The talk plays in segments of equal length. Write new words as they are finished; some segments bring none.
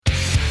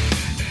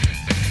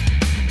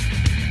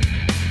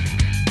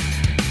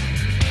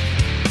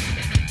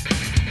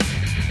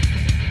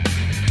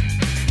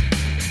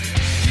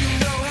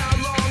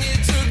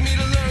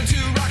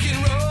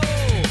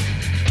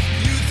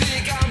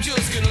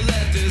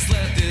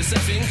this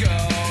effing go.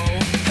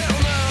 Hell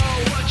no,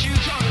 what you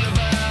talking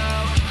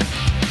about?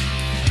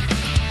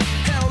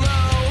 Hell no,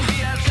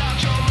 yes,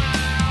 out your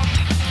mouth.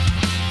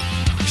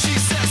 She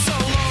said so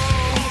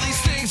long, all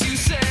these things you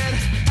said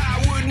I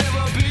would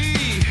never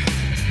be.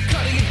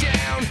 Cutting it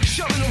down,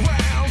 shoving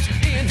around,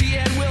 in the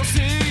end we'll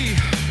see.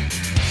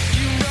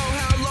 You know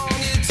how long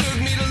it took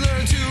me to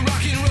learn to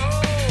rock and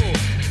roll.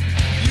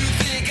 You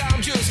think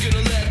I'm just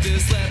gonna let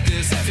this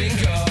effing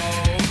go?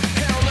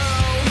 Hell no,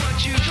 what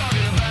you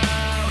talking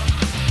about?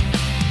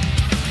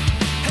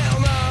 Hell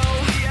no,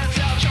 yes,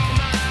 out your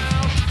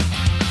mouth.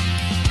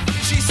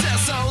 She says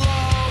so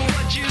long,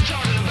 what you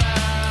talking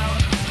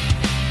about?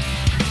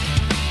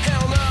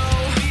 Hell no,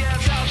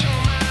 yes, out your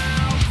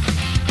mouth.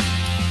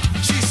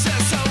 She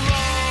says so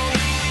long,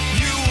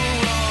 you were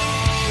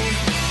wrong,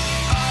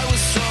 I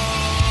was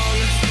strong.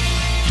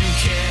 You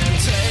can't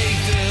take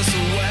this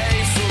away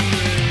from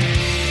me.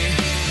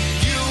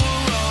 You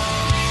were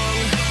wrong,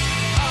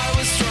 I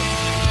was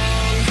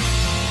strong.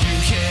 You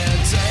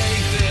can't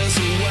take this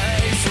away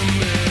from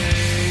me.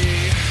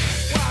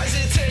 Why is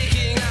it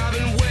taking? I've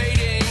been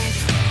waiting.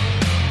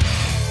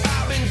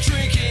 I've been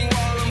drinking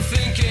while I'm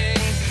thinking.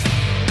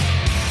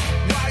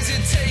 Why is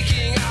it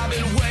taking? I've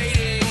been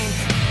waiting.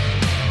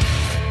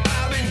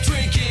 I've been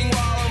drinking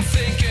while I'm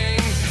thinking.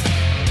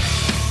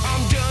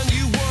 I'm done,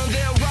 you won,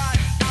 they're right,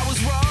 I was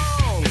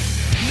wrong.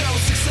 No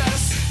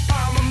success,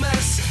 I'm a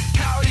mess.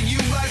 How do you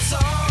write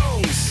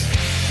songs?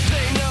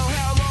 They know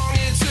how long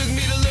it took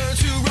me to learn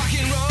to rock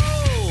and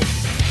roll.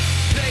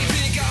 They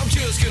think I'm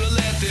just gonna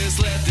let this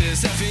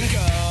effing go.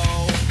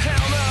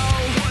 Hell no,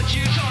 what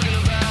you talking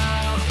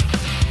about?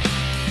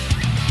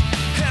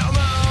 Hell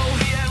no,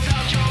 yes,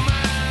 out your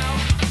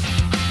mouth.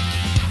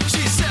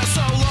 She says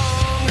so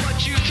long, what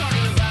you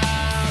talking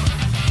about?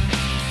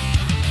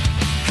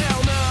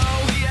 Hell no,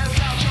 yes,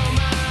 out your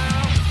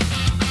mouth.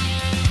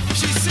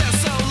 She says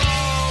so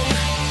long,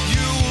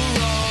 you were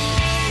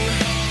wrong,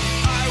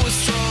 I was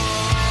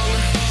strong.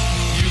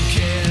 You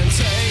can't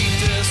take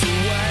this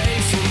away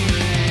from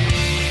me.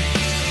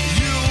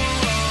 You were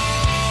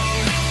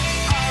wrong,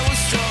 I was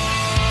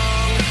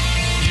strong.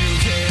 You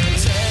can't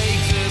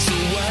take this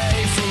away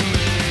from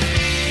me.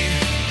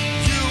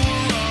 You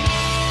were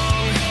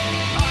wrong,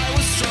 I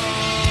was strong.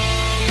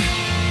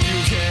 You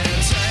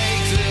can't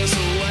take this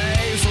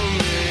away from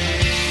me.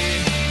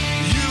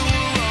 You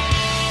were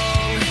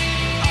wrong,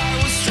 I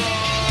was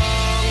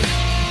strong.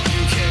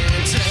 You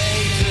can't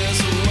take this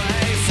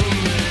away from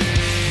me.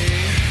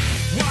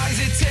 Why is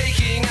it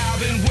taking? I've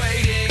been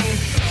waiting.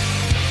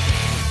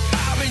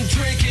 I've been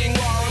drinking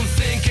while I'm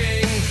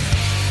thinking.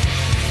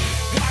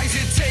 Why is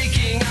it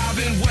taking? I've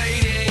been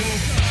waiting.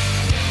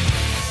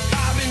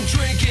 I've been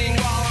drinking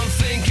while I'm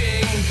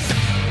thinking.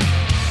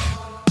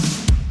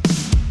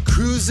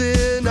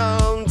 Cruising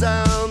on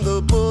down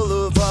the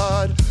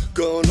boulevard,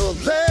 gonna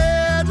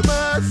let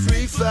my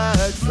free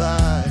flag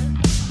fly.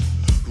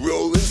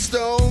 Rolling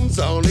Stones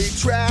on a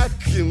track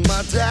in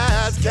my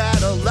dad's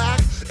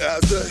Cadillac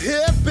as the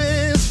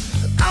hippies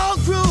all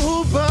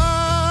grew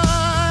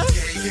by.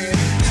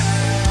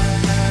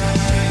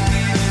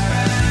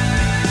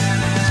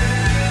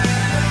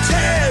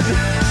 10,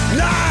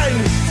 9,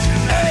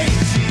 8,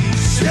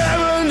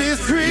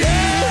 73. Yeah,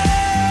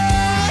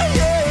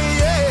 yeah,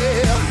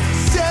 yeah.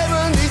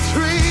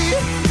 73.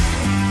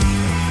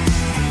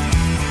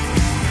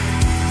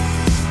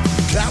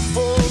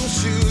 Platform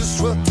shoes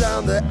struck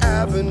down the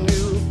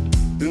avenue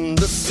in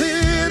the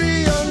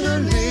city under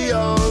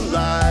neon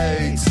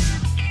lights.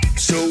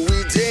 So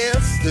we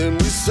danced and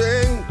we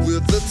sang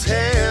with the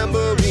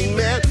tambourine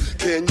man.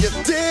 Can you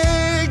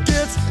dig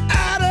it's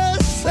out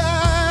of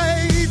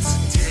sight?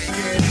 Dig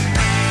it.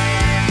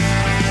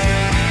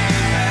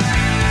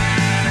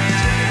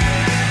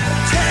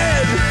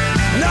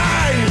 10,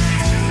 9,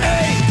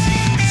 8,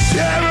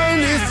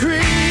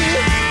 73.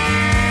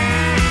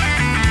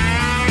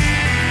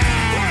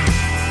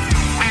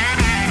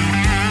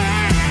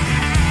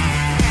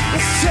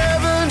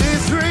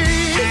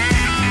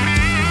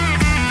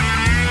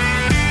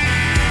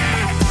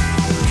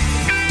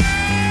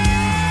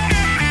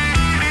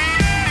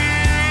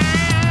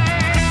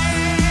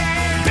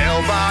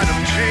 Bell-bottom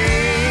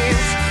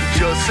jeans,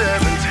 just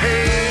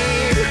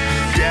 17.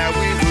 Yeah,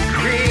 we were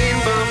green,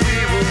 but we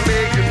were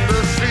making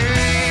the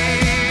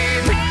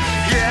scene.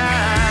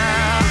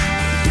 Yeah,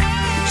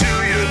 do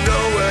you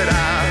know what I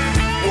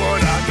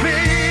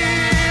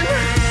mean?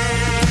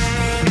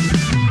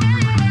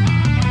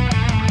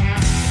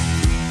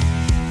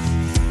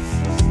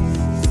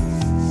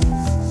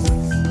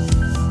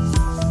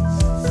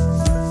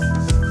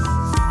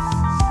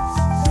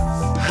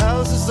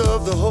 Houses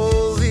of the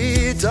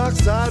holy, dark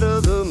side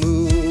of the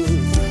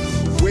moon.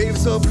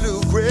 Waves of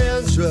blue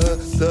grandeur,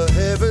 the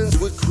heavens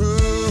would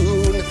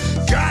croon.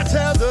 Gods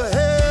had the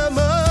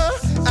hammer,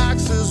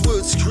 axes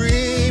would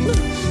scream,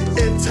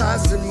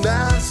 enticing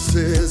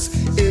masses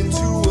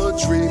into a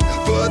dream.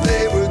 But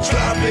they were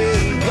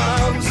dropping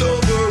bombs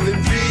over in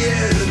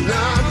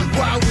Vietnam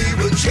while we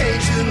were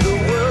changing the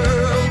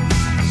world,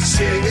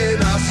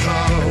 singing our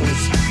songs.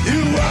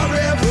 You are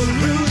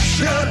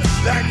revolution,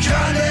 like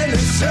Johnny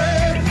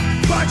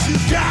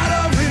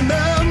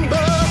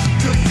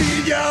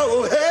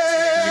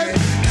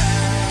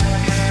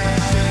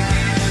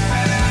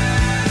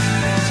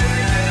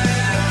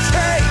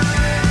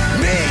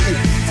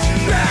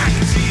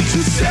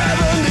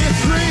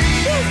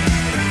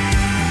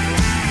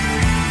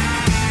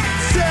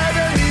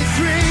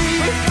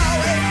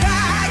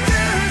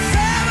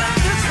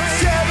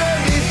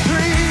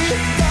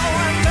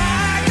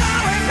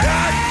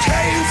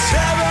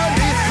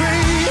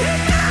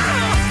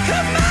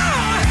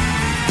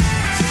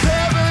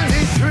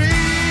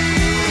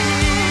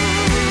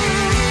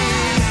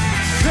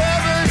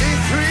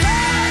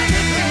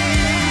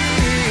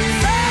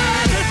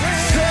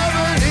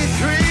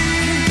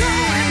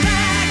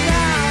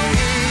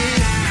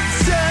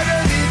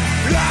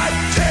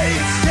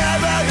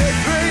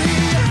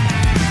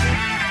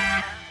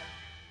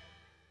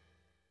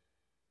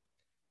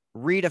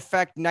Reed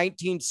Effect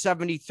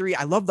 1973.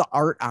 I love the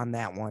art on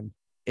that one.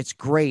 It's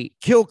great.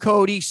 Kill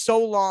Cody,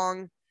 So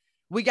Long.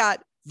 We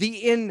got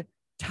the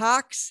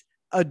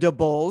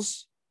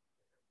Intoxicables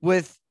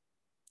with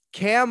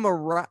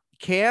Camerata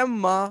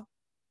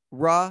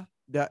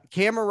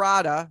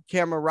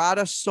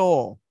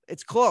Soul.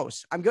 It's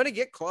close. I'm going to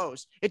get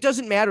close. It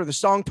doesn't matter. The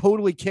song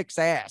totally kicks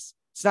ass.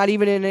 It's not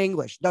even in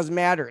English. Doesn't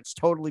matter. It's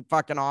totally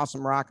fucking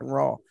awesome rock and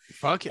roll.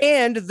 Fuck it.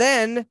 And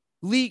then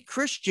Lee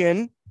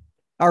Christian,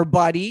 our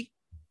buddy,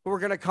 who we're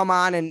going to come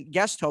on and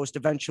guest host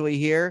eventually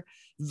here,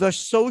 The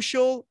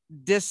Social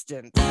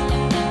Distance.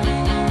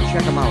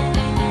 Check them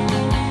out.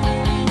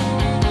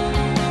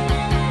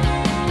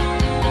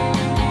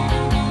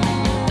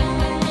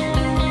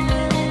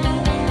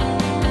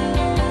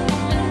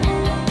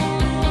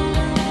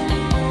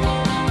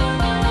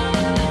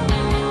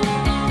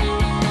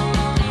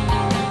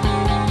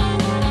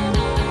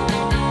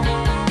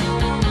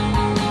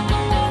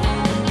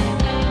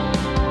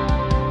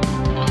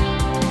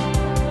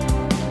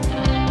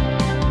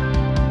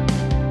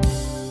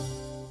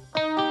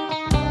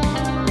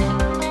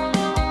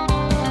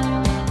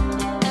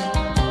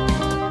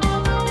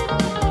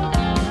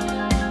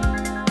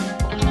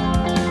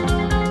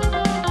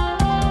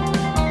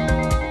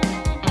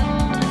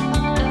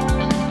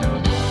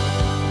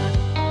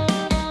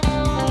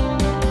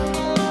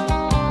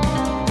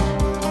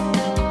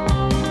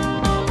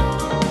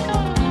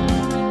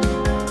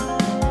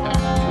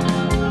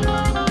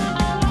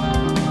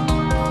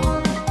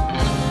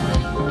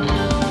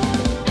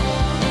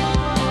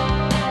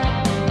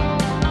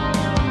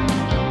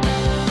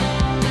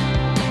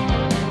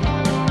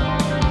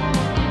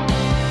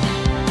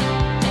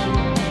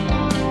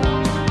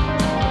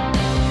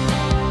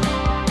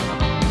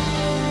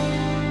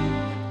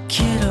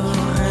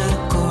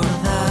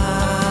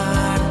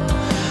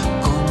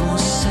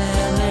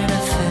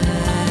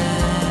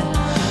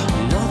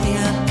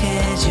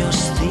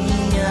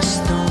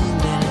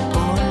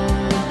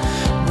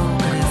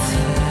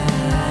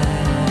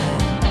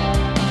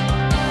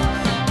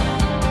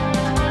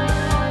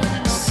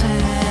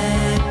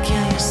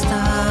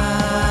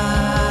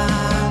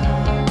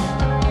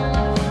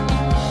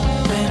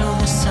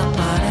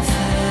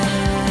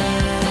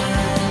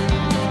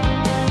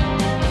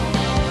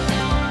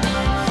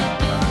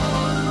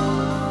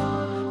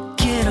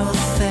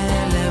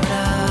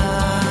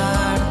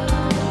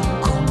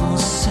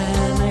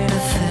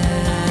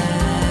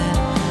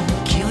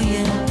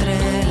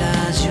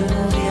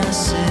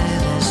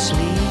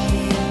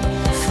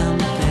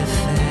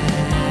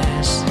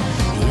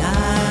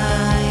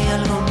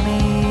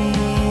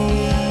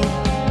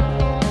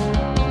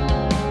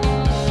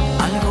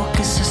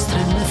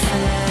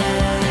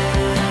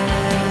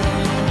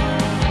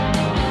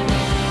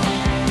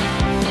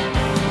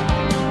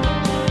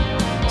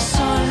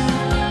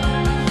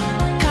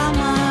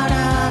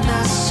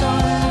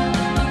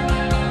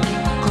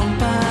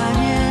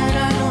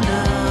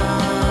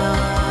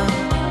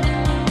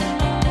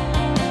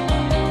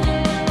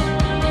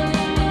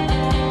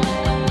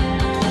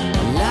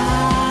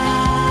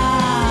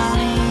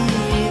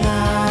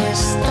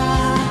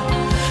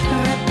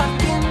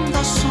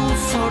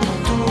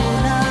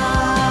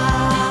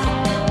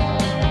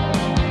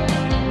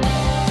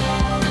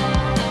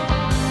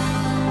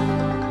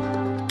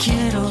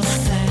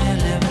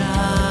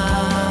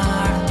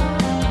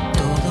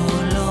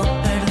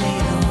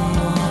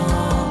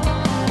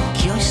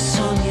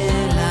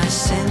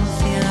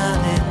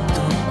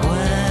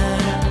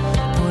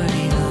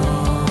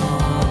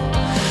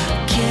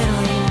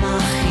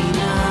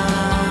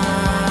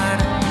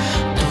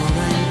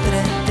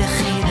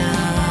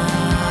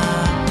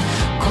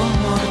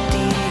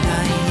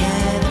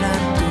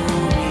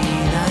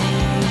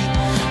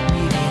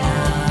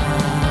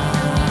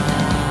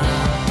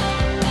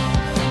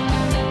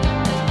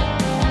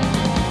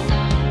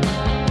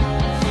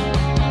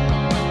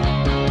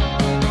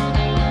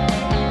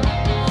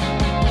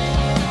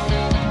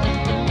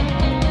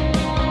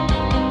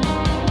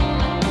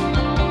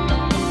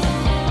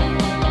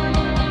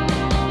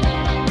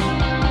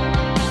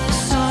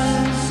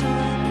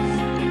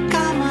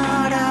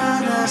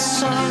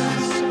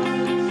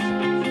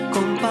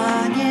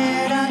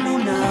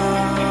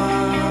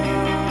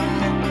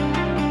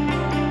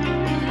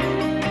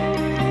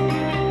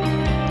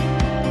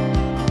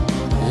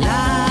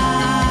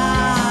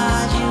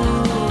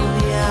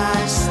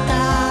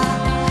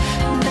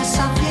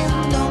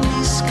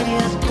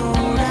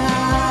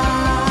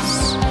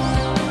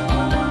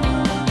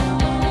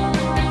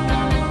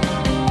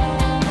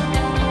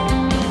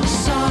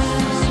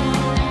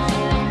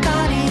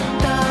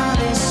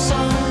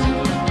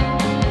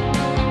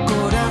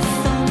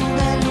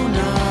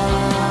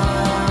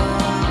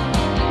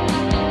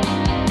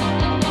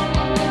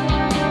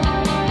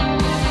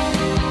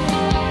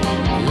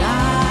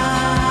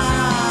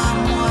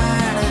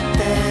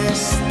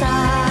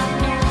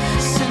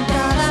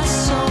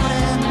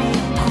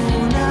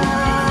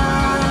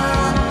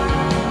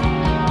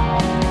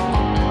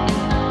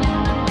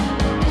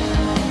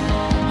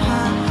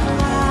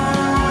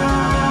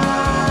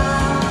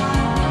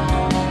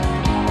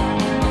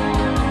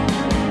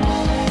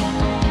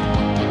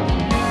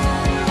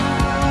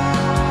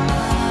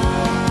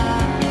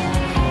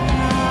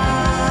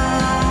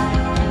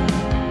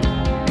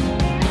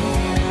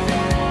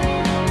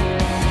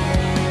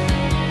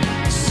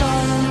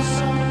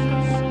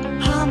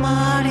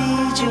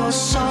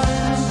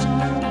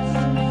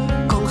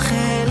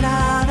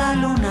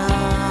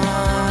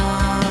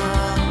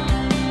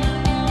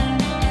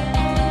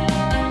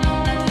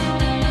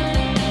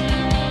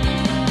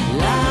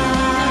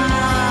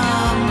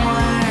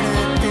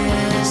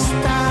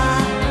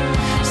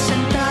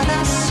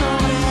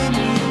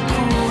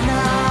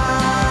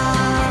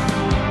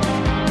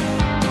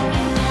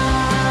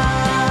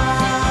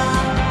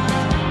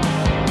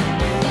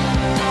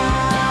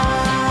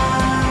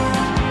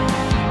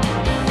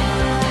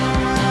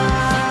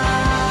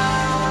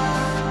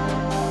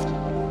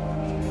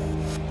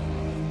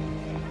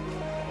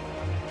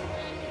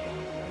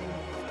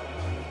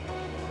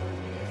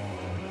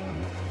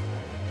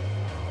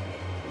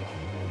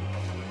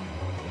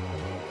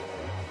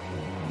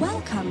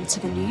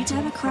 welcome to the new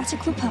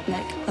Democratic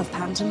Republic of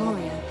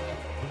Pandamoria.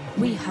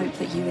 We hope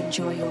that you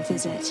enjoy your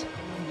visit.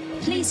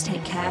 Please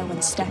take care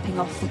when stepping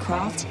off the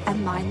craft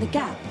and mind the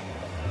gap.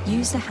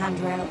 Use the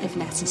handrail if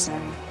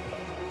necessary.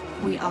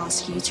 We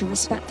ask you to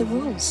respect the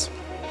rules.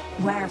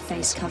 Wear a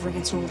face covering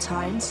at all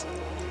times.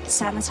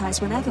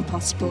 Sanitize whenever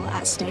possible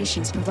at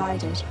stations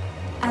provided.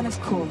 And of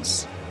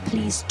course,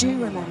 please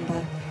do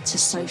remember to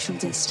social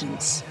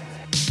distance.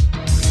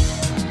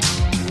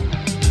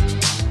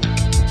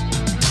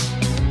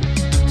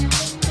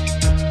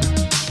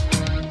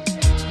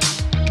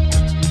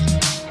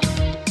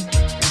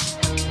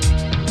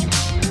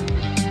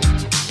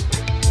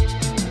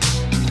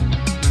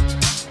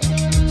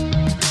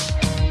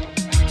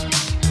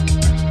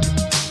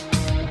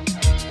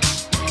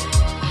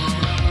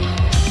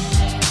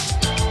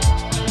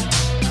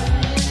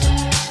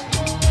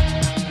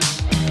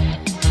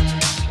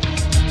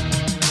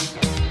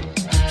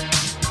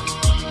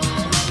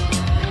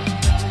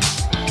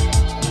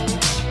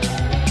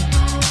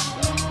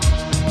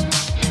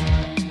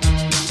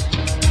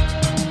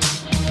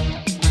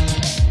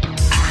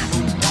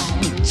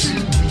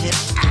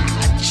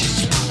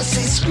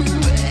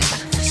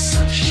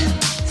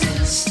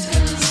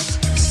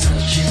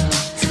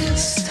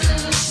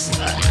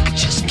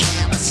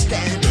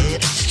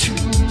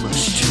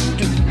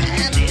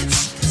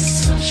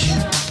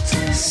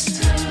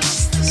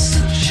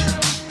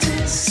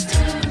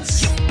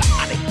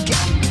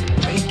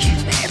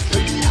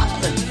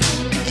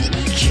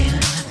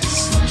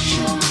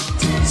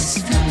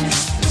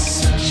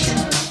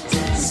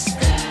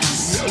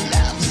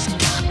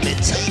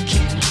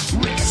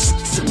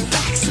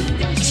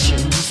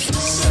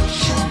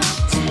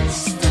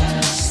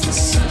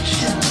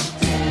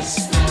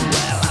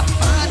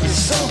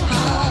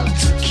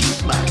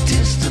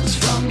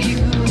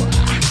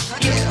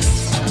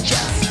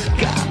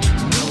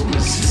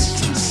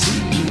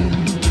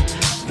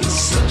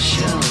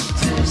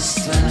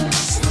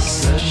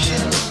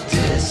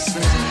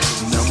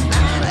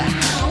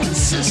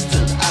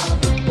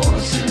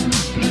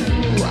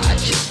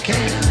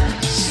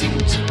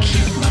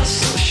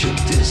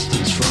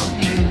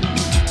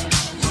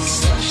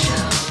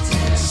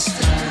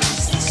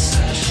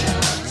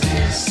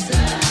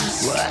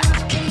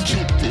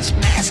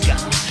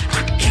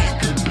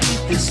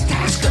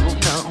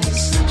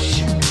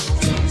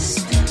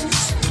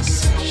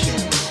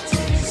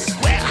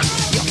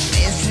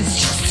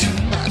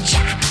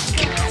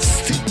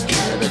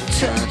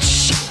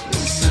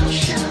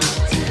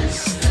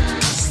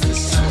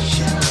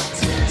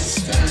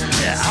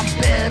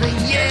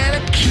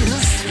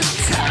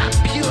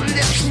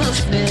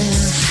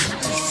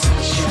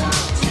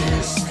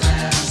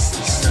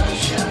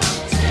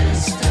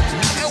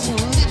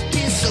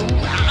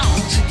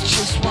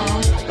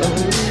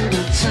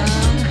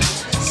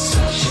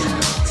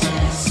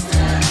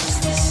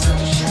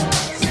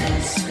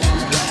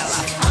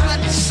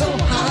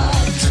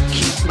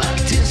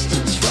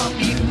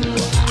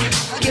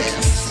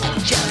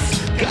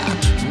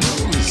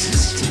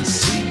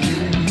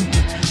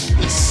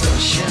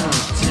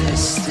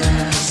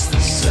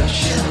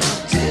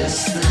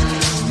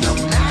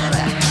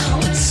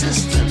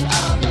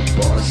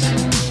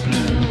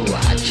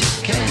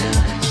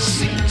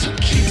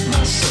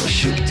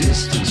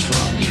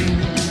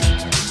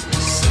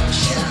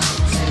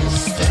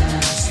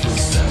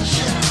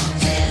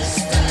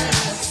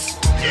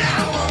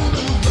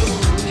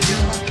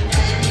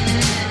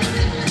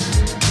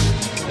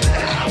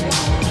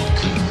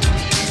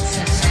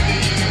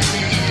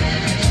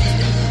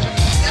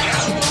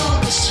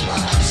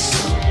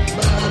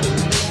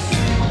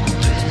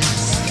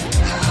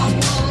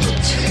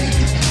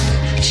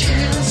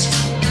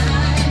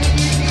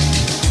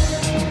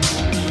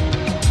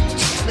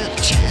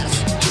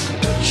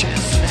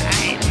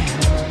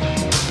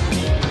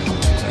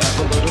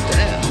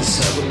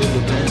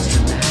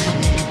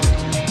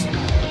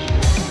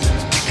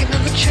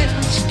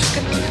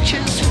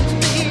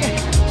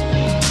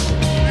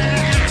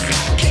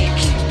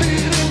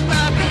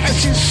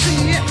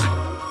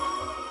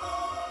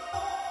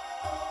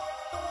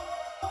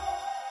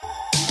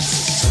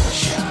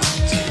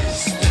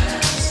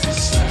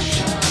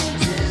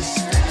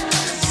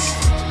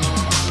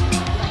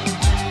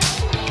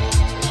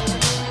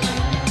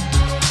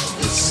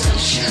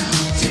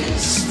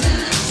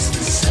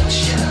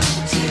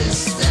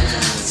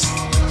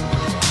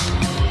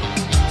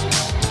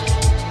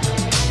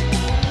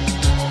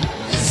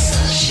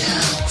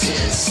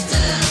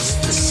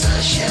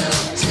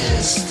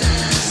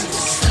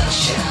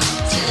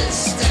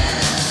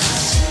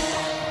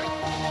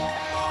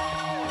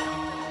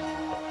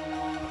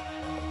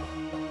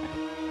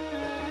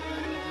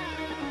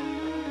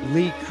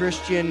 Lee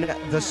Christian,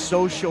 The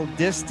Social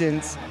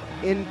Distance,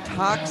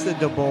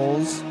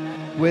 Intoxicables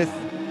with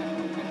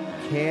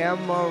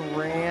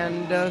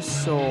Camaranda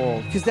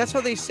Soul. Because that's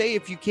how they say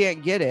if you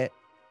can't get it,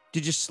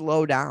 to just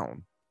slow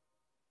down.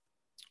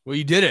 Well,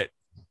 you did it.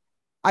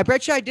 I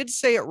bet you I did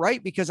say it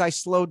right because I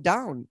slowed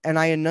down and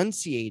I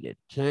enunciated.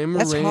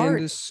 That's hard.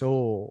 Camaranda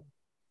Soul.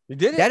 You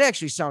did it. That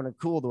actually sounded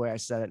cool the way I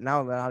said it.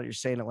 Now you're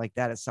saying it like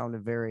that, it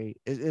sounded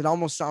it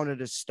almost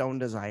sounded as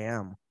stoned as I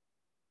am.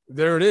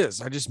 There it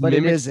is. I just But it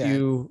mimicked is it.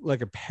 you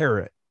like a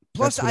parrot.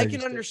 Plus, That's what I I can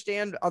just did.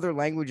 understand other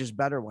languages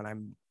better when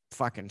I'm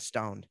fucking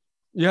stoned.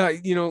 Yeah,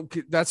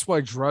 that's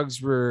why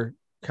drugs were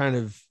kind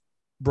of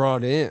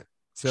brought in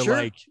to Sure.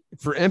 like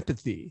for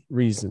empathy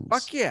reasons.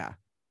 Fuck yeah.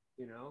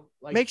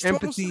 Like Makes total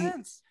empathy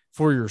sense.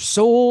 for your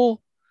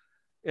soul,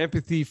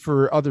 empathy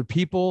for other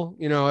people.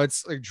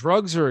 It's like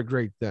drugs are a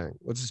great thing.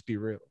 Let's just be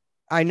real.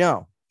 I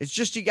know. It's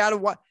just you got to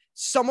what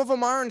some of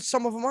them are and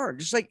some of them aren't.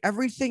 Just like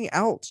everything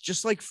else,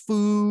 just like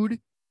food,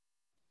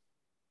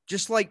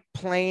 just like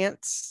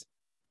plants.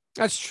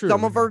 That's true.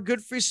 Some of them are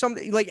good for some.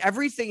 Like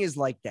everything is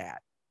like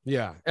that.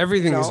 Yeah,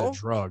 everything is a No.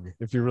 drug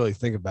if you really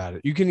think about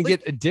it. You can Like-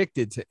 get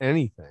addicted to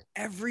anything.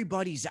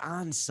 Everybody's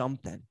on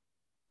something.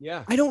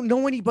 Yeah. I don't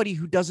know anybody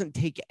who doesn't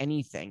take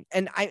anything.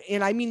 And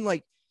I mean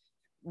like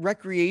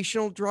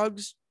recreational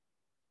drugs,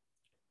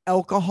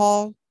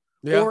 alcohol,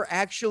 Yeah. or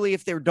actually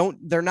if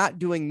they're not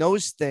doing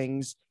those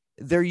things,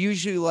 they're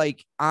usually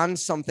like on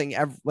something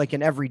like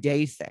an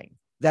everyday thing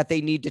that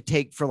they need to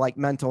take for like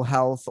mental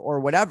health or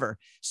whatever.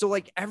 So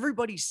like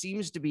everybody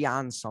seems to be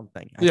on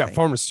something. I Yeah, think.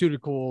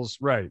 pharmaceuticals,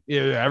 right.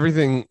 Yeah,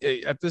 everything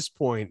at this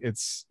point,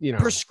 it's,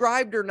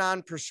 Prescribed or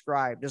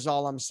non-prescribed is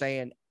all I'm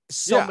saying.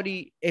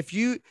 Somebody, if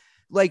you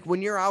like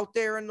when you're out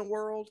there in the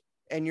world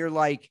and you're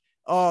like,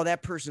 oh,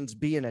 that person's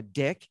being a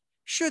dick.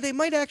 Sure, they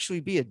might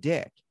actually be a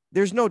dick.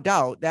 There's no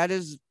doubt that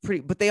is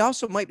pretty, but they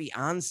also might be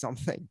on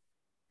something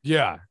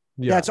yeah.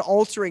 that's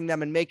altering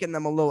them and making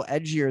them a little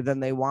edgier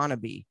than they want to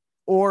be,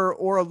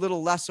 or a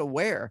little less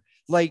aware.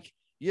 Like,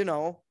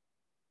 a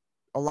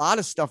lot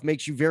of stuff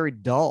makes you very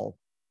dull.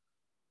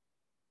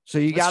 So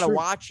you That's got to true.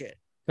 watch it.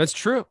 That's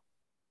true.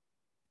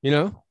 If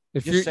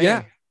Just you're,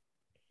 saying.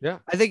 Yeah.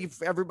 I think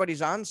if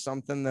everybody's on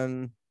something,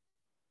 then,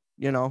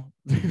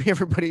 maybe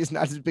everybody is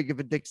not as big of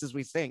a dicks as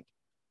we think.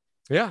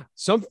 Yeah.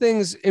 Some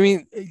things,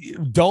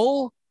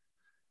 dull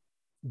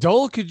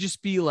could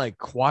just be like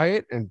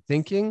quiet and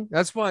thinking.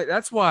 That's why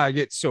I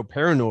get so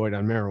paranoid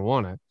on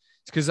marijuana.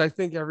 It's because I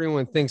think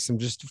everyone thinks I'm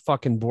just a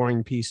fucking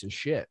boring piece of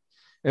shit.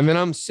 And then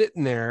I'm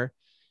sitting there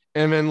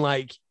and then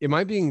like, am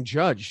I being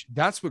judged?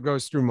 That's what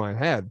goes through my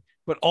head.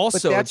 But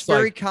also But that's it's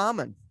very like,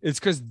 common. it's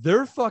because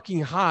they're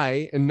fucking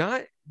high and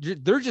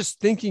they're just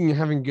thinking and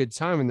having a good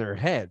time in their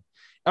head.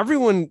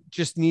 Everyone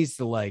just needs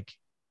to like,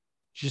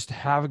 just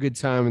have a good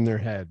time in their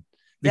head.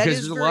 That Because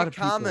is there's a very lot of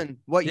people- common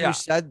what Yeah. you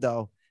said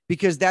though,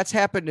 because that's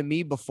happened to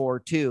me before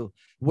too,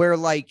 where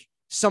like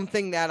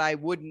something that I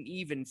wouldn't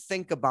even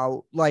think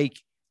about, like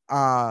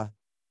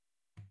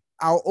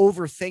I'll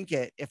overthink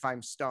it if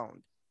I'm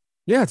stoned.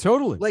 Yeah,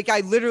 totally. Like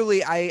I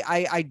literally,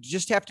 I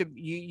just have to,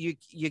 you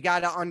got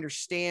to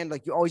understand,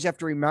 like you always have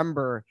to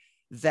remember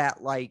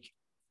that like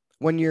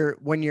when you're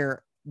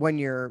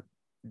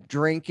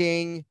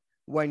drinking,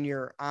 when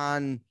you're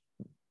on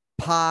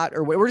pot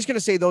or we're just going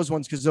to say those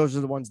ones because those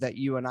are the ones that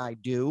you and I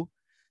do.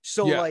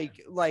 So Yeah.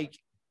 like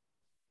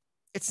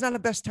it's not the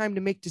best time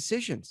to make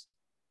decisions.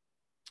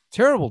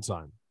 Terrible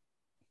time.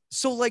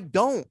 So like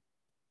don't.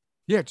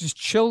 Yeah, just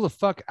chill the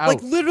fuck out.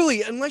 Like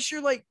literally, unless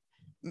you're like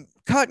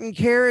cutting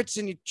carrots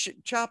and you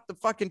chop the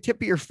fucking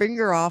tip of your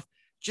finger off,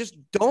 just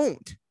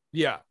don't.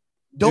 yeah.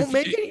 Don't If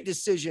make you- any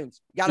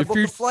decisions. Got to if book a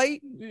you're-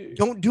 flight.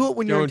 Don't do it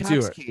when you're Don't do it.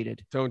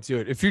 intoxicated. Don't do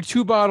it. If you're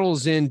 2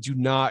 bottles in, do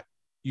not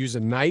use a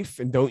knife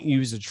and don't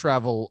use a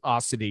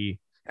Travelocity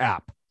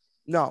app.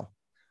 No,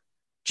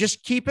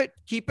 just keep it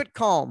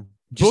calm.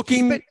 Just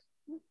Booking, keep it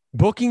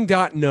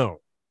booking.no.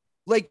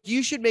 like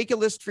you should make a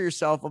list for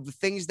yourself of the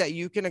things that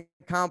you can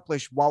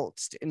accomplish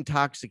whilst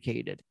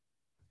intoxicated.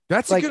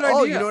 That's Like, a good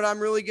oh, idea. you know what I'm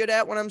really good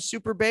at when I'm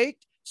super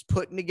baked? It's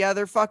putting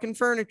together fucking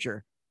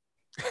furniture.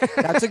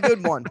 That's a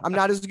good one. I'm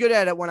not as good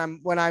at it when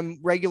I'm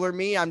regular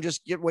me. I'm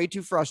just get way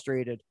too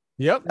frustrated.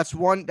 Yep.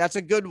 That's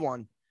a good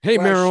one. Hey,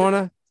 Well, I should-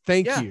 marijuana.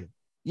 Thank Yeah. you.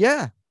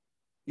 Yeah.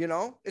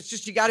 It's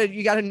just you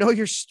gotta know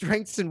your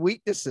strengths and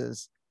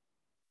weaknesses.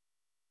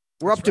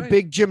 We're That's up to right.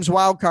 Big Jim's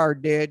wild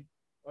card, dude.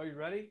 Are you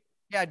ready?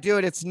 Yeah, do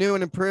it. It's new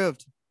and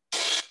improved.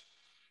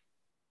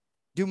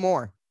 Do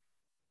more.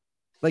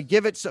 Like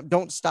give it some,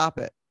 don't stop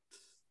it.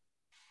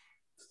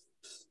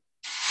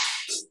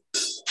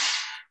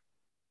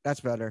 That's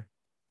better.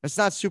 It's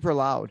not super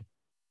loud.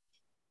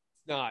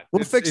 Not.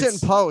 We'll fix it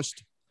in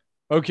post.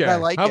 Okay. I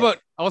like How it. about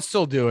I'll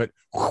still do it.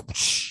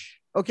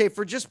 Okay,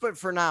 but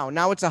for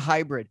now it's a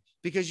hybrid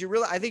because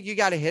I think you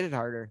got to hit it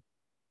harder.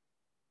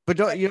 But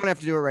you don't have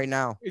to do it right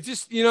now. It's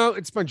just,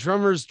 it's my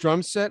drummer's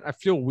drum set. I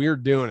feel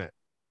weird doing it.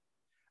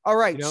 All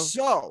right. You know?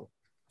 So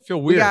I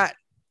feel we weird.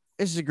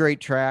 this is a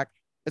great track.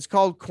 It's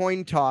called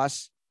Coin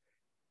Toss.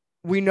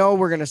 We know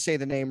we're going to say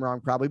the name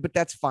wrong probably, but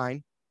that's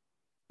fine.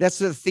 That's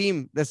the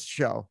theme this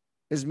show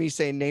is me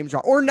saying names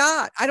wrong or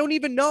not. I don't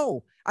even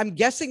know. I'm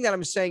guessing that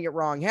I'm saying it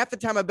wrong. Half the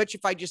time, I bet you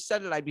if I just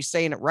said it, I'd be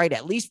saying it right.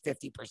 At least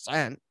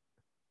 50%.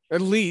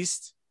 At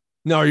least.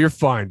 No, you're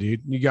fine,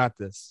 dude. You got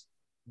this.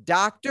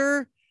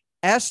 Dr.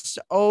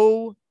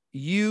 Souc.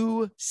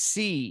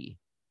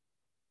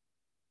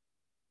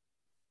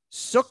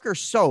 Sook or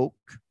soak.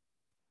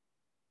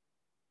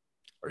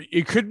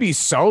 It could be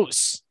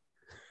sauce.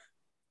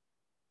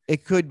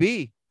 It could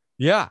be.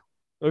 Yeah.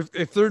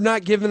 If they're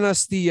not giving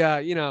us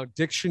the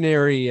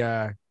dictionary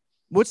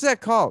What's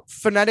that called?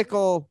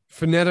 Phonetical.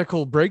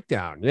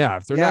 breakdown. Yeah.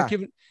 If they're Yeah. not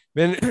giving,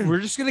 then we're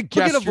just gonna We'll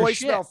guess get a your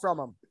voicemail shit. from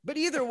them. But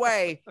either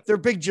way, they're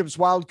Big Jim's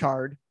wild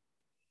card.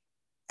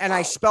 And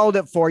I spelled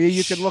it for you.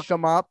 You can look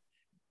them up.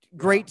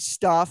 Great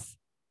stuff.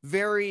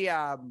 Very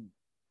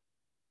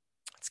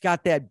it's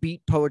got that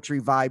beat poetry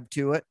vibe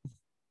to it.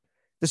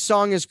 The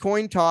song is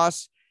Coin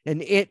Toss,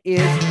 and it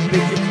is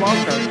Big Jim's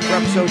wild card for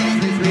episode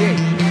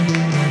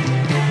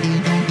 338.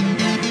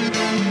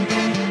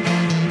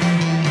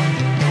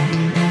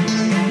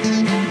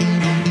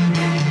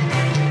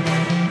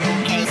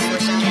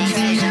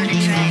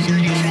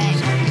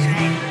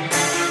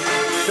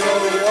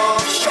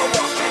 Show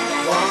off.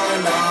 Why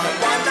not?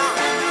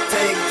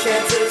 Take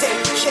chances.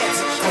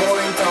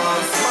 Coin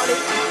toss. Money.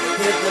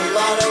 Hit the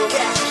lotto.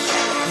 Cash.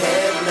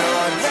 Head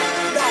nod.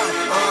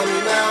 I'm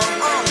now.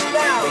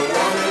 The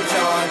one in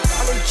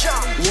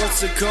charge. What's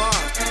the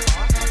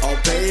cost? I'll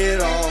pay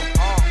it all.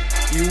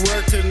 You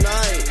work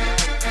tonight.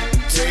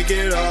 Take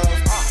it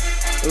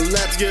off.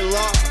 Let's get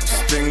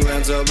lost.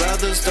 England's about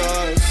the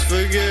stars.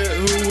 Forget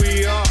who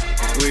we are.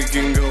 We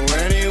can go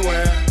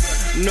anywhere.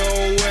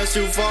 Nowhere's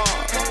too far.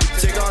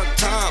 Take our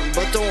time,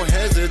 but don't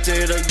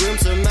hesitate. A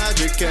glimpse of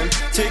magic can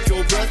take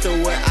your breath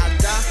away. I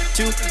die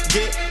to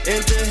get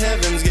into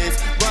heaven's gates,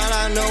 but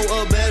I know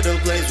a better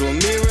place where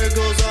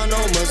miracles are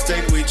no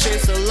mistake. We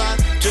chase a lot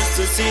just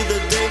to see the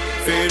day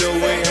fade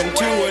away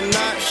into a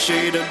night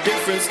shade. A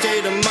different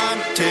state of mind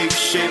takes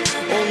shape.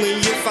 Only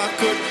if I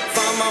could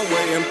find my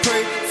way and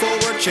pray for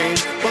a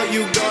change. But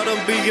you gotta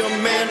be a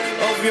man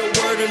of your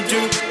word and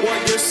do what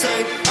you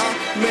say. I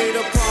made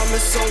a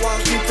promise, so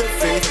I'll keep the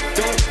faith.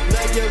 Don't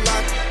let your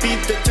life be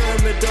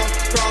determined of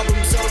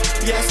problems of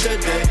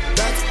yesterday.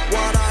 That's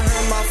what I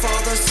heard my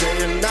father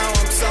say, and now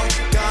I'm so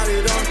got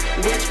it on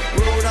which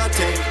road I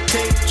take.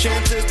 Take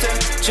chances to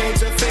change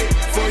the fate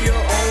for your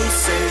own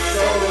sake.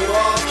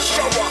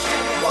 Show off.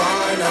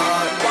 Why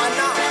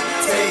not?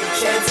 Take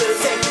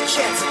chances.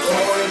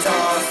 Coin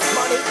toss.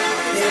 Money.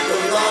 Hit the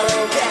lotto.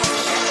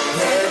 Cash.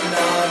 Head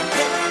nod.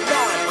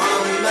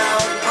 I'm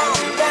out.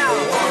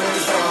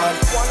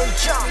 The one in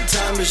charge.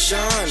 Time to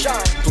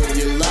shine. Put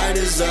your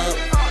lighters up.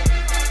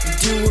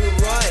 Do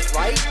it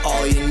right.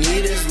 All you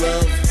need is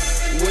love.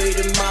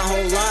 Waited my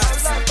whole life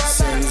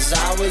since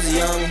I was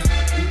young.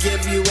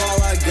 Give you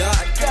all I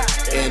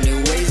got, and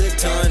it weighs a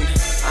ton.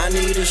 I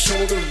need a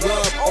shoulder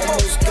rub,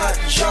 almost got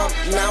jumped.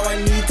 Now I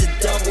need to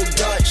double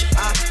dutch.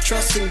 I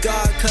trust in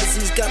God, cause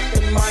he's got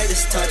the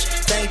Midas touch.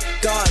 Thank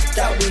God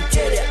that we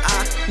did it.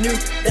 I knew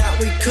that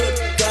we could.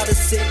 Gotta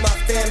save my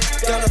fam,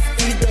 gotta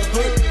feed the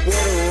hood.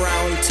 Word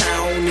around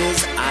town is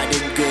I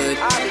did good.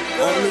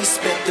 Only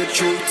spit the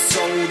truth,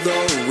 so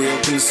the real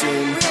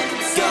consume.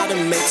 Gotta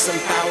make some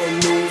power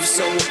moves,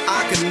 so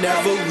I can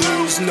never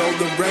lose. Know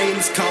the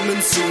rain's coming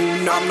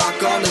soon. I'm not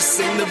gonna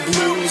sing the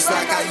blues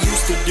like I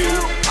used to do.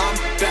 I'm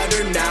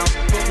better now,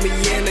 put me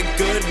in a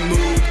good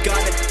mood.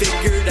 Got it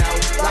figured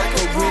out like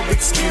a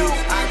Rubik's Cube.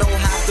 I don't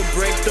have to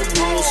break the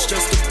rules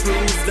just to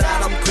prove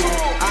that I'm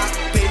cool. I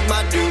paid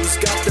my dues,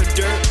 got the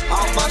dirt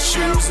off my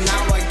shoes.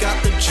 Now I got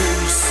the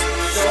juice.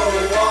 Show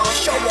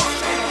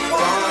off.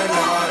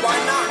 Why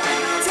not?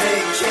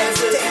 Take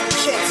chances.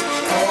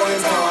 Coin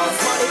toss.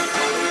 Money.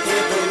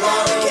 Hit the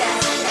lotto.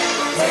 Cash.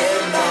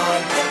 Head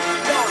nod.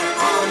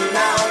 I'm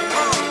now.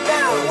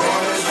 The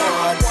one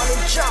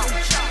in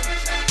charge.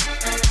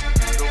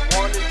 The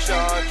one in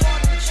charge.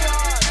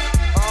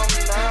 I'm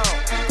now.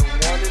 The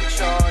one in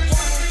charge.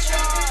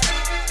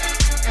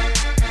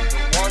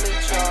 The one in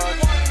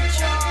charge.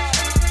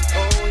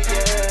 Oh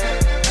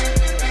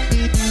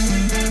yeah.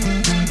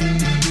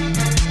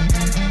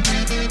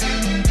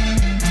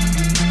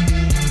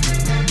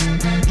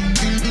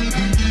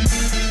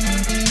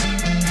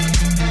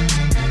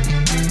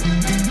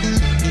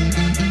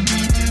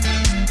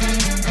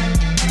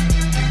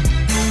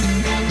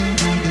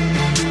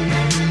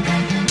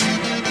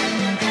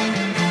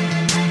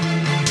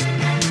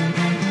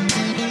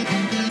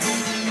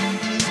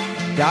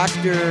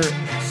 Dr.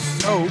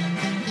 Soup.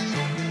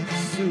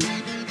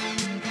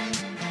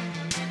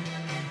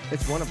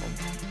 It's one of them.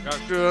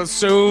 Dr.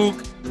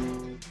 Souk.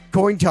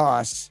 Coin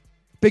toss.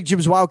 Big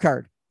Jim's wild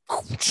card.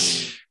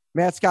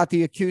 Matt's got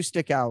the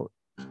acoustic out,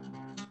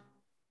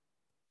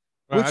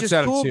 which is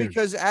cool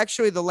because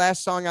actually the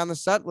last song on the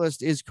set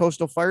list is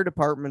Coastal Fire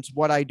Department's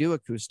What I Do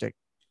acoustic.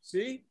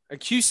 See,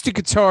 acoustic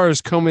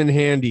guitars come in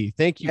handy.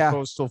 Thank you, Yeah.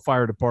 Coastal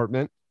Fire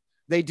Department.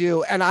 They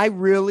do. And I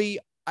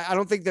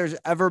don't think there's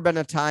ever been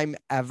a time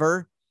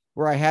ever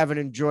where I haven't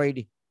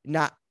enjoyed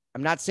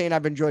I'm not saying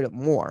I've enjoyed it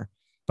more,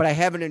 but I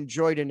haven't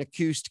enjoyed an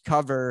acoustic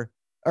cover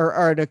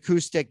or an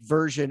acoustic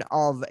version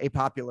of a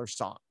popular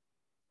song.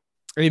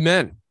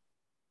 Amen.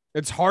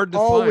 It's hard to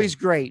Always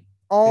find. great.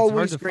 hard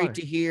Always to great find.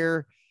 to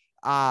hear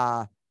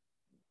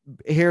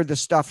the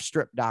stuff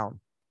stripped down.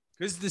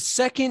 Because the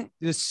second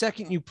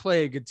you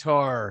play a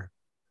guitar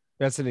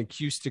that's an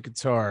acoustic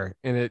guitar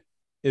and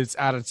it's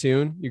out of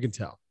tune, you can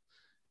tell.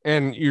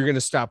 and you're going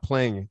to stop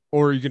playing it,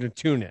 or you're going to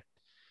tune it.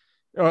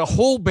 A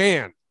whole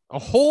band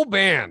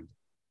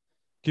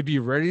could be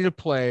ready to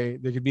play.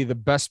 They could be the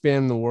best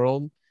band in the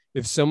world.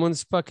 If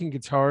someone's fucking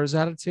guitar is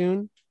out of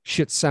tune,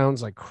 shit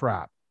sounds like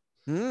crap.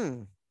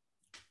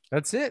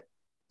 That's it.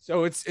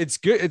 So it's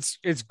good.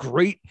 It's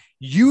great.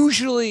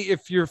 Usually,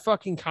 if you're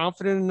fucking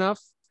confident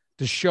enough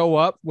to show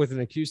up with an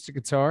acoustic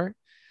guitar,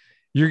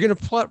 you're gonna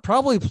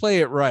probably play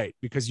it right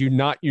because you're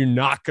not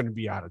gonna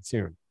be out of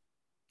tune.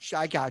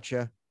 I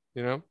gotcha.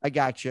 You know, I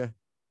gotcha.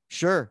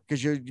 Sure,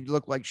 because you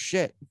look like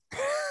shit.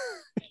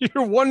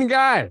 you're one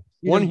guy,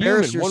 You one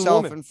embarrass human, one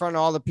yourself woman. in front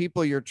of all the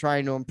people you're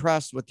trying to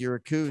impress with your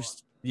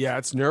acoustic. Yeah,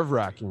 it's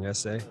nerve-wracking,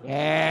 SA.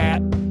 Yeah.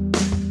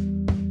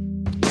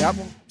 Yep.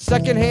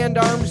 Secondhand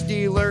arms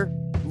dealer,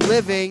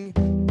 living,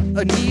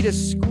 Anita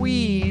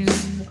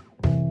Squeeze,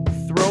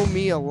 throw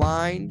me a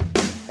line,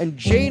 and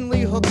Jane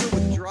Lee Hooker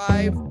with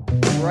Drive.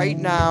 Right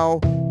now,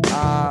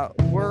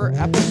 we're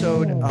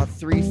episode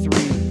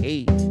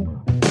 338.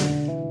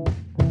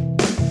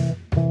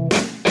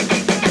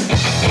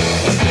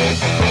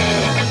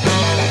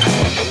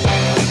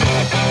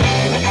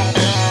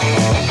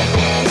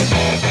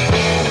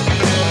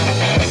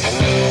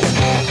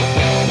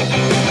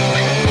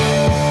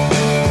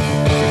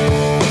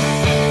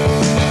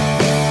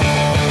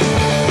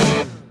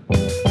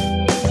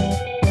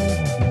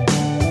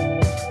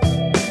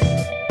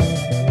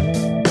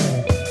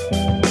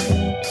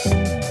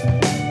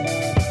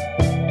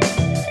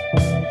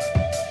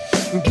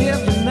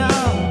 Giving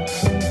up,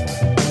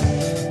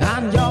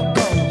 I'm your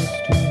ghost,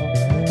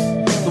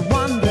 the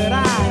one that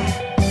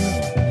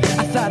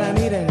I thought I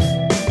needed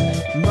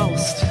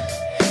most.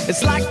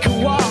 It's like a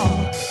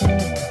wall,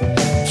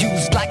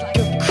 used like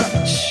a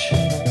crutch.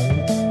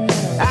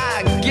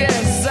 I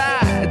guess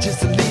I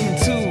just lean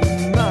too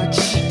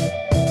much.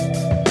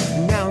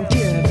 Now I'm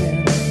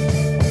giving.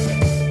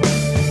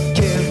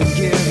 I'm giving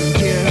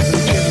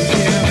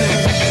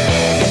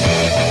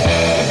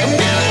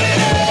it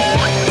up.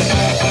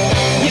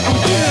 Yeah, I'm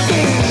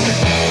giving.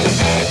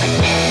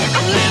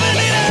 I'm living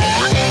it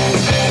up.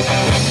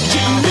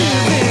 Yeah, I'm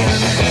living.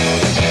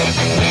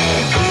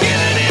 I'm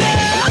giving it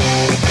up.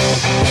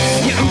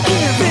 Yeah, I'm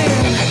giving.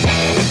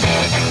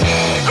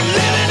 I'm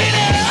living it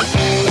up.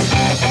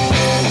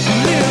 I'm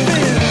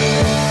living.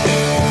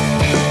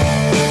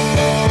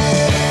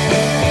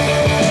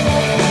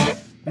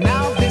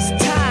 Now this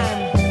time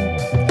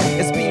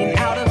it's being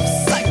out of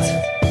sight.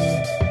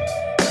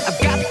 I've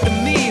got the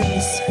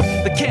means,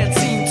 but can't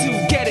seem to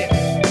get it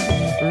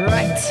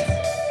right.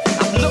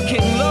 I'm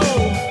looking low,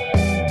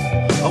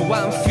 oh,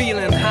 I'm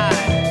feeling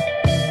high.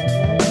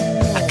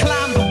 I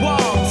climbed the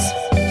walls,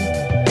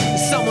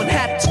 someone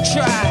had to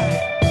try.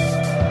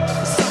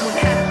 Someone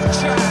had to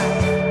try.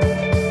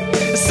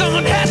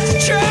 Someone had to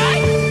try.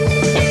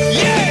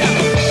 Yeah!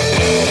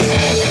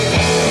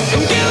 I'm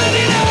giving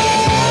it up.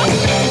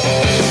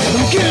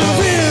 I'm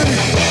giving.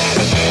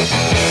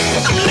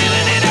 I'm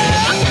living it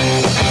up.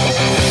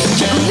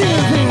 Yeah, I'm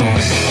living.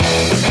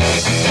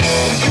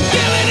 I'm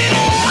giving it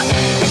up.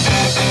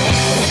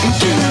 I'm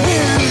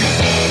giving.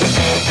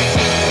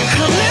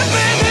 I'm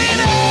living it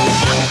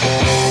up.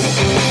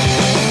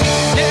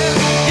 Yeah,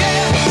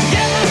 yeah,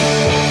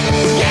 yeah.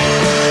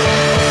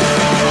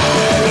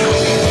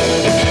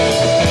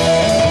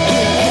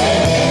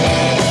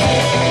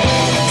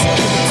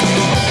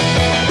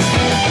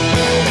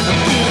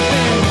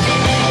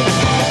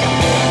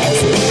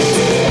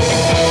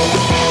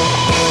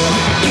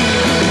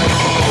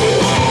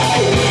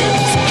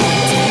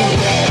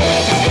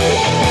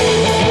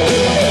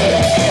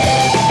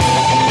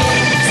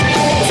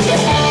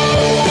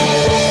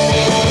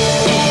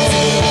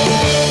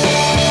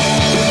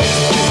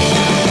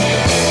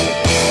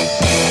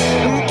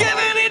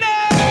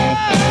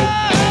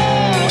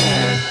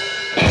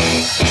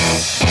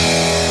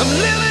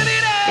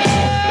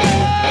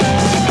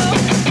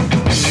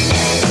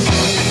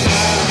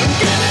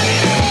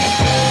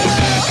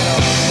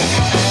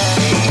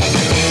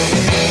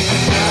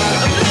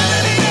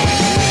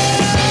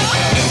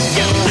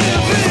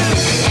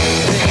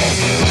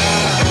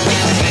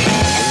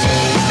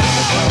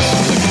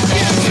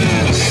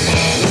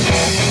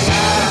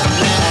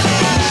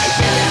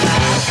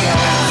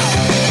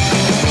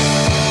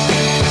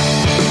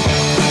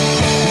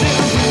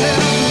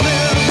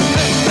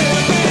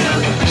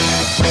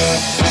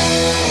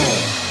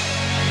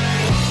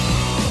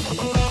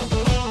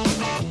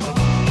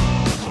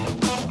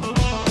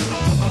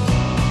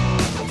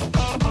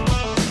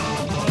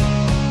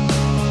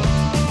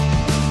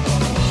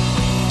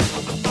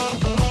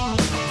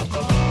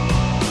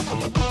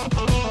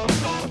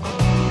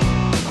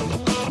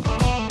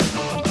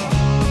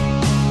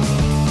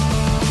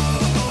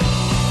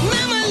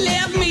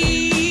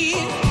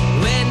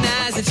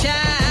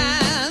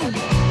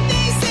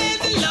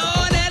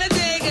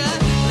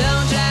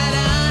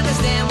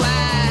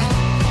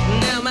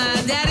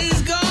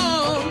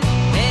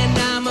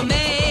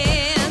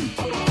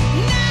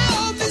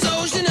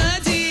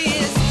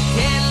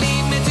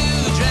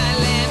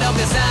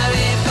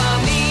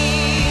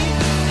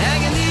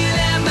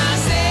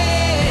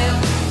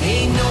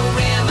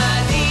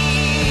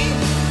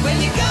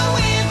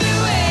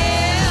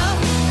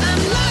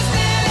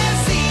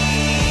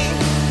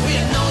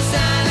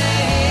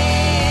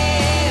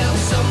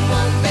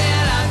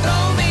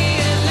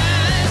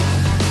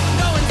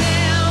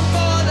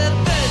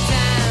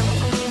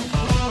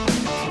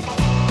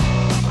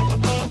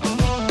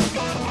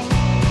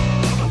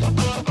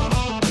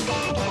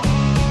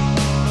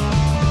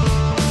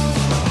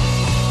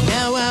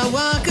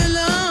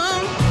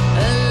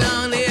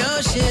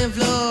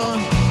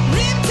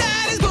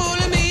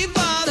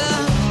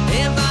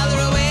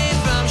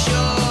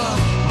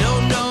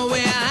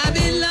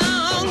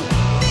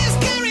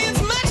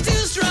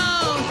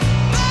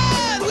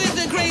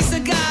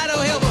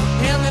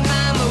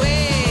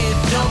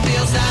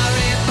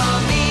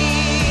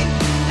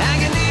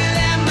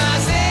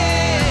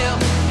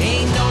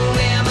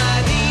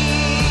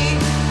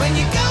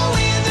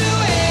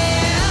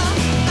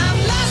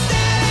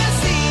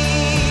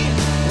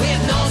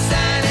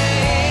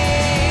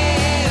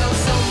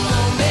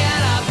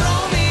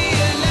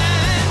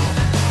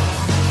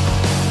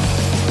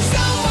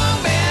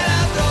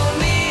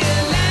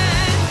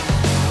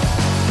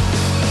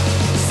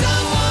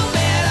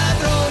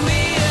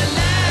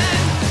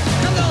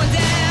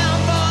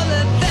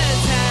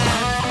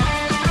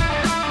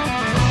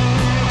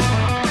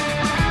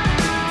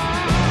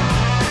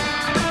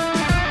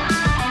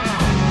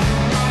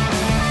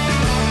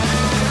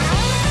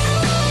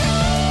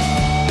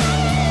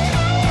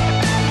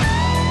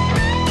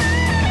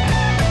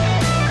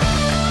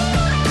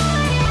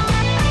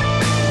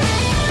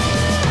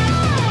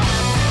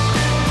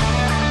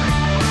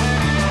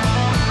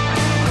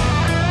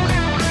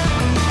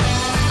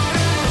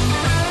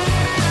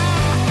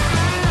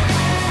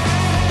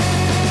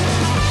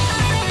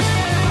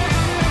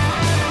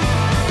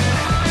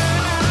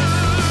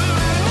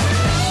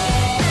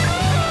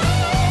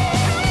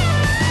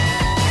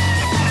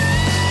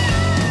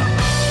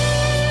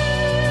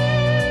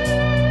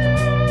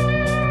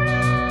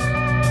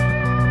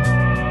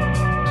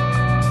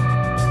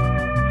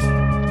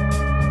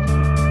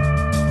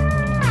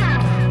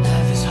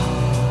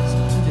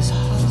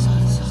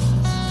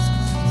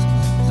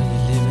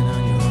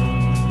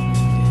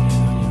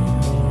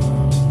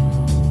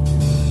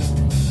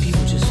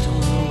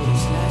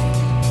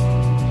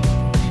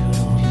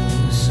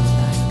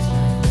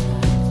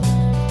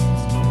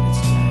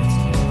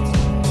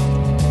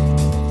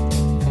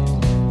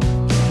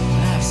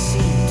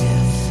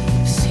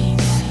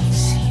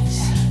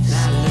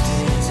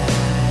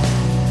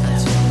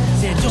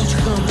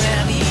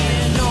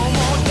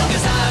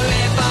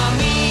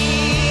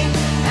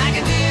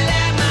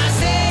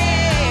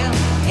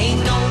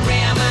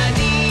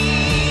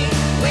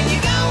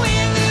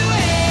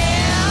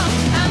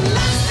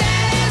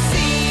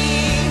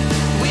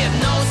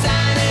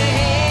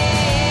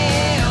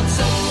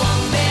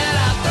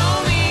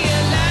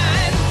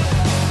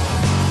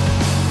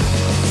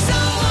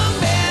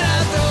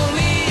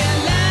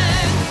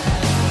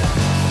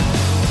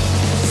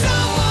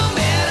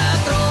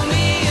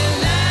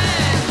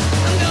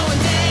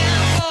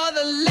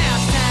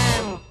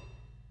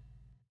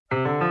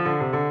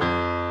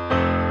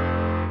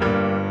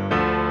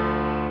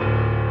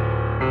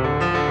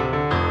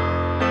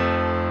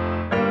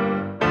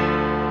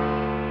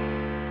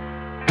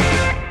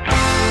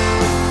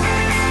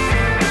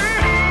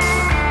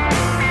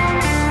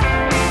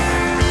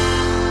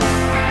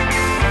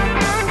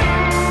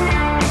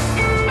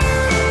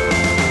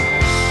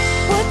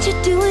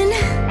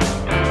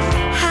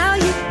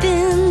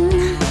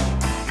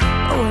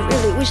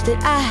 wish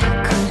that I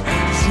could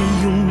see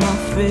you, my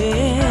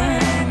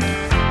friend.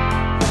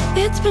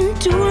 It's been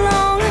too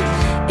long,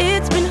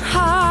 it's been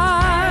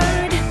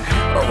hard.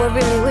 Oh, I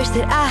really wish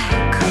that I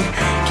could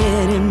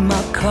get in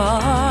my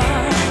car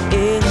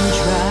and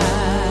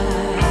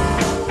drive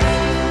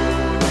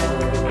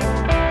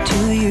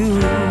to you.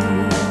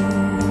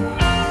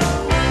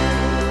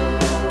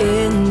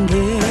 And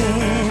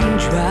then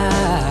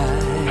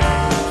drive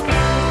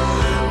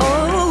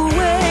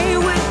away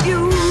with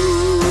you.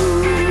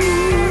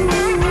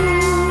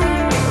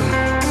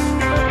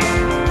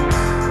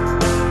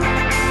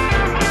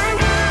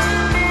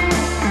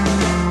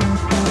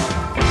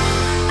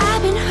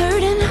 I've been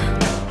hurting,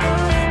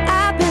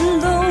 I've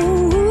been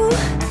low.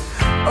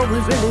 Oh, I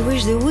really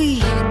wish that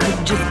we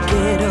could just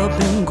get up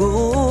and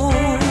go.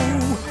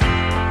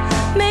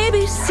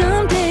 Maybe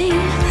someday,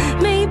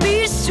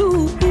 maybe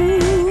soon.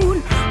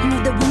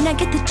 That when I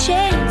get the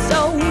chance,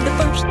 oh, the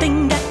first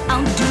thing that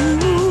I'll do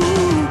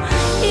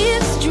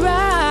is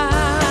drive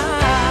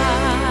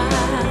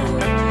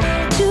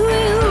to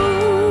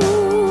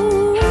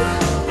you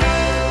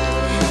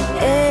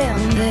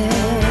and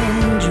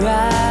then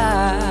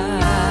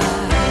drive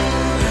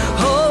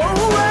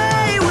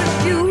away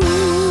with you.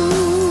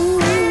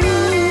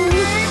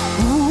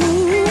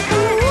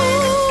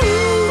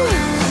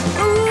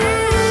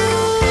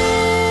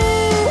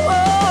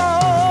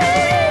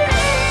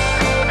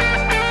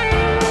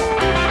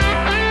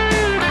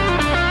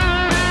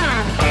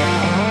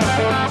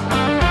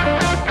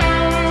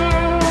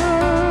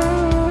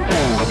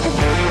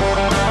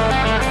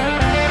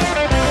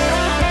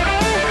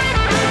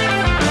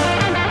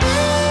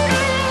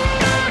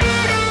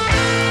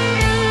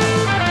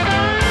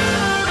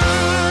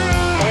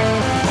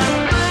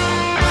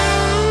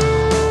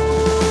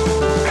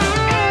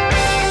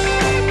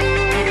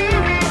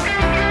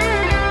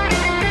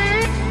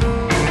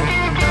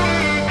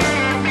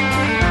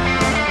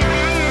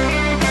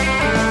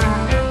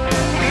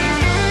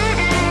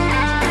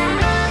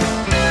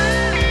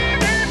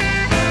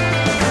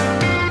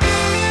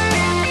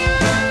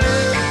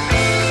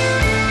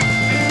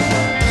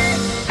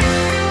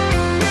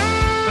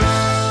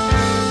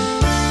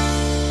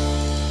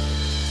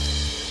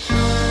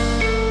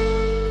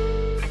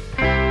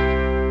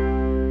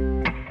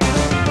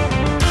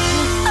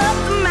 Up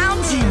the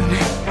mountain,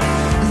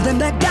 then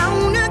back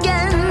down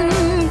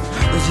again.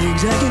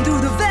 Zigzagging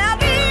through the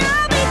valley,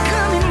 I'll be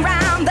coming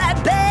round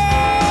that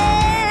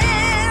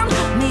bend.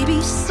 Maybe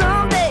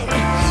someday,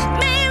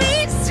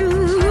 maybe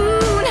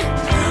soon.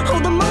 Oh,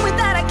 the moment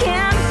that I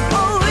can,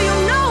 oh, you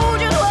know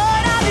just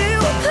what I do.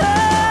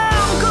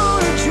 I'm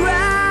gonna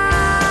drive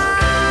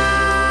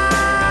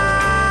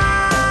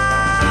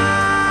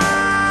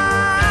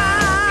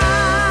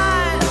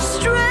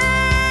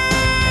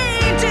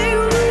straight to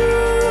you.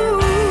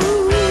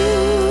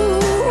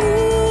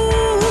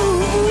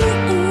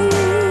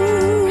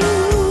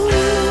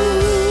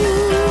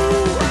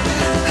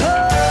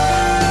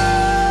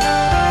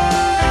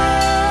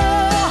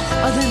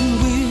 Oh, then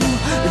we'll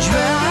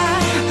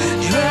drive.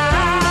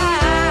 Yeah,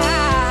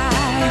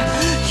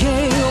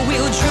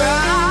 we'll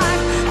drive.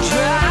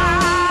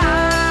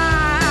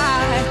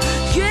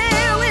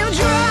 Yeah, we'll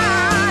drive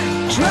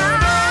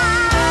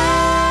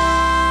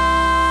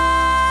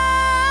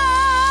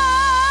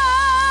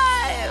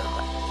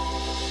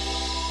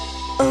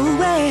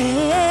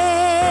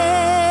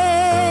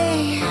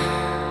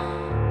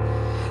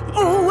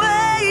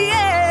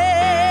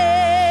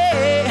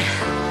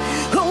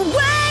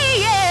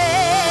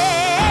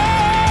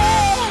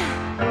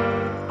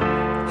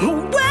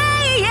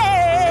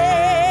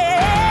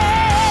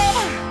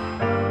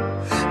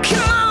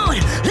Come on,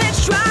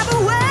 let's drive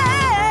away.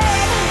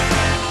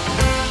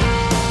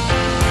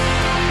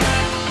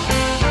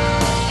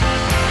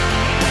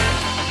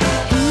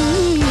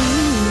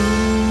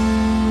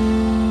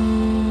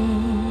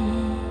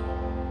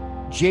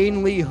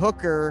 Jane Lee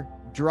Hooker,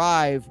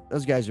 Drive.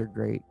 Those guys are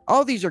great.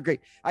 All these are great.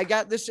 I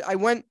got this. I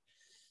went.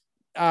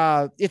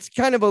 It's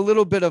kind of a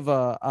little bit of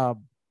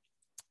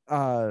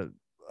a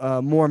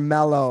more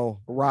mellow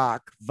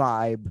rock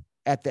vibe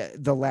at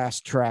the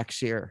last tracks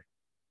here.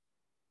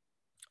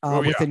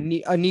 With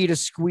Anita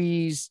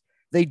Squeeze.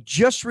 They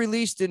just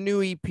released a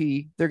new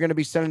EP. They're going to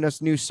be sending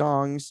us new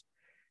songs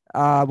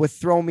with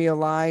Throw Me a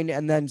Line,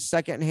 and then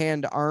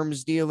Secondhand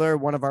Arms Dealer,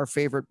 one of our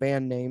favorite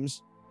band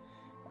names,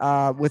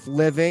 with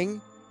Living.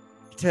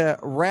 To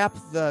wrap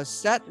the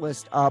set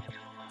list up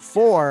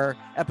for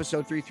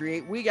episode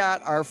 338, we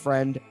got our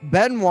friend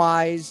Ben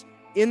Wise,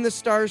 In the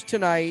Stars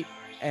Tonight,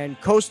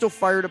 and Coastal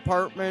Fire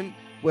Department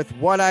with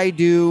What I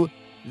Do,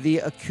 the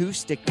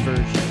acoustic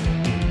version.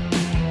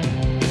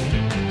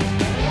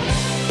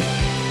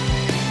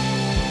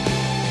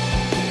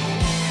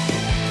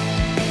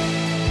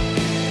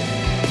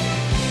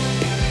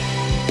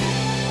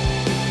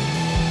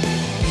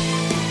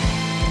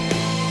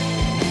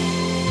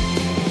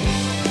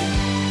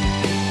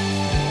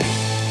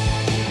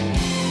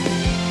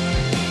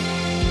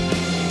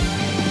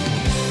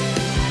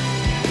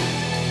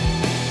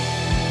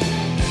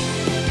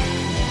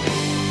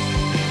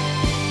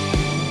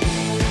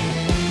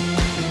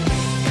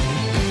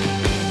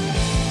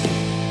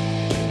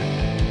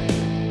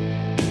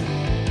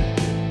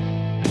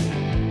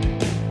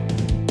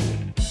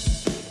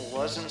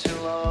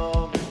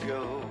 long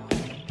ago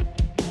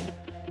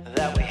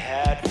that we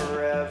had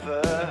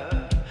forever.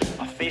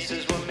 Our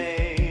faces were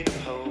made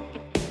of hope.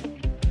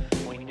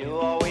 We knew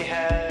all we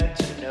had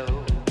to know.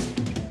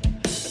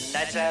 The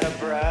nights had a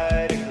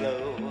brighter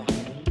glow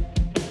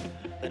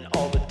than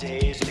all the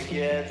days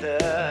together.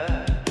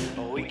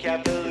 We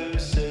kept the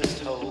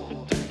loosest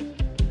hold.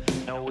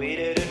 No, we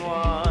didn't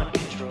want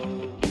control.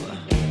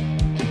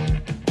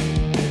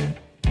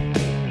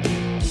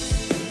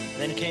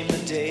 Then came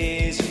the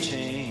days of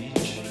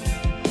change,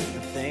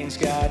 and things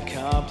got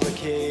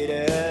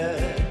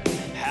complicated.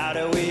 How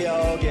do we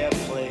all get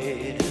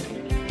played?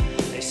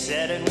 They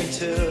said and we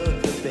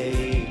took the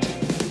bait,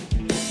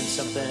 and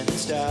something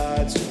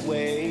starts to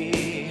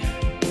weigh,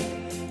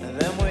 and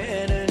then we're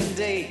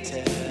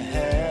inundated.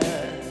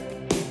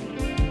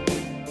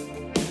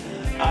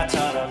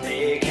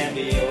 Autonomy can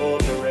be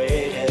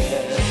overrated.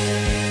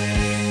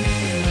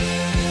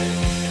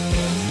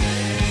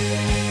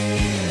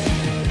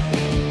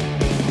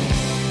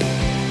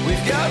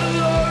 We've got a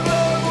long,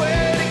 long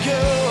way to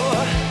go,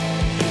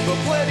 but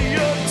plenty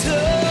of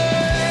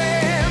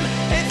time.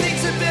 And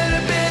things have been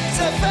a bit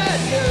tough, I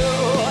know.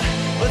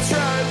 Let's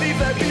try and leave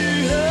that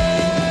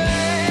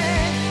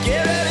behind.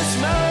 Get ready,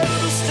 smile,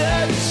 it'll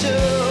start to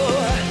show.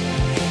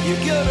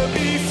 You're gonna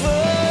be fine.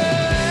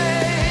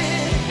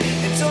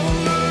 And don't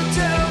look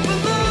down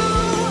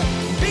below.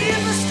 Be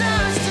in the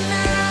stars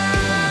tonight.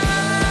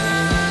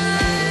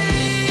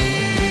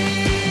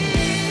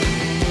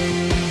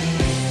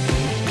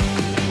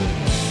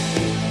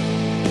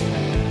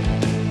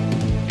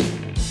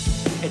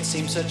 It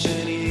seems such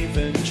an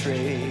even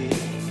trade.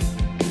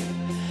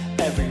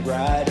 Every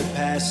rite of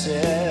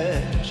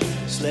passage,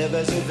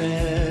 slivers of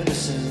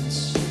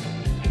innocence,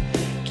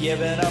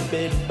 given up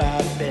bit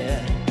by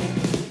bit.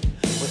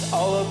 With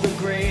all of the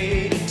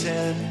great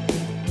intent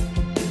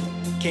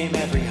came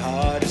every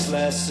hardest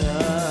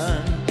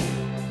lesson.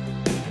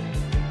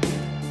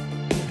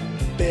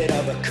 Bit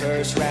of a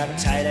curse wrapped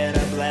tight in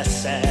a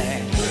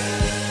blessing.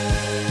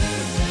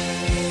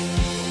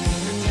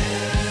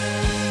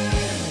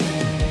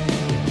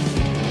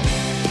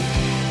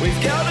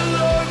 We've got a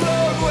long,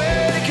 long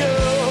way to go,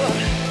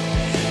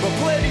 but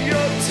plenty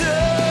of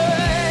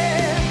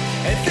time.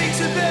 And things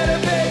are better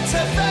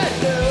tough, I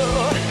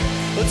know.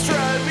 Let's try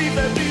and leave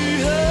that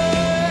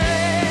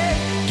behind.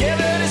 Give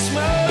it a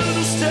smile,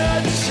 it'll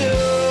start to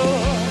show.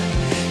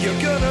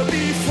 You're gonna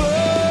be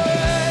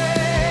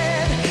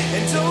fine.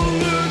 And don't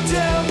look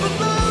down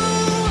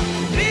below.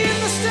 Be in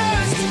the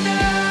stars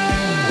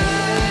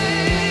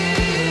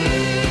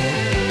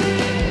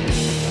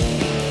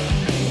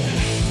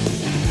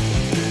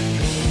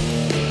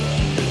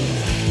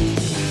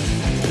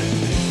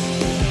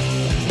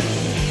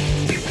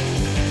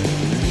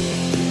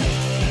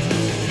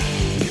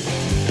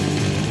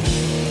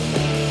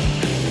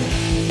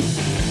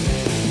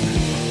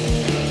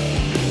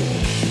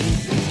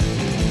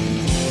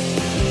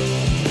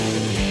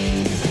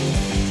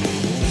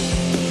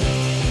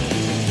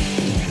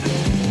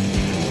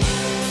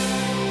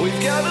We've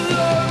got a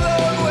long,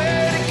 long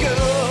way to go,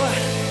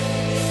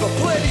 but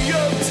plenty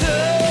of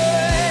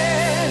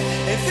time.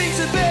 And things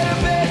are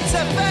better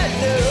tough, I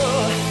know.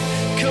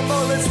 Come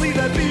on, let's leave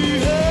that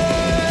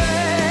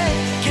behind.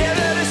 Get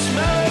out a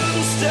smile,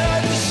 it'll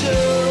start to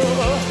show.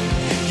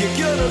 You're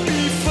gonna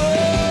be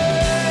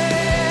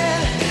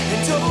fine.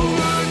 And don't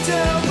look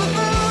down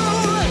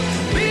below.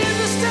 Be in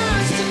the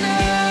stars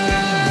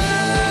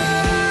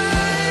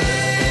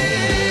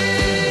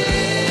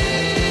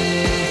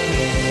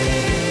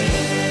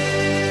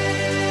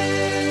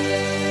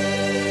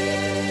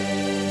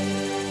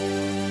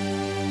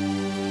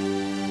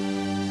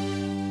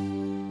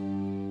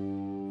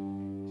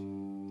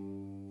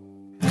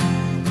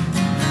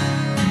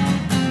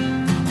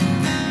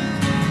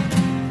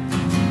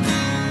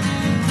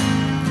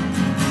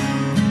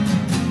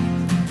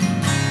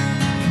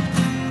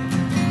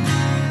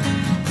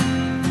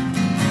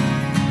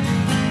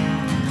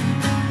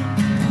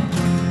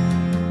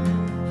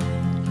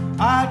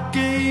I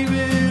gave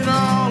it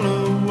all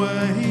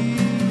away.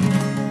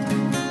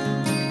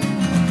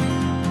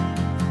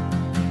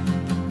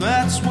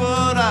 That's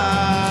what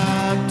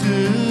I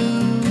do.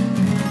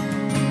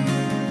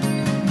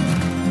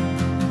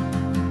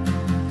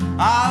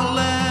 I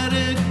let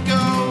it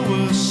go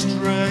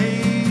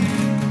astray.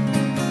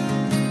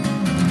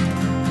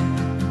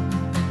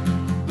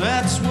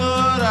 That's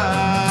what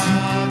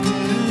I do.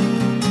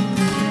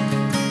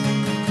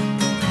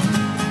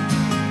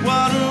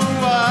 What do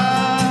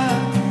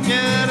I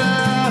get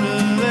out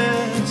of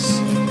this?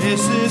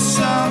 Is this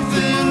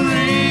something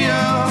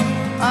real?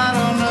 I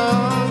don't know.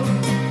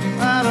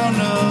 I don't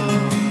know.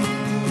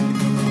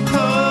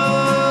 Oh,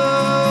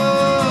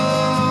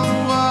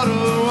 what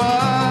do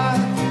I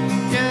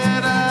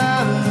get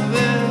out of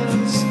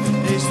this?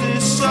 Is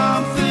this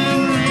something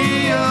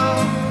real?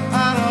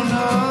 I don't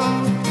know.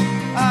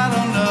 I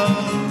don't know.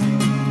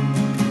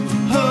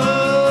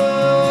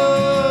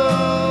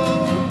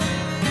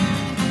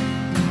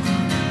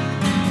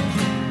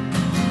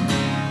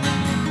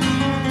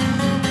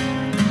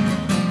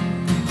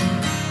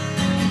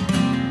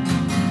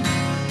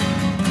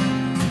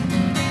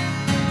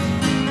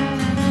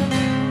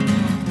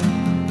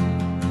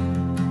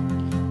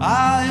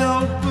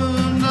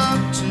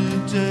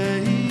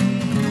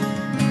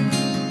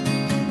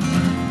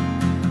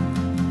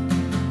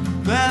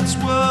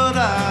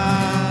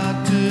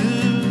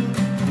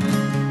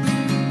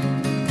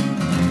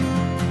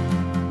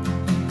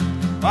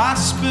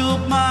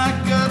 spilled my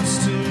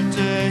guts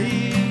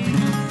today.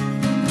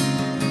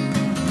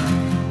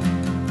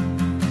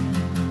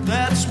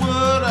 That's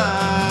what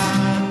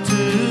I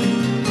do.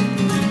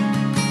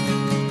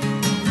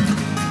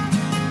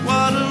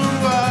 What do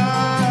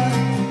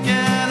I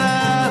get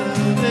out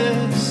of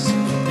this?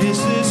 Is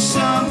this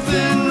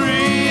something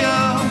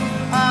real?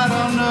 I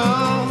don't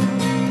know.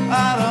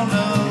 I don't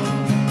know.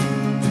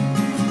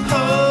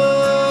 Oh,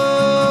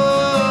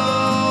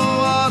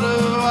 what do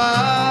I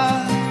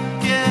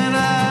get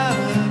out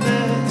of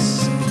this?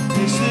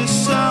 Is this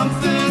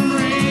something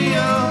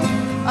real?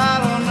 I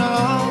don't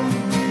know.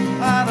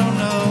 I don't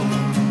know.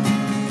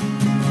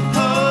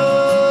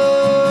 Oh,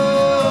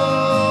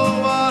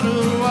 what do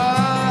I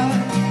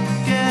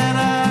get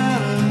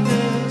out of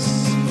this?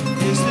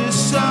 Is this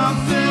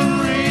something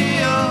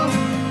real?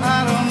 I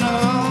don't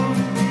know.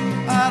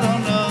 I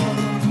don't know.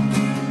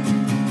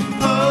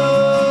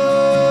 Oh,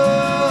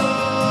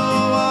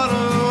 what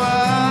do I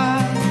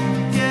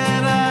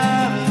get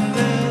out of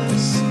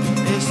this?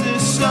 Is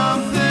this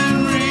something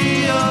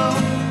real?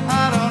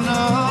 I don't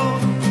know.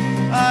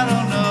 I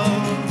don't know.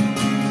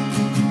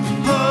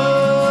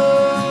 Oh.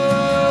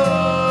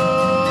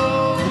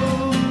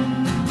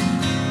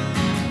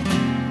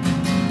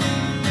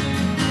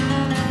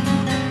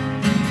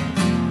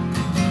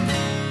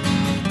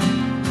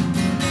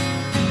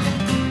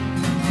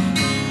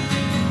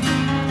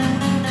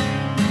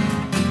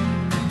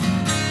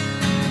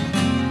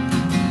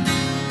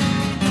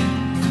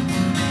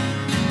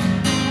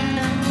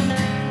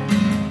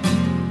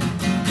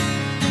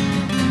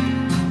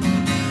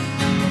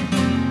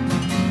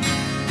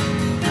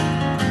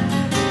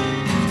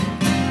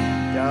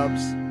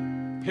 Dubs.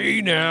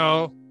 Hey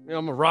now,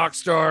 I'm a rock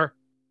star.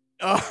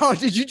 Oh,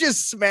 did you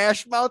just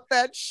smash mouth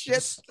that shit?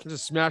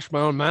 Just smashed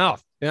my own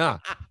mouth. Yeah.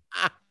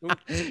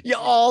 You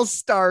all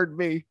starred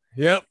me.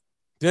 Yep.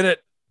 Did it.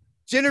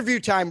 It's interview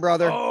time,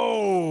 brother.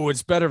 Oh,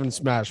 it's better than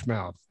Smash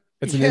Mouth.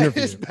 It's an Yeah,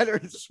 interview. It's better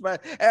than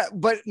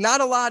but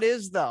not a lot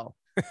is though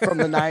from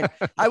the nine.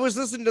 I was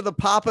listening to the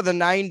pop of the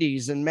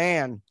 90s and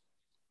man,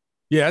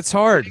 Yeah, it's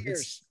hard.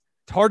 fingers.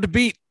 It's hard to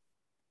beat.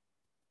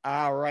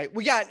 All right.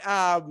 We got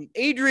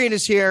Adrian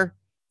is here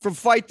from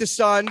Fight the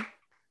Sun.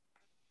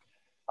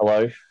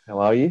 Hello, how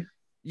are you?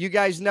 You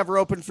guys never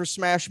opened for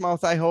Smash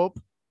Mouth, I hope.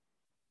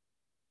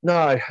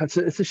 No, it's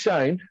a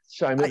shame.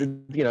 Shame that,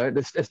 you know,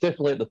 it's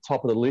definitely at the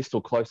top of the list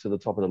or close to the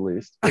top of the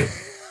list.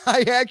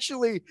 I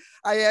actually,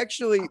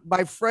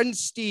 my friend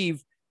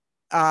Steve,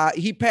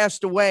 he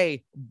passed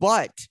away,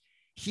 but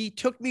he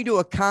took me to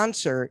a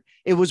concert.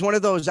 It was one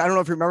of those, I don't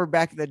know if you remember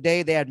back in the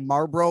day, they had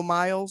Marlboro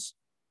Miles.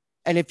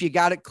 And if you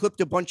got it, clipped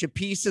a bunch of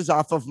pieces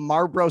off of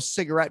Marlboro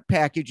cigarette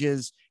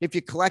packages, if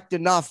you collect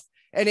enough,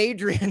 and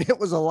Adrian, it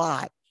was a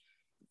lot,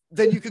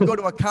 then you could go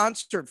to a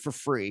concert for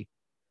free.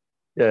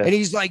 Yeah. And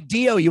he's like,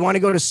 Dio, you want to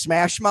go to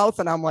Smash Mouth?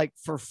 And I'm like,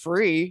 for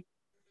free?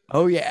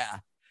 Oh, yeah.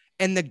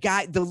 And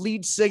the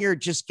lead singer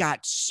just got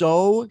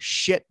so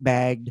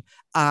shitbagged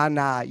on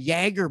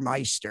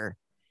Jägermeister.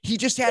 He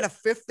just had a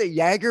fifth of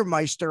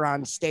Jägermeister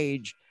on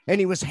stage and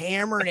he was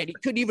hammering it. He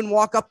couldn't even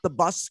walk up the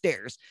bus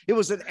stairs. It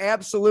was an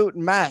absolute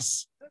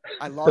mess.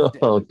 I loved it.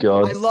 Oh,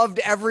 God. I loved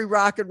every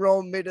rock and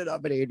roll minute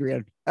of it,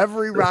 Adrian.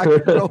 Every rock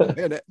and roll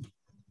minute.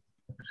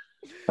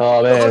 Oh,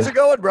 So man. how's it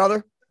going,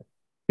 brother?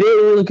 Yeah,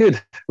 really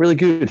good. Really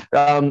good.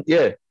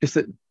 Yeah, just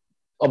that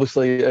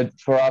obviously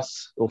for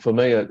us or for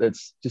me,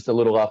 it's just a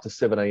little after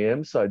 7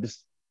 a.m. So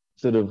just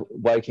sort of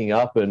waking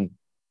up. And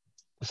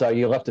so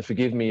you'll have to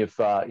forgive me if,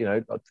 you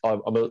know,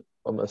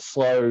 I'm a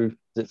slow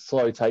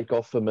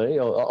takeoff for me.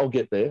 I'll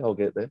get there. I'll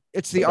get there.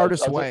 It's the But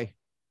artist's I way.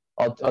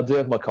 do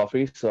have my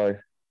coffee. So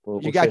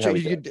we'll You got see how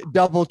your we you go.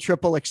 double,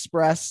 triple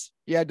express.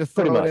 You had to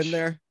Pretty throw it much. in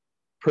there.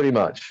 Pretty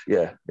much.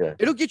 Yeah. Yeah.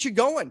 It'll get you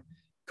going.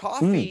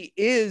 Coffee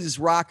is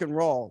rock and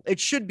roll. It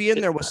should be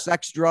in there with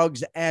sex,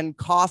 drugs, and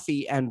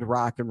coffee and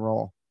rock and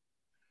roll.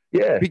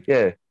 Yeah.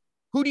 Yeah.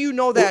 Who do you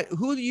know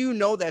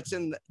that's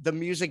in the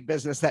music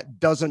business that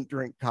doesn't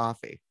drink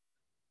coffee?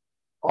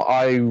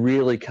 I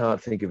really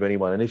can't think of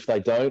anyone, and if they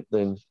don't,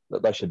 then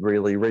they should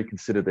really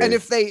reconsider their. And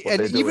if they, what and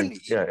they're even doing.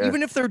 Yeah.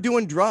 even if they're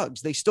doing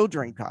drugs, they still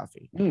drink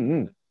coffee.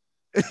 Mm-hmm.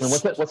 And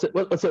what's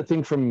that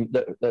thing from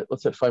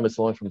what's that famous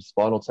line from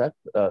Spinal Tap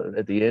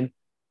at the end?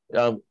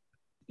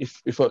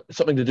 If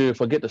something to do,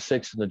 if I get the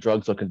sex and the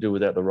drugs, I can do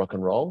without the rock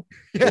and roll,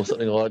 or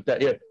something like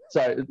that. Yeah.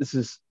 So this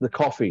is the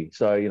coffee.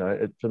 So you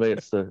know, for me,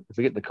 it's if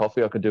I get the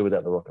coffee, I can do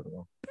without the rock and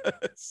roll.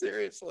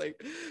 Seriously.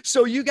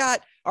 So you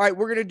got all right.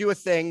 We're gonna do a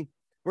thing.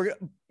 Let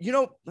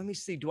me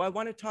see. Do I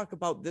want to talk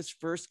about this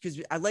first?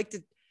 Because I like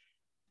to.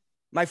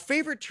 My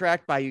favorite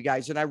track by you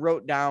guys, and I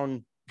wrote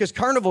down because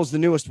Carnival's the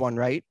newest one,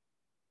 right?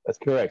 That's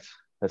correct.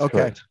 That's Okay.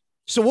 correct.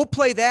 So we'll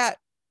play that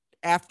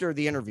after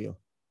the interview.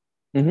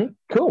 Mm-hmm.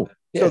 Cool.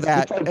 So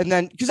that, and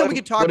then because then we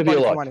can talk whatever about it you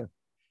if you like. want to.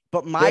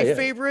 But my Yeah.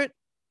 favorite,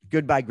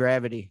 Goodbye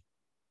Gravity.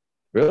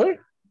 Really?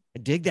 I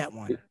dig that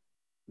one.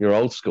 You're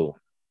old school.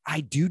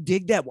 I do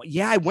dig that one.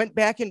 Yeah, I went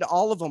back into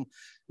all of them.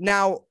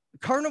 Now,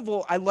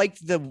 Carnival, I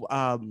liked the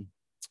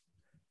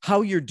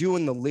how you're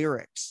doing the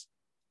lyrics.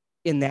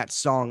 in that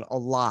song a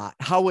lot.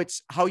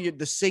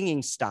 The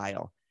singing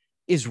style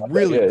is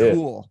really Yeah.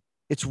 cool.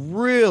 It's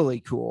really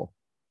cool.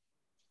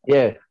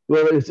 Yeah,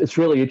 well, it's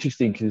really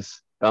interesting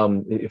because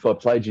if I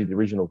played you the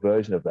original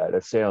version of that,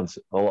 it sounds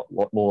a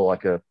lot more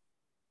like a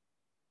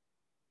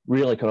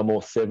really kind of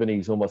more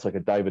 70s, almost like a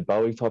David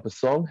Bowie type of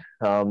song.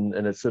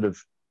 And it's sort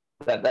of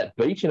that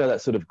beat,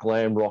 that sort of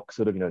glam rock,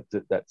 sort of,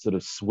 that sort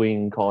of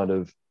swing kind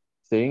of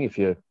thing, if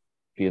you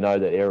know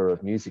that era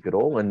of music at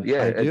all. And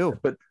yeah, I do.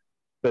 but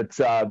that's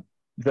how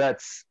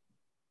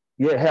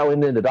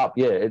it ended up.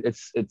 Yeah,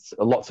 it's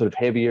a lot sort of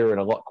heavier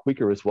and a lot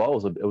quicker as well.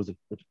 It was a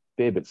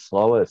fair bit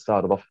slower. It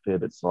started off a fair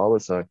bit slower.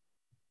 So,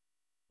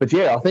 but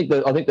yeah, I think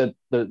that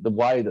the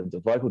way that the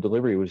vocal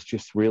delivery was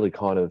just really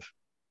kind of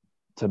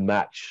to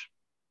match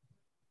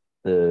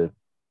the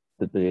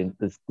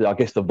I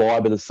guess the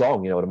vibe of the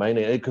song. You know what I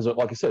mean? Because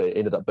like I said, it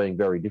ended up being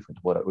very different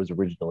to what it was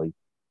originally,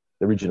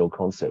 the original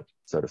concept,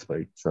 so to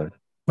speak. So,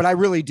 but I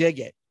really dig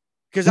it.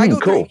 Because I go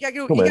cool. through,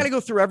 you got to go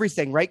through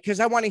everything, right? Because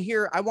I want to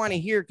hear,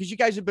 because you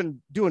guys have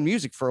been doing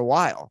music for a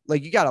while.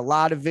 Like you got a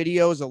lot of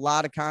videos, a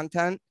lot of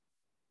content,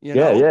 you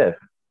know? Yeah.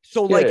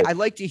 So like, I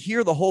like to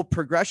hear the whole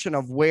progression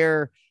of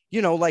where,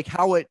 like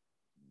how it,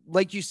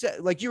 like you said,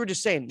 like you were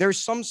just saying, there's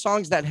some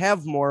songs that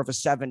have more of a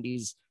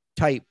 70s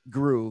type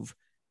groove.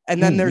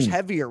 And then there's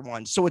heavier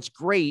ones. So it's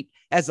great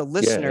as a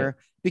listener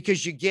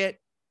because you get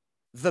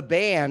the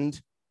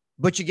band,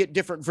 but you get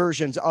different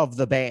versions of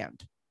the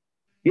band.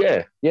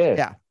 Yeah.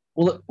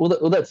 Well,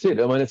 that's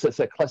it. I mean, it's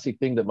that classic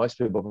thing that most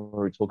people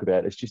already talk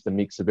about. It's just a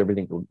mix of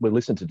everything. We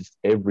listen to just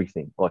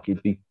everything. Like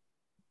you'd be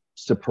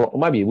surprised,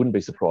 maybe you wouldn't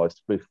be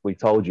surprised if we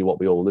told you what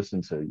we all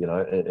listen to,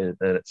 and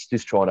it's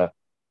just trying to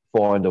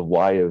find a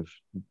way of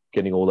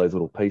getting all those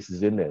little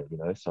pieces in there,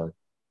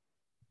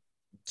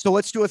 So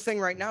let's do a thing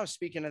right now.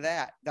 Speaking of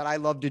that I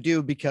love to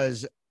do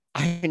because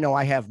I know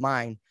I have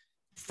mine.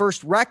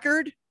 First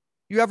record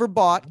you ever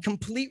bought,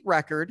 complete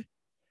record,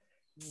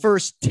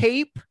 first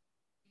tape,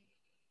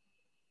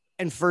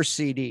 and first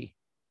CD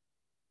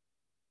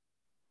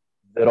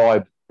that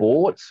I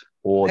bought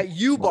or that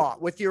you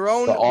bought with your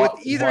own, with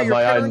either your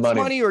my own parents'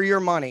 money or your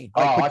money.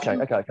 Okay.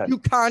 You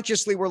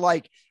consciously were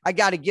like, I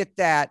got to get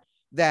that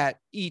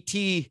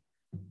E.T.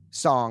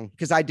 song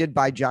because I did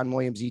buy John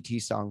Williams' E.T.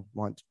 song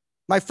once.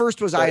 My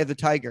first was Eye of the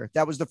Tiger.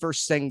 That was the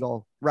first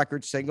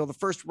record single. The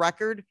first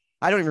record,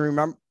 I don't even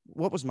remember.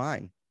 What was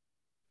mine?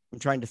 I'm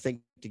trying to think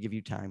to give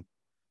you time.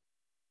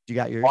 You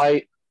got yours?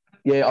 I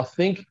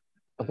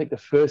think the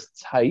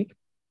first tape,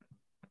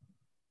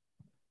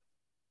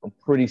 I'm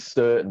pretty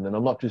certain, and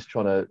I'm not just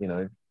trying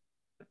to,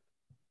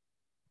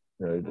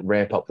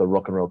 ramp up the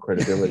rock and roll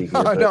credibility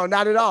here. No,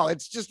 not at all.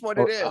 It's just what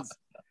it is.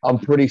 I'm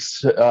pretty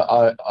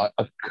I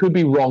could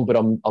be wrong, but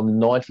I'm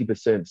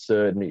 90%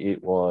 certain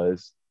it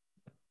was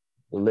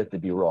Let There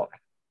Be Rock.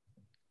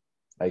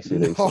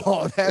 AC/DC.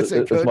 Oh, that's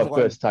a good one. It was my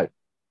first tape.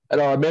 And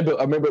I remember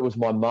it was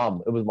my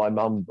mum. It was my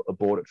mum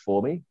bought it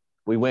for me.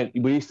 We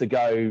used to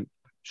go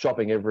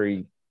shopping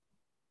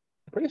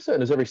pretty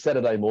certain it was every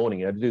Saturday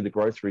morning. I had to do the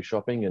grocery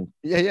shopping and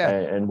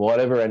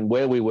whatever. And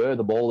where we were,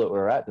 the mall that we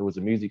were at, there was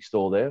a music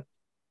store there.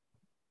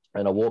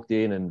 And I walked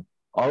in and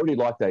I already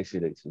liked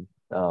AC/DC.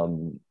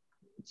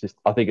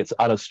 I think it's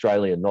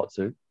un-Australian not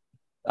to.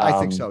 I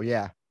think so,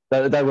 yeah.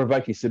 They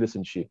revoke your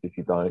citizenship if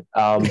you don't.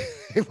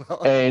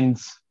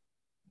 And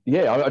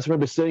yeah, I just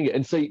remember seeing it.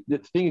 And see, the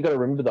thing you got to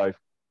remember though,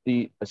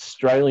 the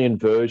Australian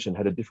version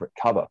had a different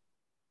cover.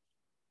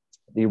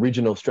 The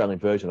original Australian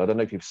version. I don't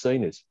know if you've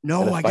seen this.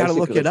 No, I got to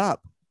look it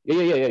up.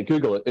 Yeah.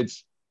 Google it.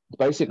 It's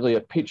basically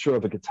a picture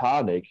of a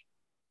guitar neck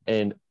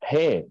and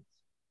hands.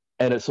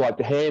 And it's like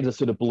the hands are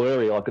sort of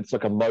blurry, like it's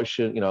like a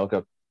motion, like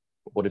a,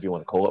 whatever you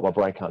want to call it. My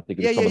brain can't think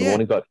of it in the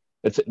morning, but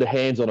it's the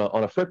hands on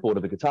a fretboard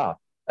of the guitar.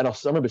 And I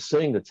remember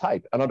seeing the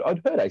tape, and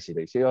I'd heard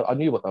AC/DC. I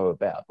knew what they were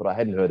about, but I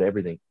hadn't heard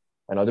everything.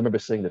 And I remember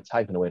seeing the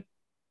tape, and I went,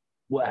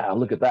 "Wow,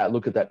 look at that!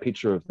 Look at that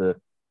picture of the."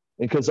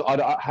 Because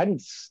I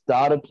hadn't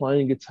started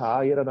playing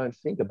guitar yet, I don't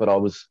think, but I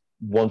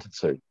wanted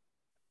to.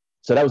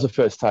 So that was the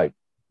first tape.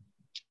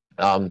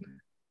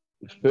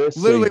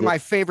 Literally, my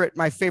favorite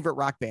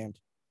rock band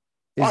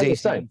is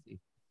AC/DC.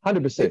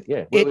 100%,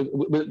 yeah.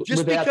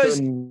 Just because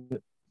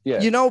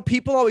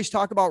people always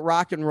talk about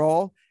rock and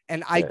roll,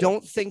 and I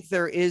don't think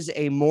there is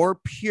a more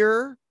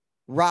pure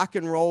rock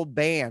and roll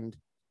band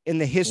in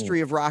the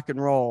history of rock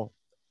and roll.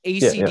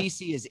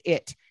 AC/DC is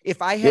it.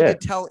 If I had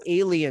to tell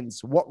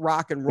aliens what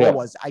rock and roll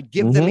was, I'd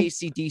give them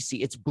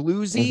AC/DC. It's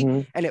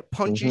bluesy and it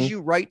punches you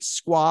right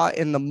squaw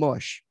in the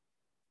mush.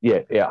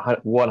 Yeah,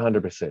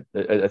 100%.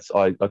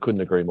 I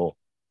couldn't agree more.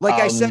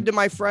 Like I said to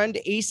my friend,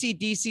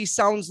 AC/DC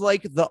sounds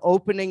like the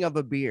opening of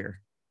a beer.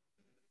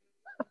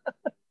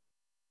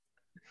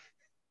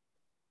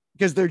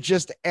 Because they're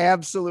just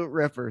absolute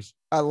rippers.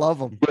 I love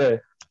them.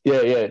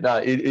 Yeah. No,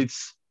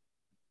 it's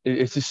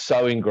just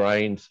so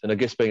ingrained, and I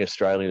guess being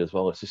Australian as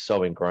well, it's just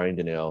so ingrained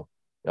in our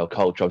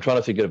culture. I'm trying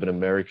to think of an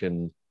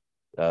American,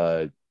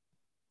 an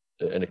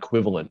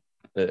equivalent,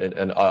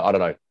 and I don't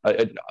know.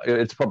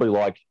 It's probably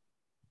like,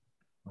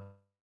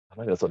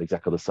 maybe that's not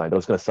exactly the same, but I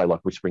was going to say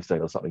like Bruce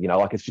Springsteen or something.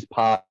 Like it's just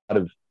part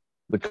of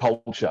the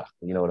culture.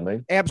 You know what I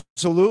mean?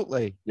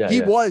 Absolutely. Yeah, He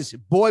yeah. was,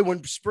 boy,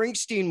 when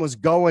Springsteen was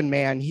going,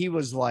 man, he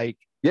was like,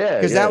 Yeah,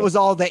 because yeah. that was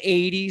all the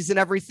 80s and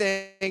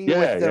everything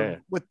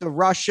with the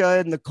Russia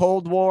and the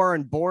Cold War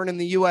and Born in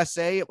the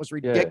USA. It was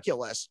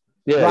ridiculous.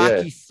 Yeah,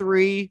 Rocky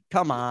 3,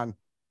 come on.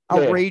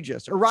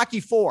 Outrageous. Or Rocky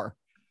 4.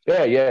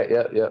 Yeah.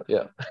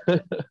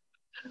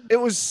 It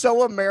was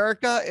so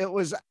America. It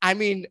was, I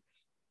mean,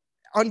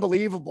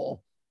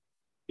 unbelievable.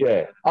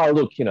 Yeah. Oh,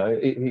 look, you know,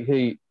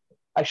 he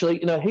actually,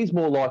 you know, he's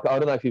more like, I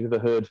don't know if you've ever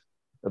heard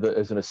of it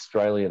as an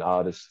Australian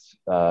artist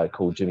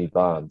called Jimmy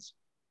Barnes.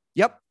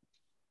 Yep.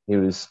 He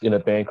was in a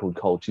band called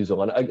Cold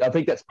Chisel. And I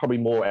think that's probably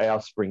more our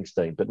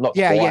Springsteen, but not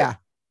Yeah, quite. yeah.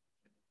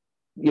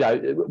 You know,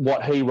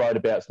 what he wrote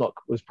about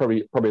was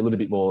probably a little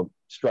bit more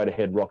straight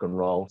ahead rock and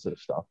roll sort of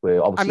stuff.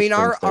 Where obviously I mean,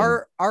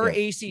 our yeah.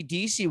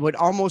 AC/DC would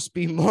almost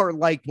be more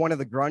like one of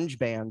the grunge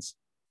bands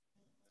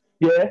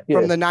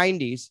from the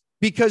 90s,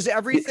 because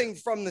everything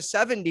from the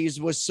 70s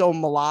was so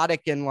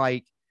melodic and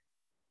like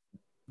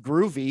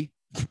groovy.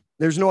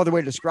 There's no other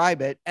way to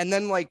describe it. And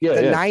then like the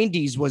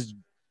 90s was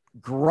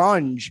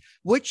grunge,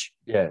 which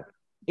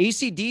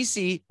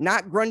AC/DC,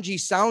 not grungy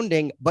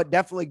sounding, but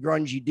definitely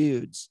grungy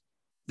dudes.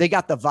 They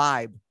got the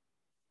vibe.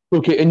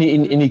 Look, and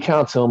you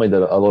can't tell me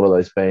that a lot of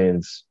those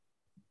bands,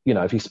 you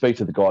know, if you speak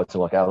to the guys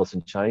like Alice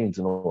in Chains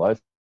and all those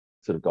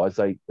sort of guys,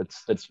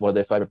 it's one of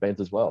their favorite bands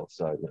as well.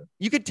 So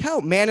you could tell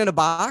Man in a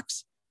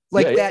Box,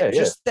 like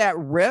that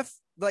riff,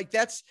 like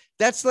that's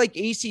like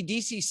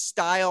AC/DC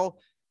style.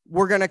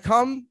 We're gonna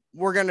come,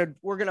 we're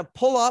gonna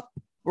pull up,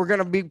 we're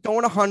gonna be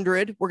going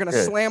 100, we're gonna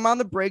slam on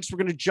the brakes, we're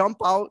gonna jump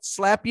out,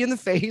 slap you in the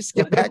face,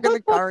 get back in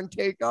the car and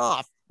take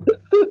off.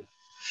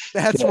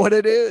 That's what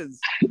it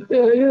is.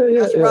 Yeah.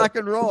 That's rock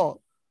and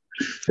roll.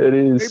 It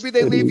is. Maybe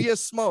they leave you a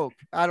smoke.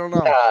 I don't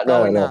know.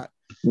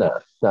 No.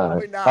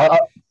 Probably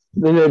not.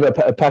 They leave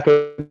a pack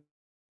of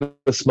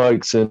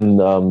smokes, and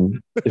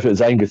if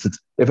it's Angus,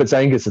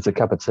 it's a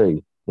cup of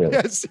tea.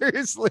 Yeah,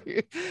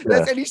 seriously.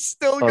 And he's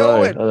still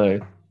going. I know.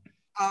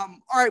 All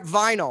right,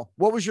 vinyl.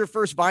 What was your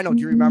first vinyl?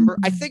 Do you remember?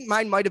 I think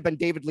mine might have been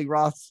David Lee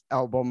Roth's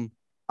album,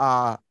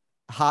 Hot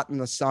in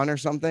the Sun or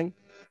something.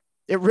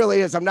 It really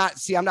is. I'm not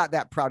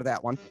that proud of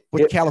that one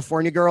with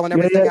California Girl and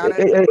everything on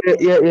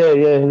it.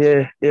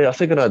 Yeah. I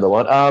think I know the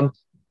one.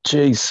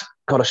 Geez,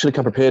 God, I should have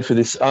come prepared for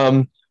this.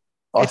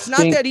 It's not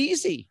that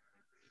easy.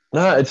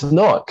 No, it's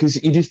not, because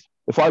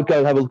if I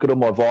go have a look at all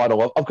my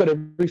vinyl, I've got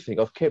everything.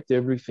 I've kept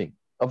everything.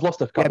 I've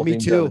lost a couple of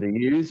things over the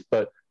years,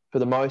 but for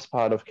the most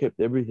part, I've kept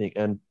everything.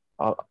 And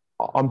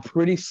I'm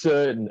pretty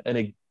certain,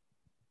 and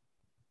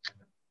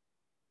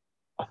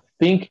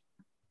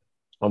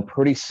I'm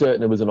pretty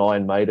certain it was an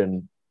Iron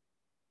Maiden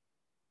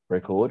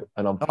record,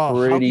 and I'm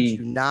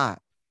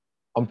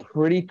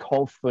pretty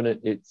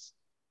confident it's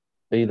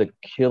either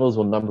Killers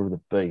or Number of the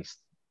Beast.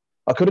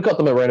 I could have got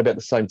them around about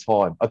the same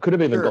time. I could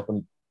have even got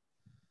them.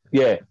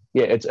 Yeah.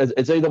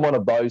 It's either one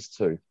of those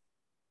two,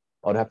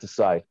 I'd have to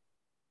say.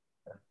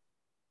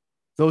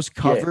 Those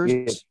covers.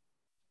 Yeah.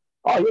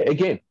 Oh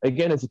yeah.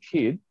 Again, as a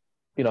kid,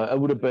 you know, it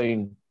would have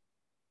been,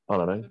 I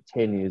don't know,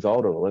 10 years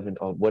old or 11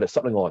 or whatever,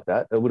 something like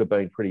that. It would have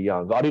been pretty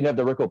young. I didn't have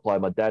the record player.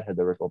 My dad had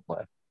the record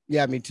player.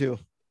 Yeah, me too.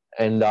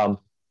 And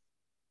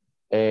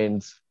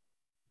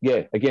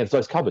yeah, again, it's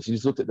those covers. You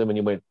just looked at them and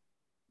you went,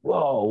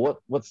 "Whoa,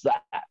 what's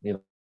that?"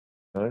 You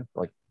know,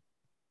 like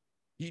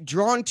you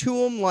drawn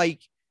to them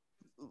like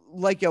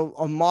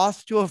a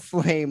moth to a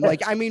flame.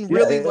 Like, I mean,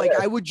 really, like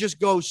I would just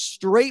go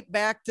straight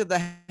back to the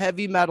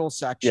heavy metal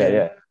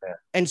section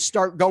and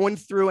start going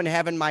through and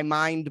having my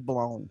mind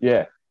blown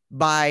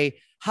by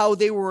how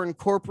they were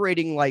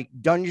incorporating like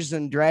Dungeons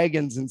and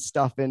Dragons and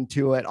stuff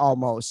into it,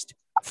 almost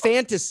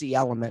fantasy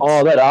elements.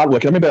 Oh, that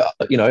artwork. I remember,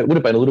 you know, it would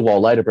have been a little while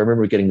later, but I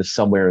remember getting the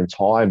Somewhere in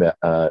Time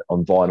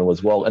on vinyl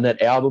as well. And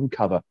that album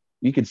cover,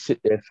 you could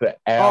sit there for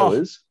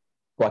hours,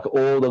 like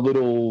all the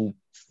little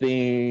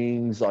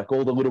things, like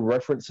all the little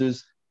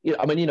references. Yeah,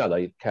 I mean, you know,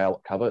 they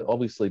cover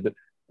obviously, but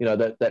you know,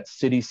 that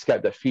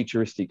cityscape, that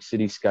futuristic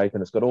cityscape,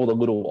 and it's got all the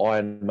little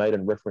Iron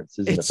Maiden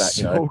references in the back.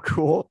 You know, so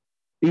cool.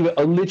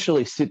 I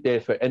literally sit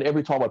there and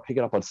every time I pick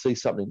it up, I'd see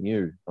something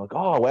new. I'm like,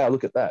 oh wow,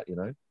 look at that, you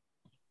know.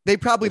 They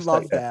probably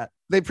love that.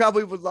 They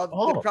probably would love.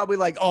 They're probably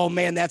like, oh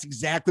man, that's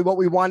exactly what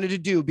we wanted to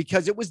do,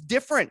 because it was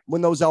different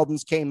when those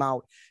albums came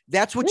out.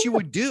 That's what you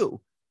would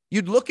do.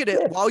 You'd look at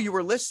it while you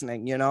were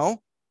listening, you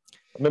know.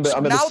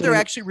 Now they're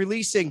actually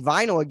releasing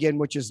vinyl again,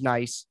 which is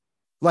nice.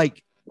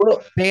 Like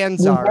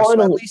bands are, vinyl,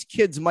 so at least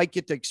kids might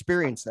get to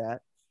experience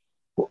that.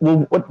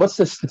 Well, what's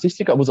the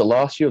statistic? Was it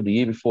last year or the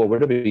year before?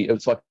 Whatever. It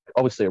was like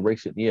obviously a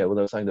recent year where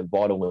they were saying that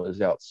vinyl was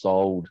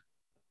outsold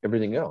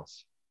everything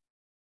else.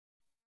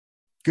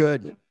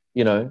 Good.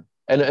 You know,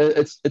 and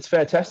it's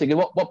fantastic. And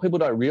what people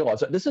don't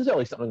realize, this is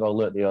only something I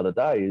learned the other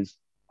day, is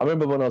I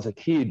remember when I was a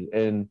kid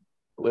and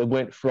it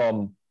went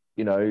from,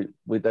 you know,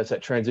 there's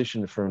that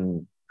transition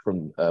from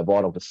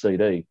vinyl to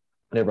CD,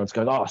 and everyone's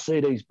going, oh,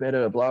 CD's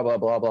better, blah, blah,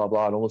 blah, blah,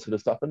 blah, and all this sort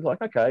of stuff. And it's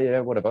like, okay, yeah,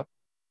 whatever.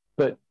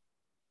 But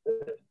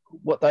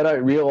what they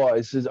don't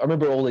realize is, I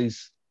remember all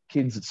these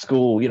kids at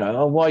school, you know,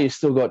 oh, why you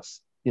still got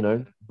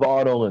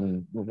vinyl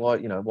and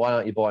why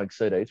aren't you buying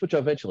CDs? Which I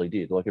eventually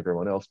did, like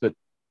everyone else. But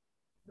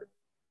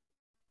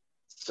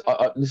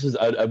this is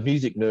a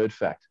music nerd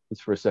fact,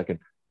 just for a second.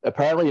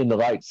 Apparently, in the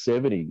late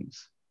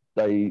 70s,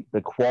 the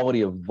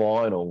quality of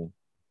vinyl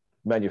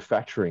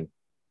manufacturing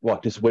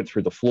just went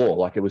through the floor.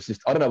 Like, it was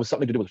just, I don't know, it was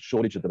something to do with the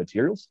shortage of the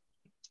materials.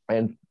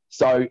 And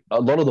so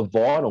a lot of the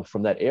vinyl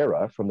from that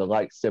era, from the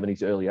late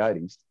 70s, early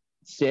 80s,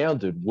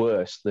 sounded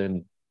worse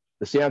than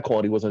the sound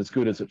quality wasn't as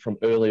good as it from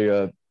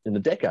earlier in the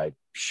decade.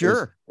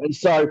 Sure. And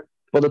so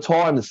by the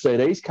time the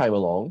CDs came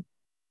along,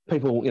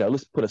 people,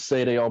 let's put a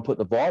CD on, put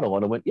the vinyl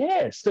on, and went,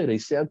 yeah,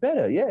 CDs sound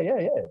better.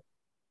 Yeah.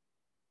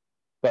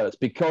 But it's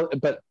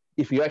but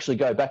if you actually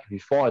go back, if you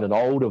find an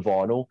older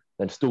vinyl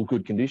and still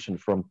good condition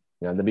from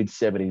the mid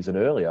 70s and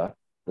earlier,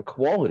 the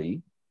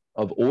quality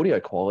of audio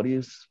quality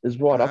is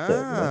right up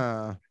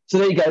there. So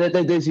there you go.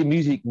 There's your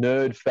music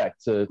nerd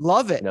fact.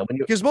 Love it.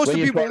 Because most of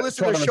the people who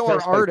listen to the show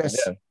are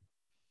artists.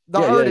 The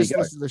artists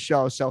listen to the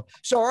show. So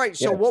all right.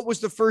 So what was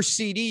the first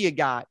CD you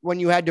got when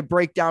you had to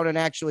break down and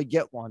actually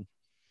get one?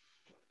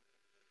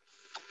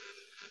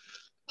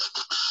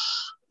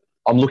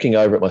 I'm looking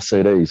over at my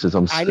CDs as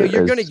I know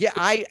you're gonna get.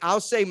 I'll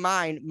say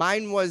mine.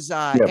 Mine was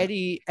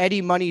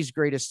Eddie Money's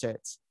Greatest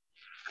Hits.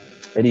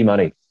 Eddie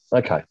Money.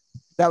 Okay.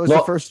 That was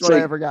the first one I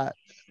ever got.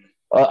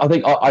 I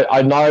think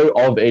I know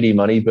of Eddie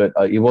Money, but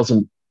he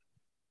wasn't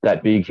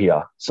that big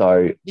here.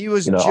 So he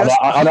was he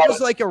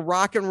was like a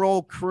rock and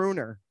roll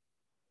crooner.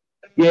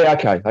 Yeah.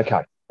 Okay.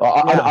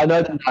 I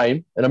know the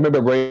name, and I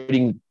remember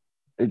reading.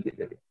 I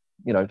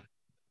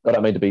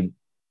don't mean to be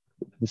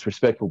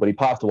disrespectful, but he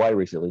passed away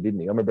recently, didn't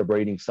he? I remember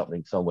reading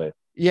something somewhere.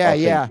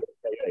 Yeah.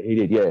 He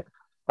did. Yeah.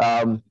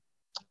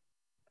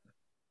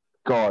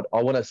 God,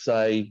 I want to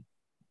say.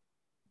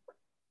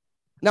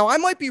 Now, I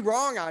might be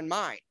wrong on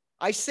mine.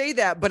 I say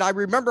that, but I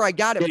remember I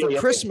got it for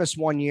Christmas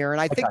one year,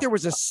 and I think there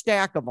was a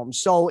stack of them.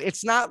 So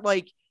it's not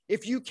like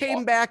if you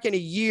came back in a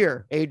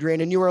year,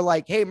 Adrian, and you were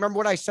like, hey, remember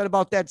what I said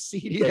about that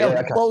CD?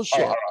 That was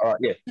bullshit. All right,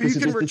 yeah. You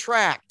can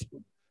retract.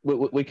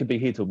 We could be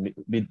here till mid.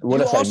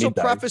 You also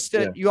prefaced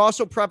it. You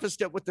also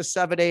prefaced it with the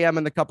 7 a.m.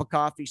 and the cup of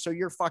coffee. So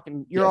you're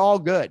all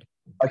good.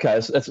 Okay,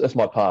 that's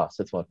my pass.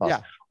 That's my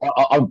pass. Yeah.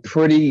 I'm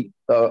pretty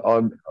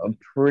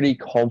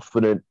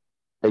confident.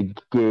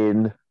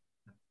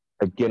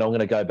 Again, I'm going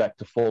to go back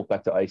to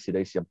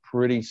AC/DC. I'm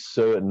pretty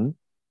certain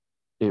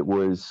it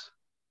was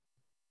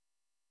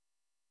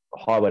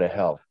Highway to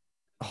Hell.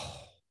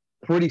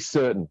 Pretty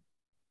certain.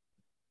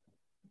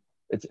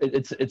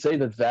 It's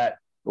either that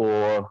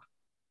or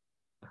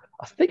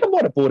I think I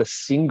might have bought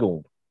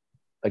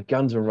a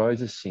Guns N'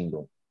 Roses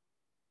single.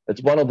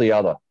 It's one or the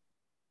other.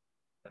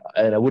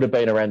 And it would have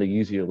been around the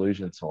Use Your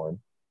Illusion time.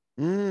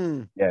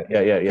 Yeah.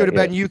 Could have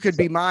been You Could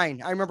Be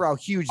Mine. I remember how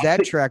huge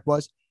that track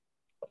was.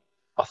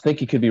 I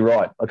think you could be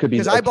right. I could be,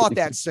 because I bought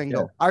that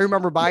single. Yeah. I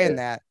remember buying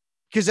that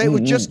because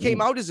it just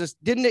came out as this.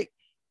 Didn't it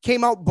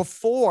came out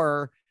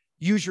before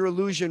Use Your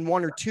Illusion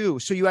 1 or 2?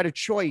 So you had a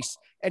choice,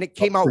 and it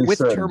came out with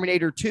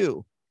Terminator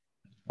 2.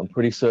 I'm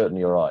pretty certain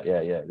you're right.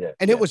 Yeah.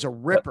 And it was a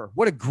ripper.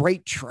 What a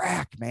great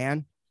track,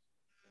 man.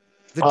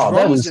 The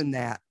drums in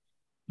that.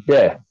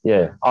 Yeah.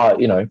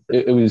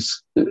 It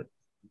was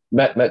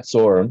Matt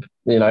Sorum.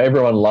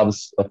 Everyone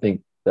loves, I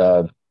think,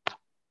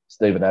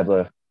 Steven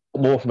Adler.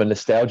 More from a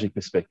nostalgic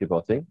perspective,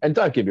 I think. And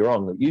don't get me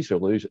wrong, Use Your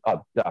Illusion.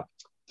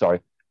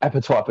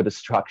 Appetite for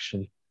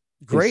Destruction.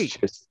 Great. It's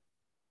just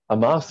a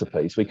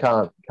masterpiece. We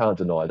can't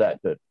deny that.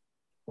 But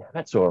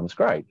that Sorum's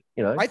great.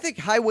 I think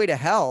Highway to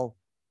Hell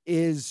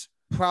is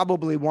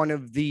probably one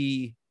of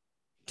the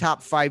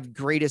top 5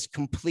 greatest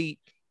complete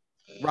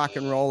rock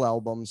and roll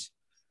albums.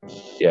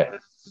 Yeah.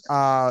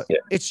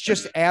 It's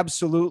just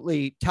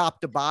absolutely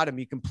top to bottom.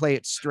 You can play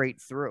it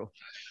straight through.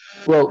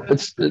 Well,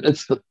 it's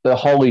the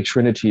holy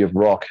trinity of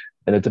rock,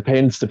 and it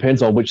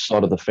depends on which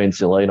side of the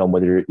fence you lean on,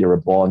 whether you're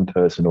a Bond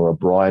person or a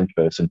Brian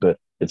person. But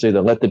it's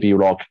either Let There Be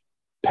Rock,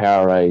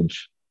 Power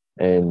Age,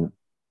 and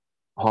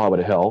Highway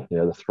to Hell,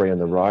 the 3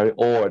 in a row,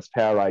 or it's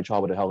Power Age,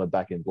 Highway to Hell, and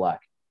Back in Black.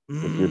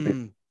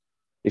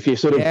 If you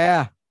sort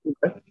of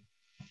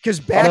because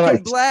Back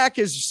in Black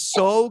is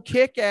so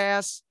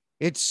kick-ass.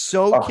 It's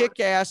so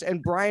kick-ass,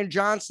 and Brian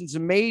Johnson's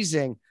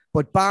amazing.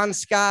 But Bon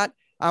Scott,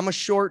 I'm a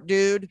short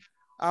dude.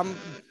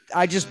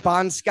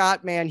 Bon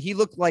Scott, man, he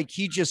looked like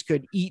he just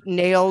could eat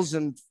nails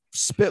and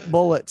spit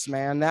bullets,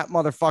 man. That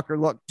motherfucker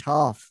looked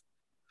tough.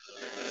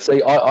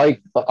 See, I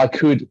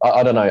could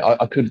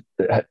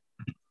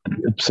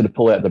sort of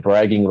pull out the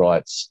bragging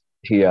rights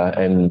here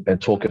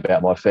and talk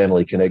about my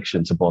family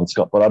connection to Bon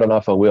Scott, but I don't know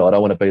if I will. I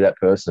don't want to be that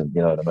person,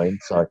 you know what I mean?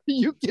 So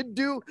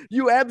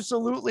you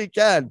absolutely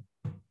can.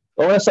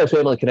 Well, when I say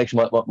family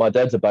connection, my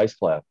dad's a bass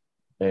player,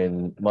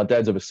 and my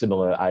dad's of a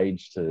similar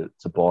age to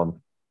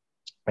Bon.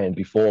 And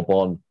before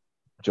Bon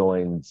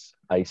joined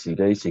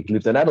AC/DC, he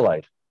lived in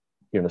Adelaide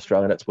here in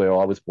Australia. That's where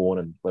I was born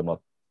and where my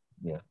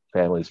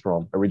family's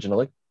from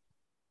originally.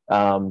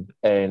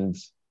 And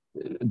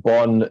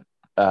Bon,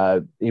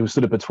 he was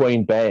sort of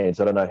between bands.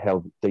 I don't know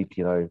how deep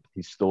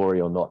his story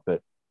or not,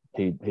 but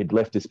he'd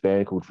left this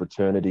band called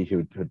Fraternity,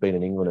 who had been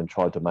in England and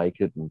tried to make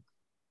it, and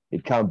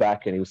he'd come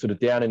back and he was sort of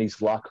down in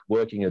his luck,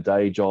 working a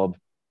day job,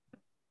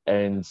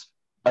 and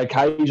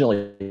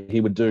occasionally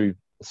he would do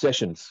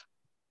sessions,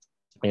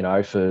 you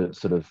know, for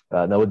sort of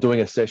they were doing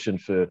a session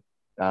for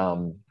I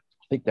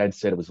think Dad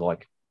said it was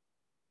like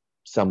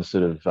some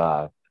sort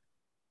of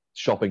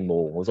shopping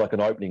mall. It was like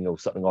an opening or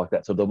something like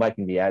that. So they're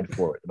making the ad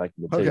for it, they're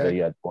making the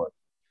TV ad for it.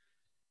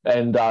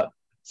 And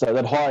so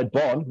they'd hired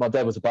Bond. My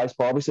dad was a bass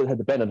player. Obviously, they had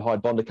the band and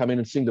hired Bond to come in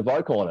and sing the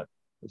vocal on it.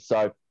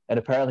 So, and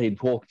apparently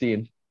he'd walked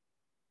in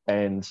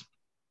and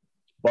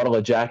bottle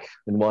of Jack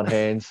in one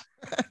hand,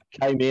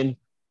 came in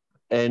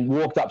and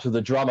walked up to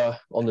the drummer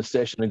on the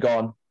session and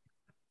gone,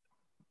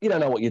 "You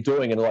don't know what you're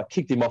doing," and like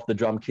kicked him off the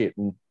drum kit.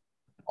 And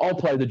I'll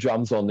play the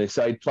drums on this.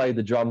 So he'd play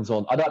the drums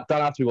on. I don't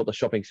ask me what the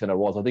shopping centre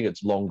was. I think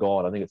it's long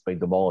gone. I think it's been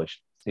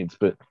demolished since.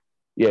 But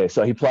yeah,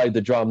 so he played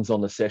the drums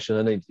on the session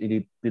and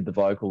he did the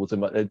vocals.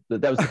 And that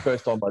was the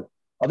first time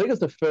I think it was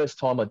the first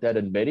time my dad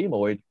had met him.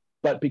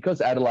 But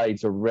because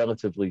Adelaide's a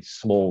relatively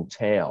small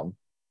town,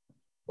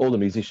 all the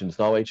musicians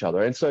know each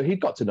other. And so he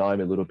got to know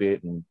him a little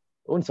bit. And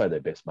I wouldn't say they're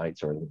best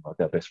mates or anything like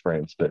that, best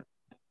friends. But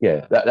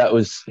yeah, that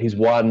was his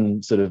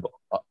one sort of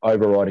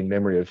overriding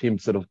memory of him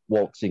sort of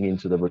waltzing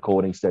into the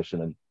recording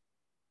session. And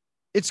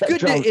it's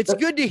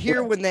good to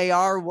hear when they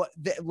are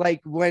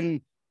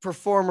when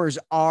performers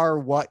are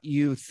what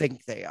you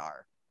think they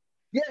are.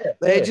 Yeah,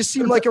 They just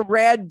seemed like a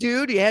rad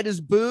dude. He had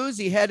his booze.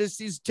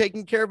 He's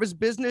taking care of his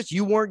business.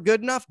 You weren't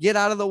good enough. Get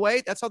out of the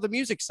way. That's how the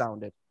music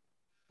sounded.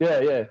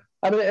 Yeah.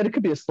 I mean, and it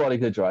could be a slight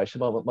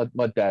exaggeration.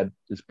 My dad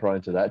is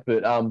prone to that,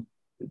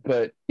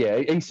 but yeah,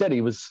 he said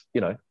he was,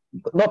 you know,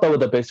 not that they were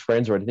the best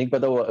friends or anything,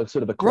 but they were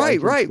sort of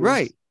acquaintances.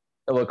 Right.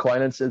 They were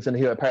acquaintances, and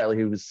he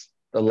was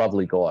a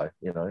lovely guy.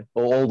 You know,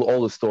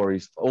 all the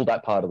stories, all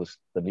that part of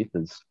the myth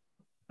is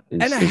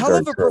and a hell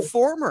of a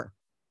performer.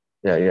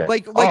 Yeah.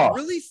 Like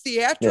really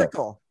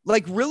theatrical. Yeah.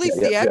 Like really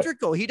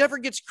theatrical. He never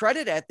gets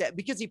credit at that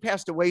because he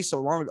passed away so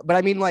long ago. But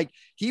I mean, like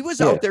he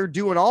was out there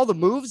doing all the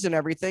moves and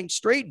everything,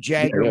 straight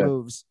Jagger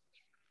moves.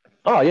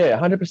 Oh yeah,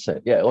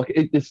 100%. Yeah, like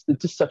it's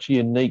just such a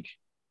unique.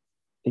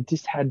 It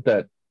just had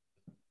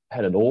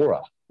an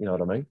aura. You know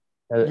what I mean?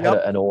 Had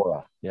an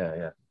aura.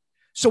 Yeah.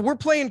 So we're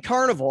playing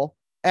Carnival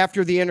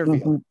after the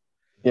interview. Mm-hmm.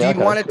 Yeah, Do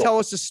you want to tell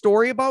us a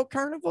story about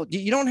Carnival?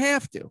 You don't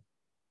have to.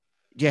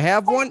 Do you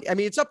have one? I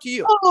mean, it's up to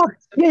you. Oh,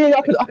 yeah,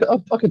 I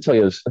could tell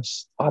you.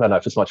 I don't know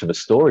if it's much of a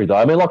story, though.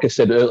 I mean, like I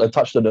said, I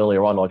touched on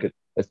earlier on. Like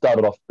it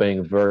started off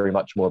being very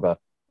much more of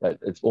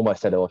it's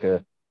almost had like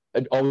I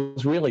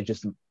was really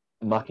just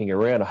mucking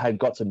around. I had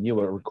got some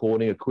newer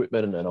recording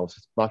equipment, and I was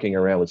just mucking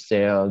around with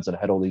sounds, and I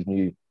had all these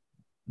new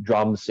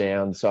drum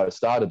sounds. So it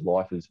started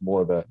life as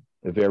more of a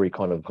very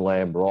kind of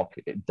glam rock,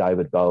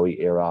 David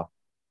Bowie era.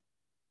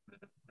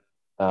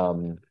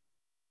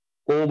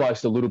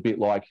 Almost a little bit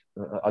like,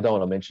 I don't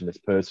want to mention this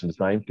person's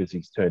name because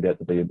he's turned out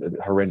to be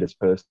a horrendous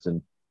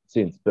person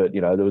since, but,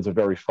 you know, there was a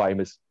very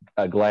famous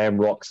glam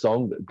rock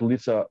song,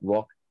 glitter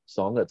rock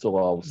song. That's all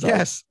I'll say.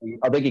 Yes.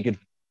 I think he could,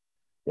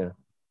 yeah.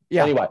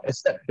 Anyway,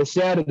 it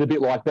sounded a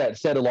bit like that. It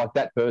sounded like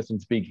that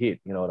person's big hit.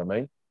 You know what I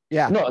mean?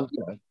 Yeah.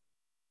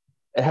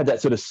 It had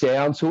that sort of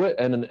sound to it.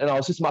 And I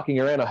was just mucking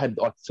around. I had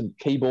like some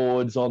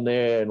keyboards on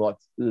there and like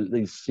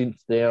these synth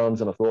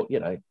sounds. And I thought,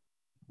 and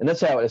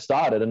that's how it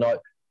started.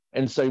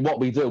 And so what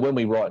we do when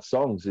we write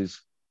songs is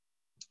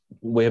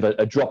we have a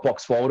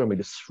Dropbox folder and we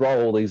just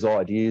throw all these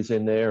ideas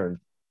in there.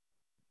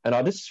 And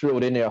I just threw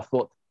it in there. I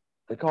thought,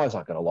 the guys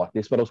aren't going to like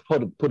this, but I was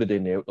put it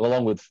in there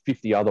along with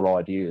 50 other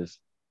ideas.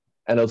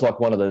 And it was like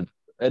and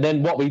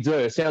then what we do,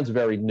 it sounds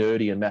very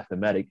nerdy and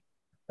mathematic,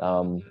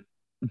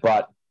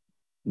 but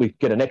we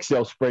get an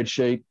Excel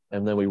spreadsheet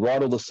and then we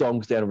write all the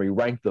songs down and we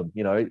rank them,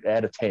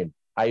 out of 10,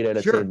 8 out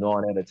of 10,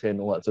 9 out of 10,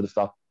 all that sort of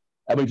stuff.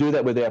 And we do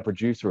that with our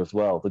producer as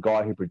well, the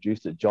guy who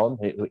produced it, John.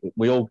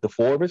 The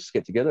four of us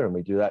get together and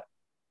we do that.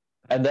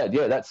 And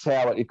that's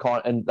how it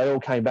kind of, and they all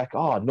came back,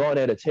 9 out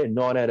of 10,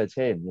 9 out of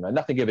 10.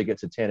 Nothing ever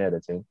gets a 10 out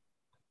of 10.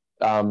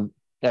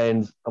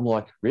 And I'm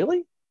like,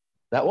 really?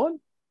 That one?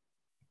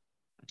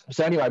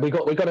 So anyway, we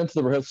got into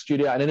the rehearsal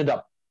studio and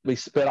we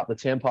sped up the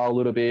tempo a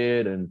little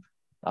bit, and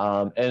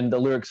the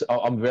lyrics.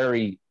 I'm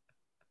very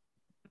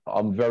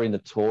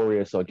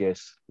notorious, I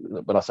guess.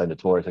 When I say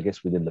notorious, I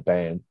guess within the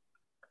band,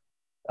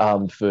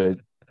 for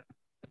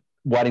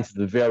waiting to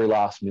the very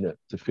last minute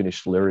to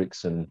finish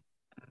lyrics and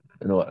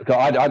all that.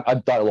 I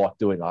don't like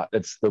doing that.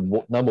 It's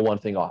the number one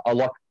thing. I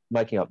like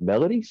making up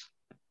melodies,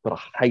 but I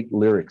hate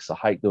lyrics. I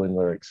hate doing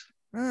lyrics.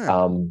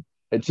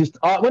 It's just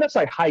when I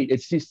say hate,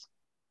 it's just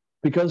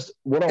because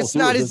it's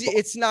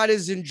not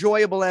as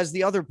enjoyable as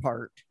the other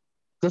part.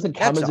 It doesn't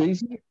come as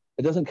easy.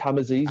 It doesn't come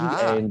as easy.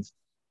 And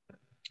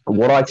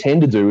what I tend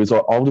to do is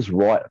I'll just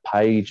write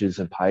pages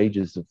and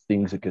pages of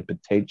things that could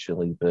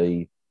potentially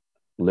be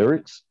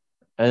lyrics,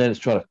 and then it's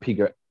trying to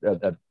figure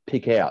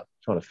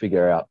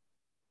out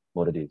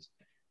what it is.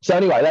 So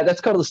anyway,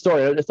 that's kind of the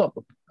story. It's not,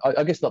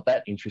 I guess, not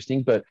that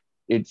interesting, but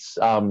it's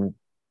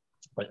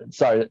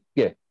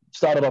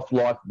started off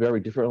life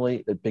very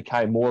differently. It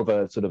became more of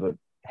a sort of a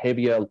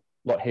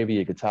lot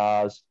heavier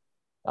guitars,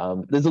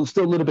 There's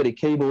still a little bit of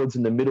keyboards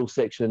in the middle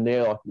section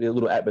there, like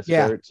little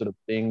atmospheric sort of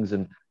things,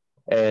 and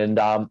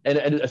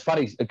it's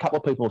funny. A couple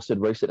of people have said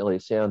recently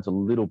it sounds a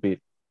little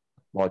bit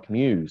like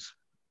Muse,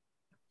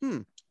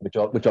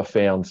 which I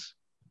found.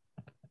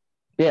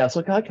 Yeah, it's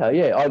like okay,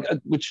 yeah,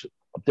 which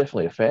I'm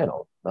definitely a fan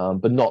of,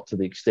 but not to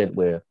the extent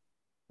where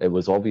it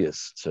was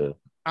obvious to.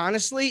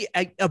 Honestly,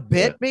 a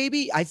bit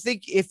maybe. I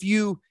think if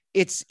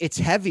it's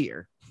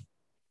heavier.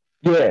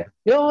 Yeah.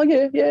 Oh,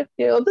 yeah.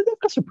 They've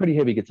got some pretty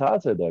heavy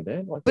guitars there, though,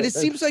 man. But it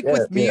seems like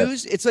with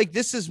Muse, it's like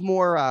this is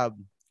more. I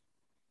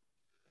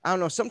don't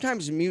know.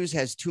 Sometimes Muse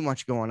has too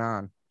much going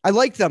on. I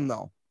like them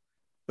though,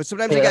 but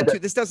sometimes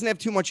this doesn't have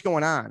too much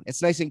going on.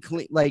 It's nice and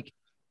clean. Like.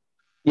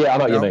 Yeah, I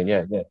know what you mean.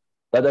 Yeah.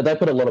 They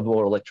put a lot of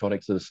more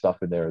electronic sort of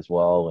stuff in there as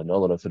well, and a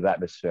lot of sort of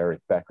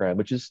atmospheric background,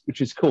 which is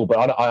cool. But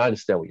I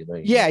understand what you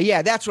mean.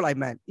 Yeah, that's what I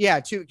meant. Yeah,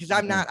 too, because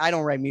I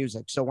don't write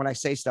music, so when I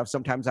say stuff,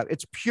 sometimes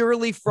it's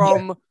purely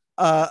from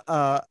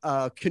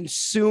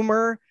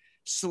consumer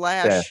 /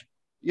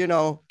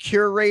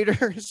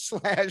 curator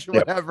 /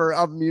 whatever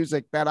of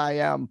music that I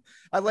am.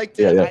 I like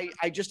to.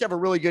 I just have a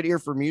really good ear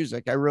for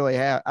music. I really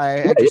have.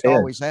 I just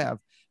always have.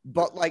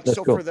 But like, that's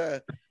so cool.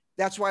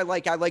 That's why I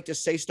like to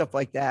say stuff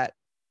like that.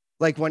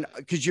 Like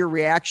because your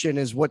reaction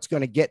is what's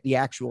going to get the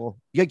actual,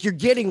 like you're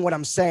getting what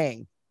I'm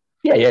saying.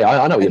 Yeah.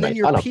 I know what you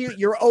mean. And then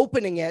you're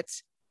opening it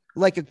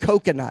like a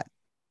coconut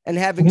and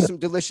having some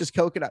delicious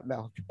coconut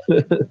milk.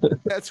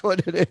 That's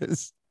what it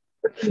is.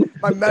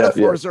 My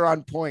metaphors are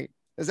on point.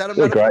 Is that a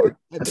metaphor? Great.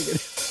 I think it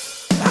is.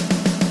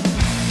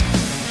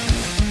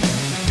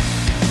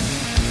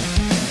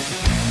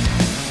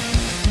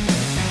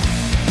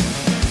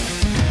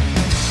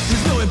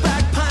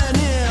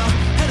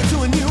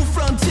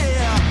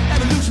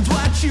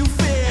 You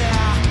fear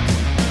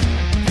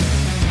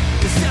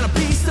the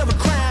centerpiece of a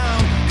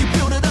crown. You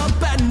build it up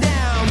and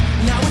down.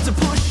 Now it's a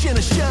push and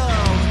a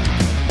shove.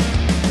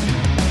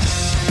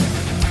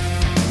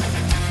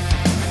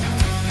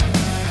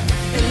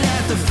 And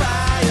let the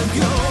fire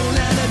go,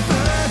 let it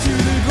burn to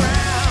the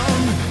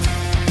ground.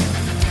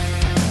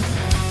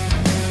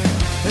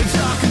 And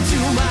talking to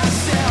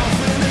myself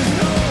when there's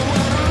no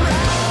one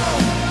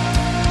around.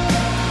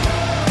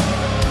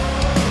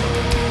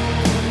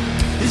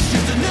 It's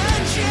just an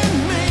urge in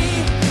me.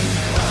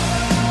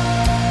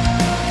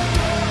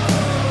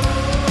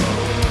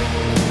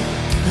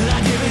 I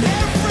give it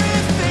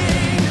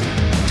everything.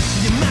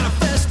 You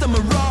manifest a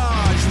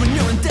mirage. When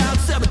you're in doubt,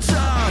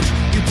 sabotage.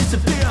 You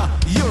disappear,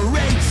 you're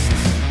erased.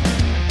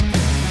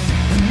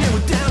 And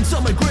nailed down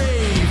to my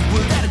grave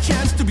without a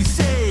chance to be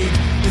saved.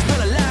 It's not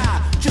a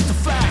lie, just a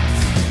fact.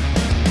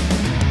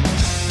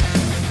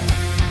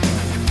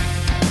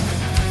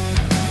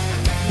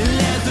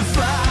 Let the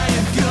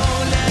fire go,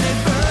 let it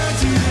burn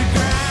to the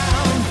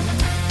ground.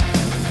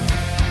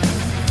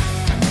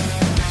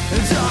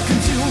 And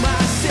talking to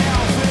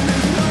myself when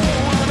there's no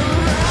one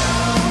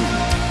around.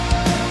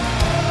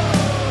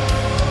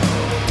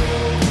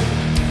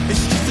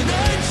 It's just an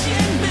urge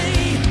in me.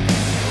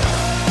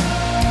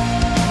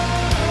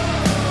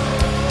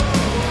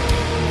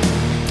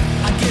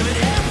 I give it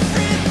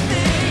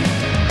everything.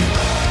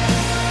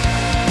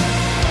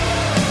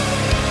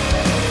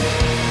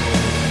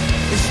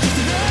 It's just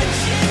an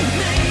urge in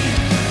me.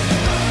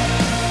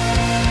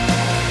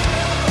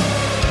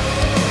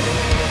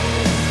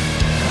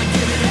 I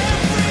give it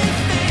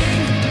everything.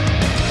 It's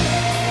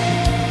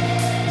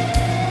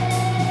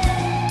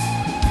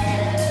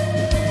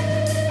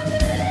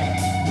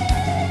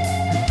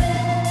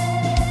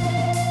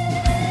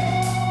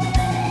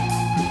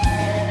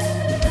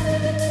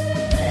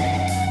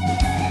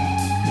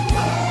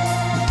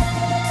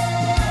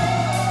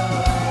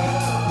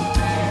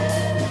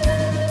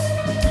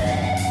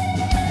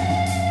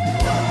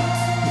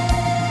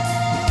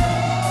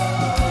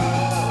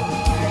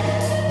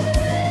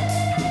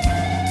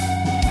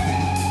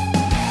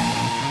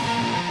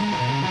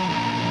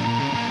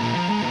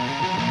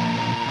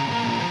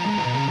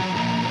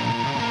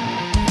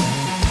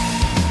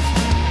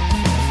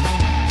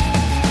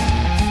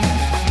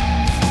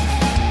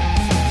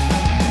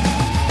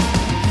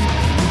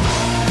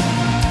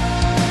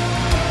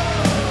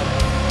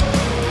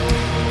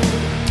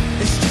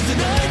just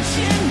an urge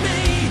in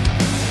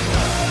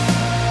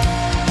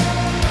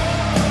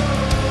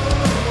me.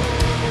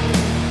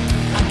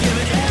 I give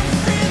it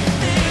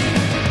everything.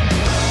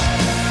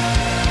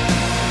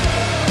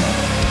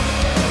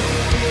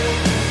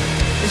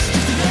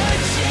 It's just an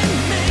urge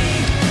in me.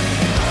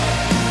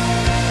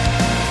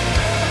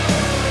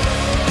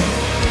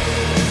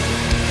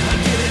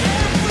 I give it everything.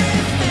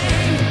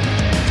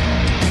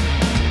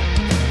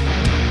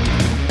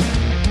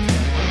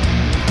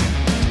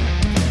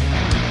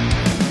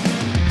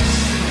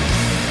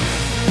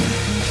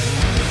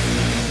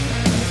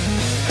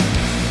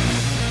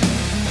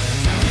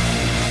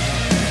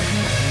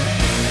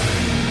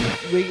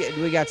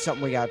 We got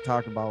something we got to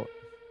talk about.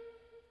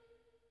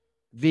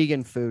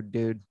 Vegan food,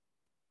 dude.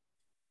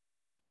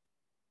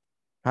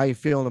 How you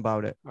feeling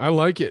about it? I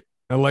like it.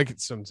 I like it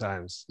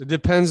sometimes. It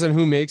depends on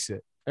who makes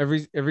it.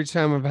 Every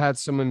time I've had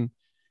someone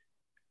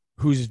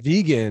who's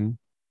vegan,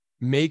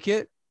 make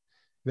it,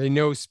 they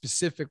know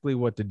specifically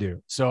what to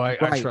do. So I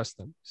Right. trust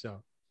them.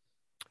 So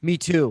Me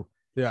too.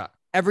 yeah.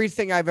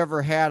 Everything I've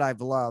ever had,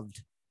 I've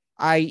loved.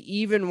 I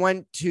even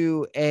went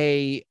to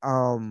a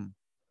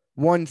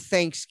one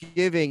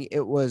Thanksgiving.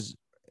 It was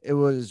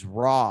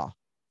raw.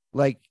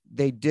 Like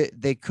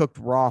they cooked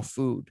raw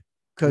food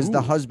because the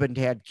Ooh. husband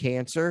had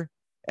cancer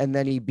and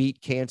then he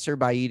beat cancer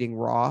by eating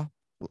raw.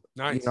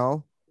 Nice.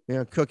 You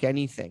know, cook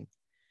anything.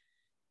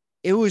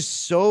 It was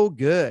so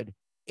good.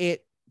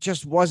 It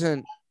just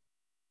wasn't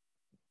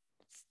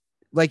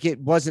like it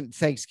wasn't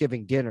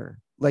Thanksgiving dinner.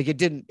 Like it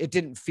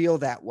didn't feel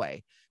that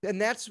way. And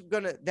that's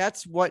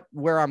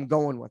where I'm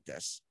going with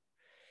this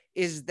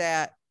is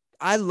that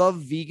I love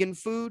vegan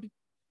food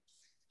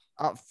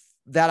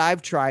that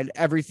I've tried.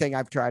 Everything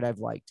I've tried, I've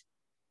liked,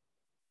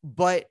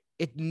 but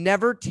it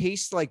never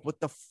tastes like what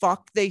the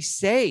fuck they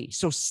say.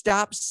 So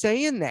stop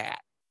saying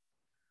that.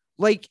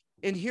 Like,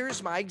 and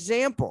here's my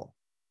example.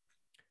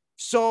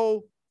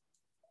 So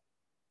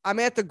I'm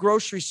at the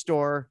grocery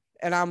store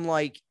and I'm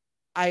like,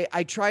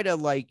 I try to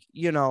like,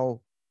 you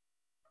know,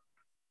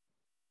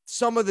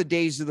 some of the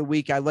days of the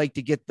week, I like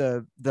to get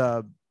the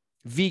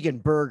vegan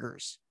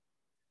burgers,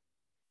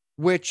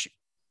 which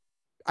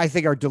I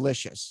think are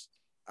delicious.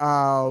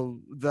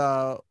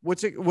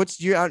 What's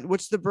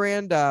the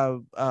brand?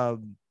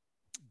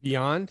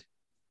 Beyond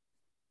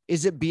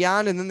Is it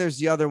Beyond? And then there's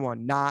the other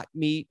one, Not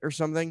Meat or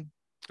something.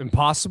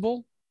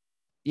 Impossible.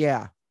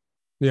 Yeah.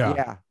 Yeah. I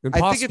think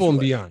Impossible and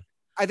it's- Beyond.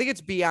 I think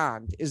it's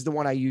Beyond is the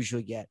one I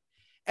usually get.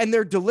 And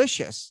they're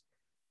delicious,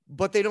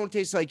 but they don't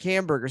taste like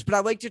hamburgers. But I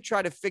like to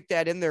try to fit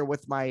that in there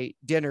with my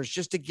dinners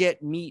just to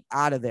get meat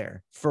out of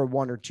there for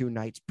 1 or 2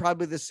 nights.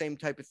 Probably the same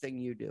type of thing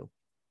you do.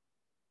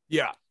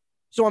 Yeah.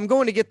 So I'm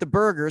going to get the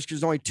burgers because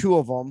there's only 2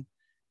 of them.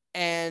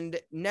 And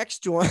next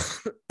to them,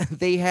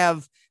 they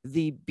have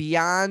the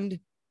Beyond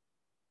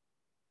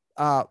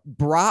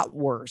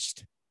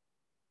bratwurst.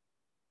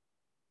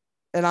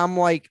 And I'm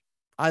like,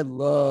 I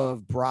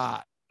love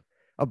brat.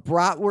 A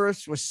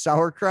bratwurst with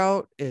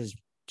sauerkraut is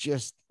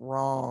just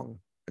wrong.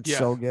 It's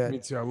so good. Me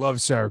too. I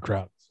love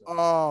sauerkraut.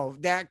 Oh,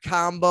 that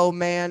combo,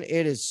 man.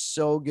 It is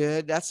so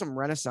good. That's some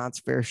Renaissance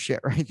fair shit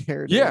right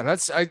there. Dude. Yeah,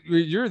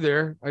 you're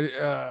there.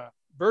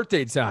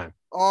 Birthday time.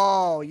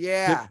 Oh,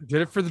 yeah.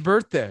 Did it for the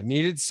birthday.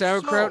 Needed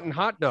sauerkraut So- and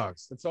hot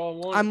dogs. That's all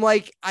I wanted. I'm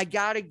like, I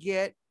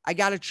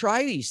gotta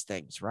try these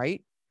things,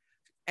 right?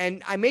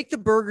 And I make the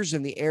burgers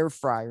in the air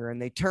fryer and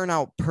they turn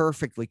out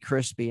perfectly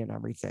crispy and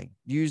everything.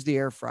 Use the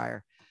air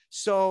fryer.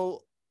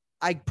 So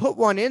I put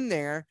one in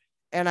there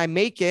and I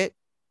make it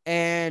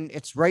and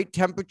it's right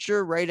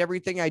temperature, right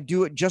everything. I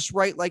do it just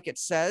right like it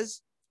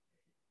says.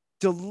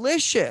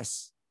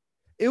 Delicious.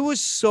 It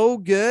was so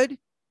good.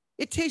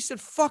 It tasted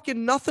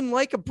fucking nothing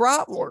like a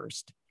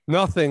bratwurst.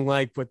 Nothing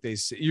like what they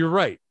say. You're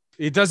right.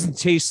 It doesn't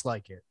taste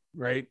like it,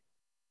 right?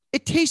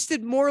 It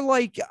tasted more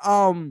like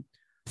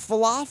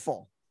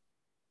falafel.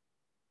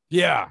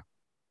 Yeah.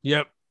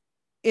 Yep.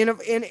 In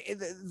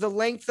the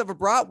length of a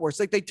bratwurst.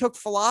 Like they took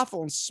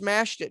falafel and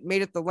smashed it,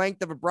 made it the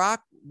length of a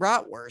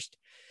bratwurst.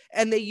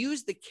 And they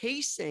used the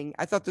casing.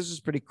 I thought this was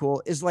pretty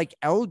cool. Is like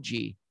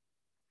algae.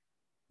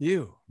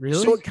 You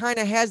really? So it kind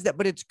of has that,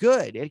 but it's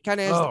good. It kind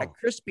of has that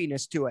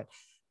crispiness to it.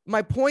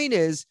 My point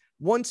is,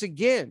 once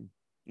again,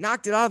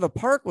 knocked it out of the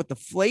park with the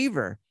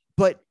flavor,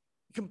 but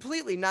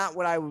completely not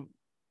what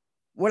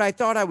I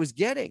thought I was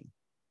getting.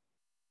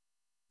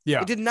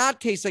 Yeah. It did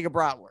not taste like a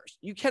bratwurst.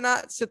 You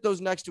cannot sit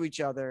those next to each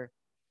other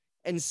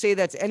and say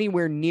that's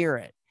anywhere near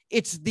it.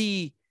 It's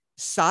the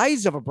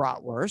size of a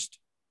bratwurst,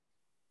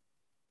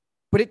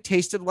 but it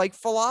tasted like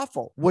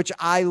falafel, which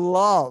I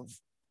love.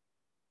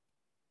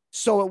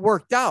 So it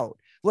worked out.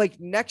 Like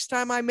next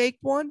time I make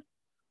one,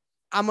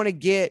 I'm going to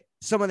get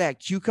some of that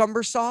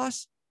cucumber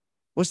sauce.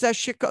 What's that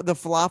shit called? The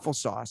falafel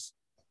sauce.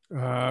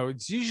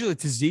 It's usually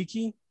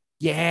tzatziki.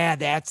 Yeah,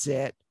 that's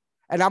it.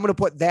 And I'm going to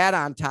put that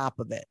on top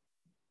of it.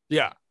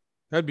 Yeah,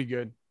 that'd be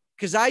good.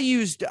 Because I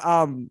used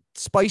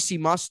spicy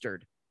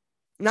mustard.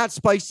 Not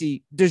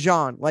spicy,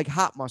 Dijon, like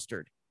hot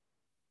mustard.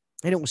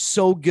 And it was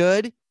so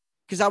good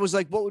because I was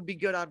like, what would be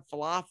good on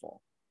falafel?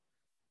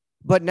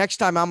 But next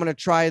time I'm going to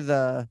try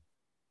the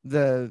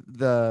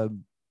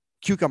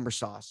cucumber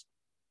sauce.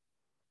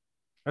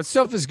 That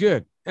stuff is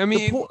good. I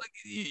mean, po- like,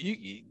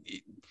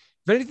 if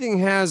anything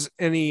has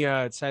any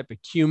type of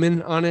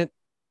cumin on it,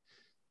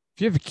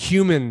 if you have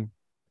cumin,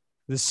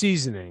 the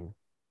seasoning,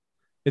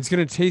 it's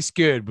going to taste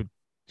good with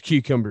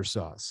cucumber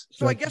sauce.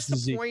 So I That's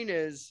guess the tzatziki. point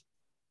is,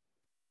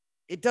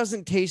 it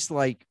doesn't taste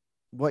like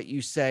what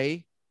you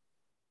say.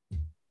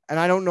 And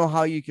I don't know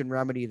how you can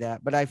remedy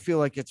that, but I feel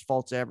like it's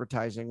false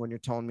advertising when you're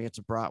telling me it's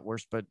a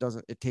bratwurst, but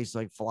it tastes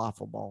like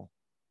falafel ball.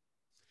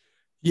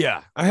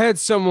 Yeah, I had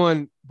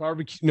someone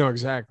barbecue. No,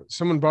 exactly.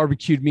 Someone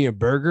barbecued me a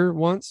burger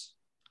once.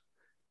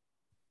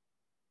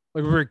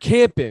 Like we were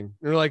camping.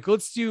 They're like,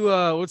 let's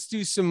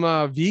do some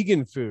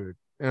vegan food.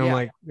 And I'm Yeah.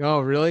 like, oh,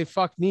 really?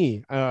 Fuck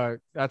me.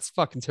 That's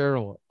fucking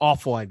terrible.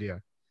 Awful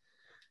idea.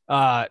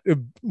 One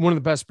of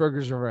the best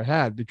burgers I've ever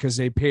had because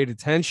they paid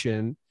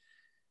attention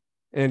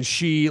and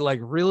she like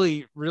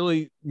really,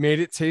 really made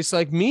it taste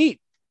like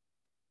meat.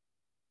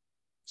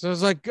 So I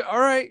was like, all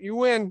right, you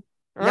win.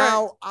 All right.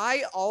 Now,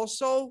 I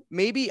also,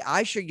 maybe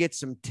I should get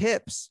some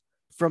tips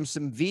from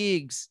some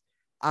vegs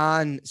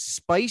on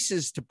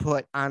spices to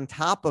put on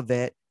top of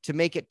it to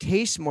make it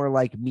taste more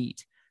like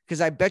meat.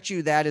 Because I bet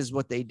you that is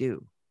what they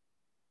do.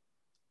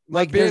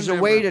 Like there's a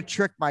way to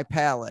trick my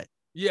palate.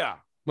 Yeah.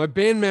 My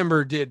band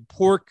member did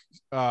pork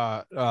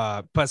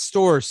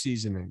pastor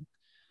seasoning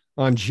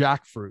on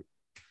jackfruit.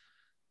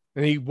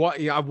 And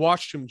I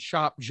watched him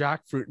chop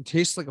jackfruit and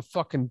tastes like a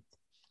fucking,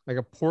 like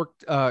a pork,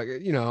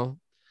 El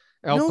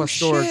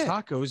Pastor shit.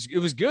 taco. It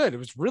was good. It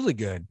was really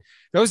good.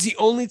 That was the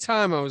only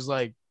time I was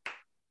like,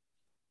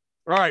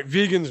 all right,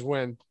 vegans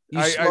win.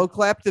 You slow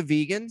clap the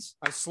vegans?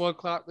 I slow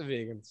clap the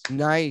vegans.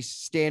 Nice.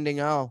 Standing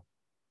O.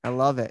 I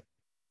love it.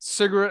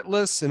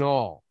 Cigarette-less and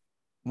all.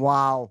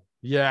 Wow.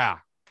 Yeah.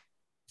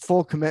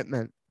 Full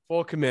commitment.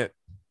 Full commit.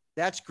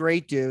 That's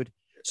great, dude.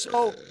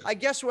 So I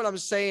guess what I'm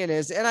saying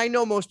is, and I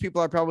know most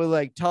people are probably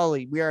like,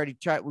 Tully, we already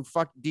tried, we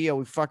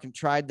fucking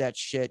tried that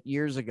shit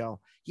years ago.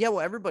 Yeah,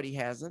 well, everybody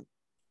hasn't.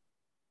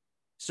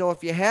 So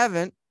if you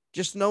haven't,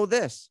 just know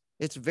this.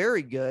 It's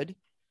very good.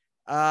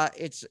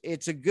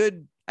 It's a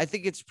good, I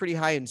think it's pretty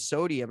high in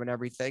sodium and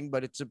everything,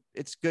 but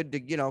it's good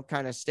to,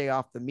 kind of stay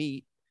off the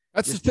meat.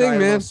 That's Just the try thing, a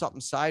little man.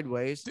 Something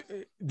sideways.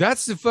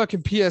 That's the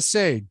fucking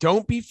PSA.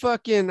 Don't be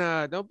fucking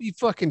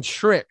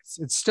tricked.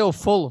 It's still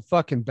full of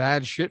fucking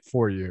bad shit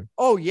for you.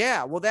 Oh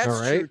yeah. Well, that's All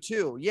right. true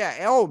too. Yeah.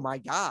 Oh my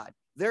God.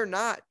 They're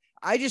not.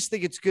 I just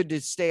think it's good to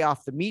stay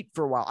off the meat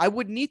for a while. I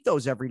wouldn't eat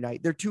those every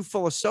night. They're too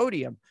full of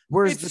sodium.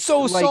 Whereas It's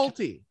so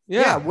salty.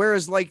 Yeah.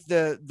 Whereas like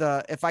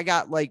the if I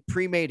got like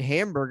pre-made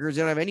hamburgers,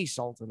 they don't have any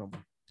salt in them.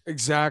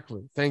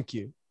 Exactly. Thank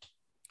you.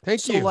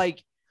 Thank So you.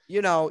 like,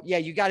 you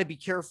got to be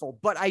careful.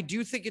 But I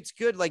do think it's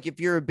good. Like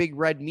if you're a big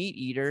red meat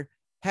eater,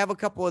 have a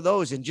couple of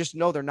those and just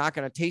know they're not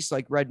going to taste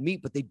like red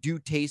meat, but they do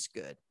taste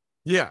good.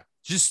 Yeah.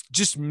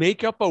 Just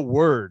make up a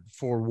word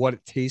for what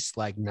it tastes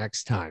like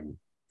next time.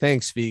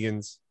 Thanks,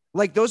 vegans.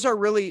 Like those are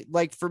really,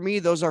 like for me,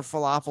 those are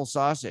falafel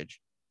sausage.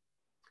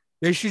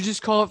 They should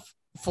just call it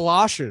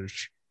falafel.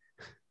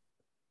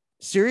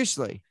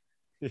 Seriously.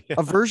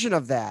 A version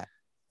of that.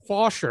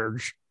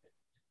 Falafel.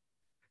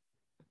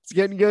 It's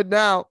getting good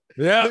now.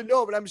 Yeah.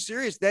 No, but I'm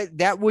serious.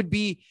 That would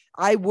be,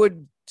 I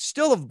would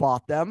still have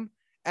bought them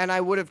and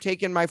I would have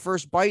taken my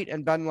first bite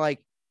and been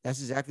like,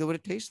 that's exactly what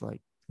it tastes like.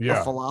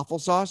 Yeah. A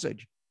falafel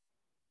sausage.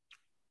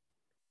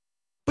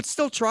 But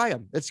still try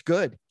them. It's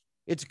good.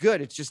 It's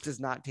good. It just does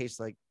not taste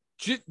like.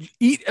 Just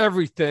eat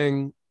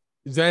everything,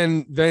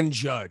 then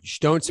judge.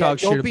 Don't talk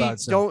shit about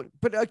something.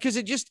 But because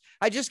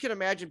I just can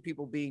imagine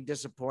people being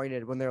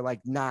disappointed when they're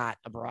like not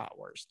a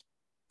bratwurst.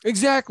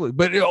 Exactly.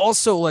 But it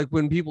also, like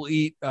when people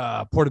eat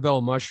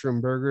portobello mushroom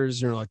burgers,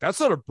 and you're like, that's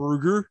not a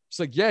burger. It's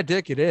like, yeah,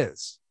 Dick, it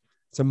is.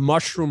 It's a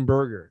mushroom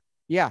burger.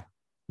 Yeah.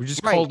 We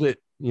just Right. called it,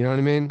 you know what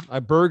I mean?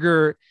 A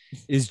burger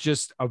is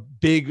just a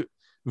big,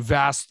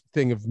 vast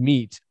thing of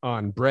meat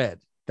on bread.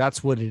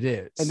 That's what it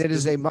is. And it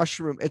is a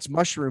mushroom. It's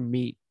mushroom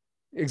meat.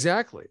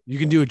 Exactly. You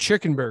can do a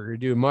chicken burger,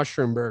 do a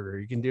mushroom burger.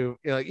 You can do,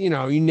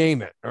 you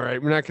name it. All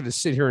right. We're not going to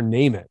sit here and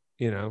name it,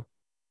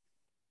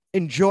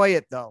 Enjoy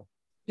it though.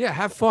 Yeah.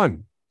 Have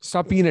fun.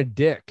 Stop being a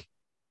dick.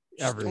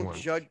 Just Everyone.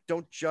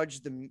 Don't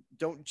judge the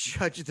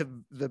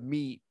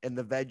meat and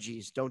the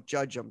veggies. Don't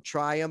judge them.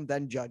 Try them,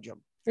 then judge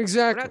them. We're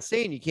Exactly. not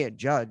saying you can't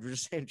judge. We're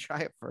just saying try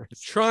it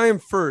first. Try them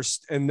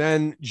first and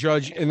then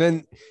judge. And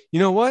then, you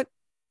know what?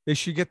 They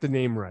should get the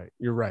name right.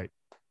 You're right.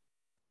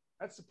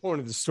 That's the point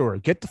of the story.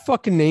 Get the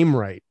fucking name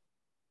right.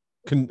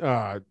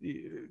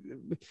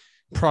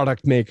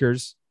 Product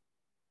makers.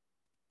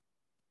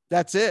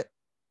 That's it.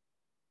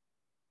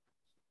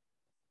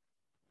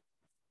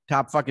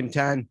 Top fucking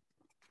 10.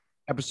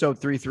 Episode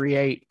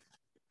 338.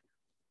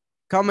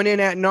 Coming in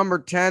at number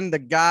 10, the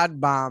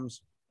God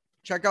Bombs.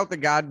 Check out the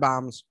God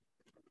Bombs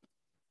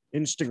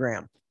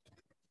Instagram.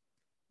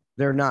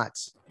 They're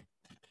nuts.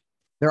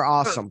 They're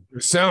awesome.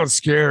 It sounds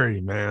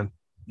scary, man.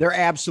 They're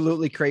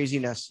absolutely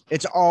craziness.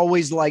 It's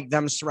always like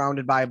them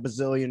surrounded by a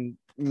bazillion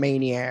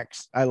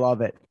maniacs. I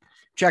love it.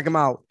 Check them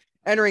out.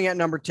 Entering at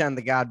number 10,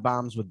 the God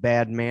Bombs with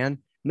Bad Man.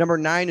 Number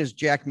 9 is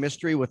Jack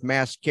Mystery with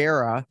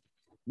Mascara.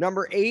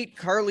 Number 8,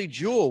 Carly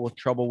Jewel with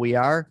Trouble We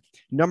Are.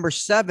 Number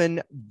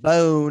 7,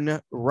 Bone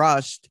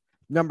Rust.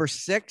 Number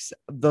 6,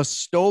 The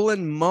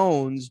Stolen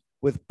Moans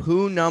with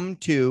Poo Num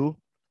 2.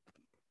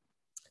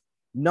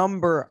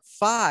 Number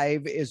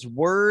 5 is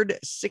Word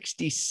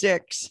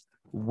 66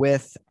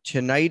 with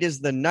Tonight is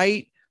the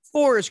Night.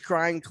 4 is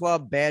Crying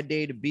Club, Bad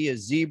Day to Be a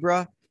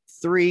Zebra.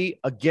 3,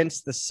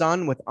 Against the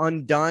Sun with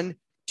Undone.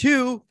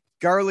 2,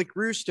 Garlic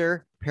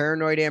Rooster,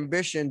 Paranoid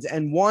Ambitions.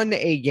 And 1,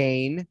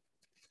 Again,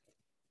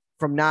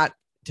 from Not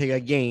to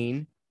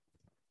Again,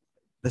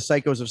 The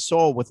Psychos of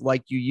Soul with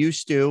Like You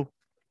Used to.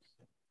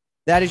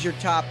 That is your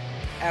top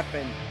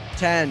effing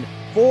 10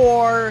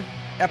 for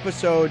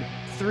episode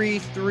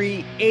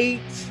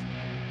 338.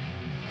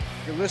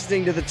 You're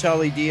listening to the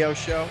Tully Dio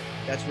Show.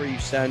 That's where you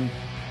send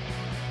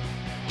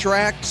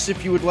tracks.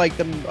 If you would like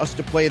us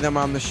to play them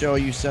on the show,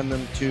 you send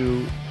them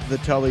to the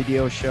Tully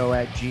Dio Show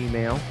at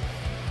Gmail.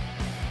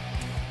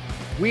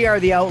 We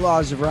are the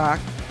Outlaws of Rock,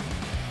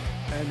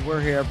 and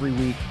we're here every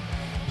week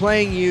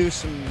playing you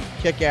some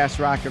kick-ass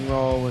rock and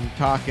roll and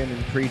talking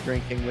and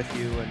pre-drinking with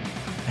you and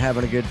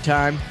having a good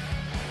time.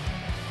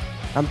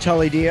 I'm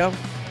Tully Dio.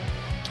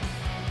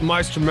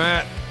 Meister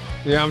Matt.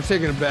 Yeah, I'm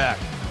taking it back.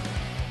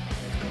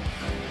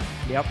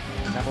 Yep,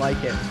 I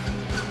like it.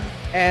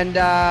 And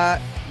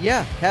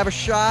yeah, have a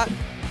shot,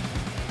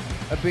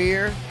 a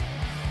beer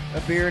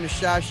and a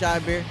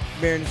shot, beer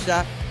and a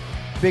shot,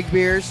 big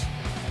beers,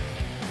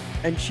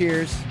 and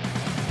cheers.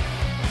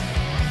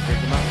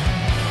 Drink them out.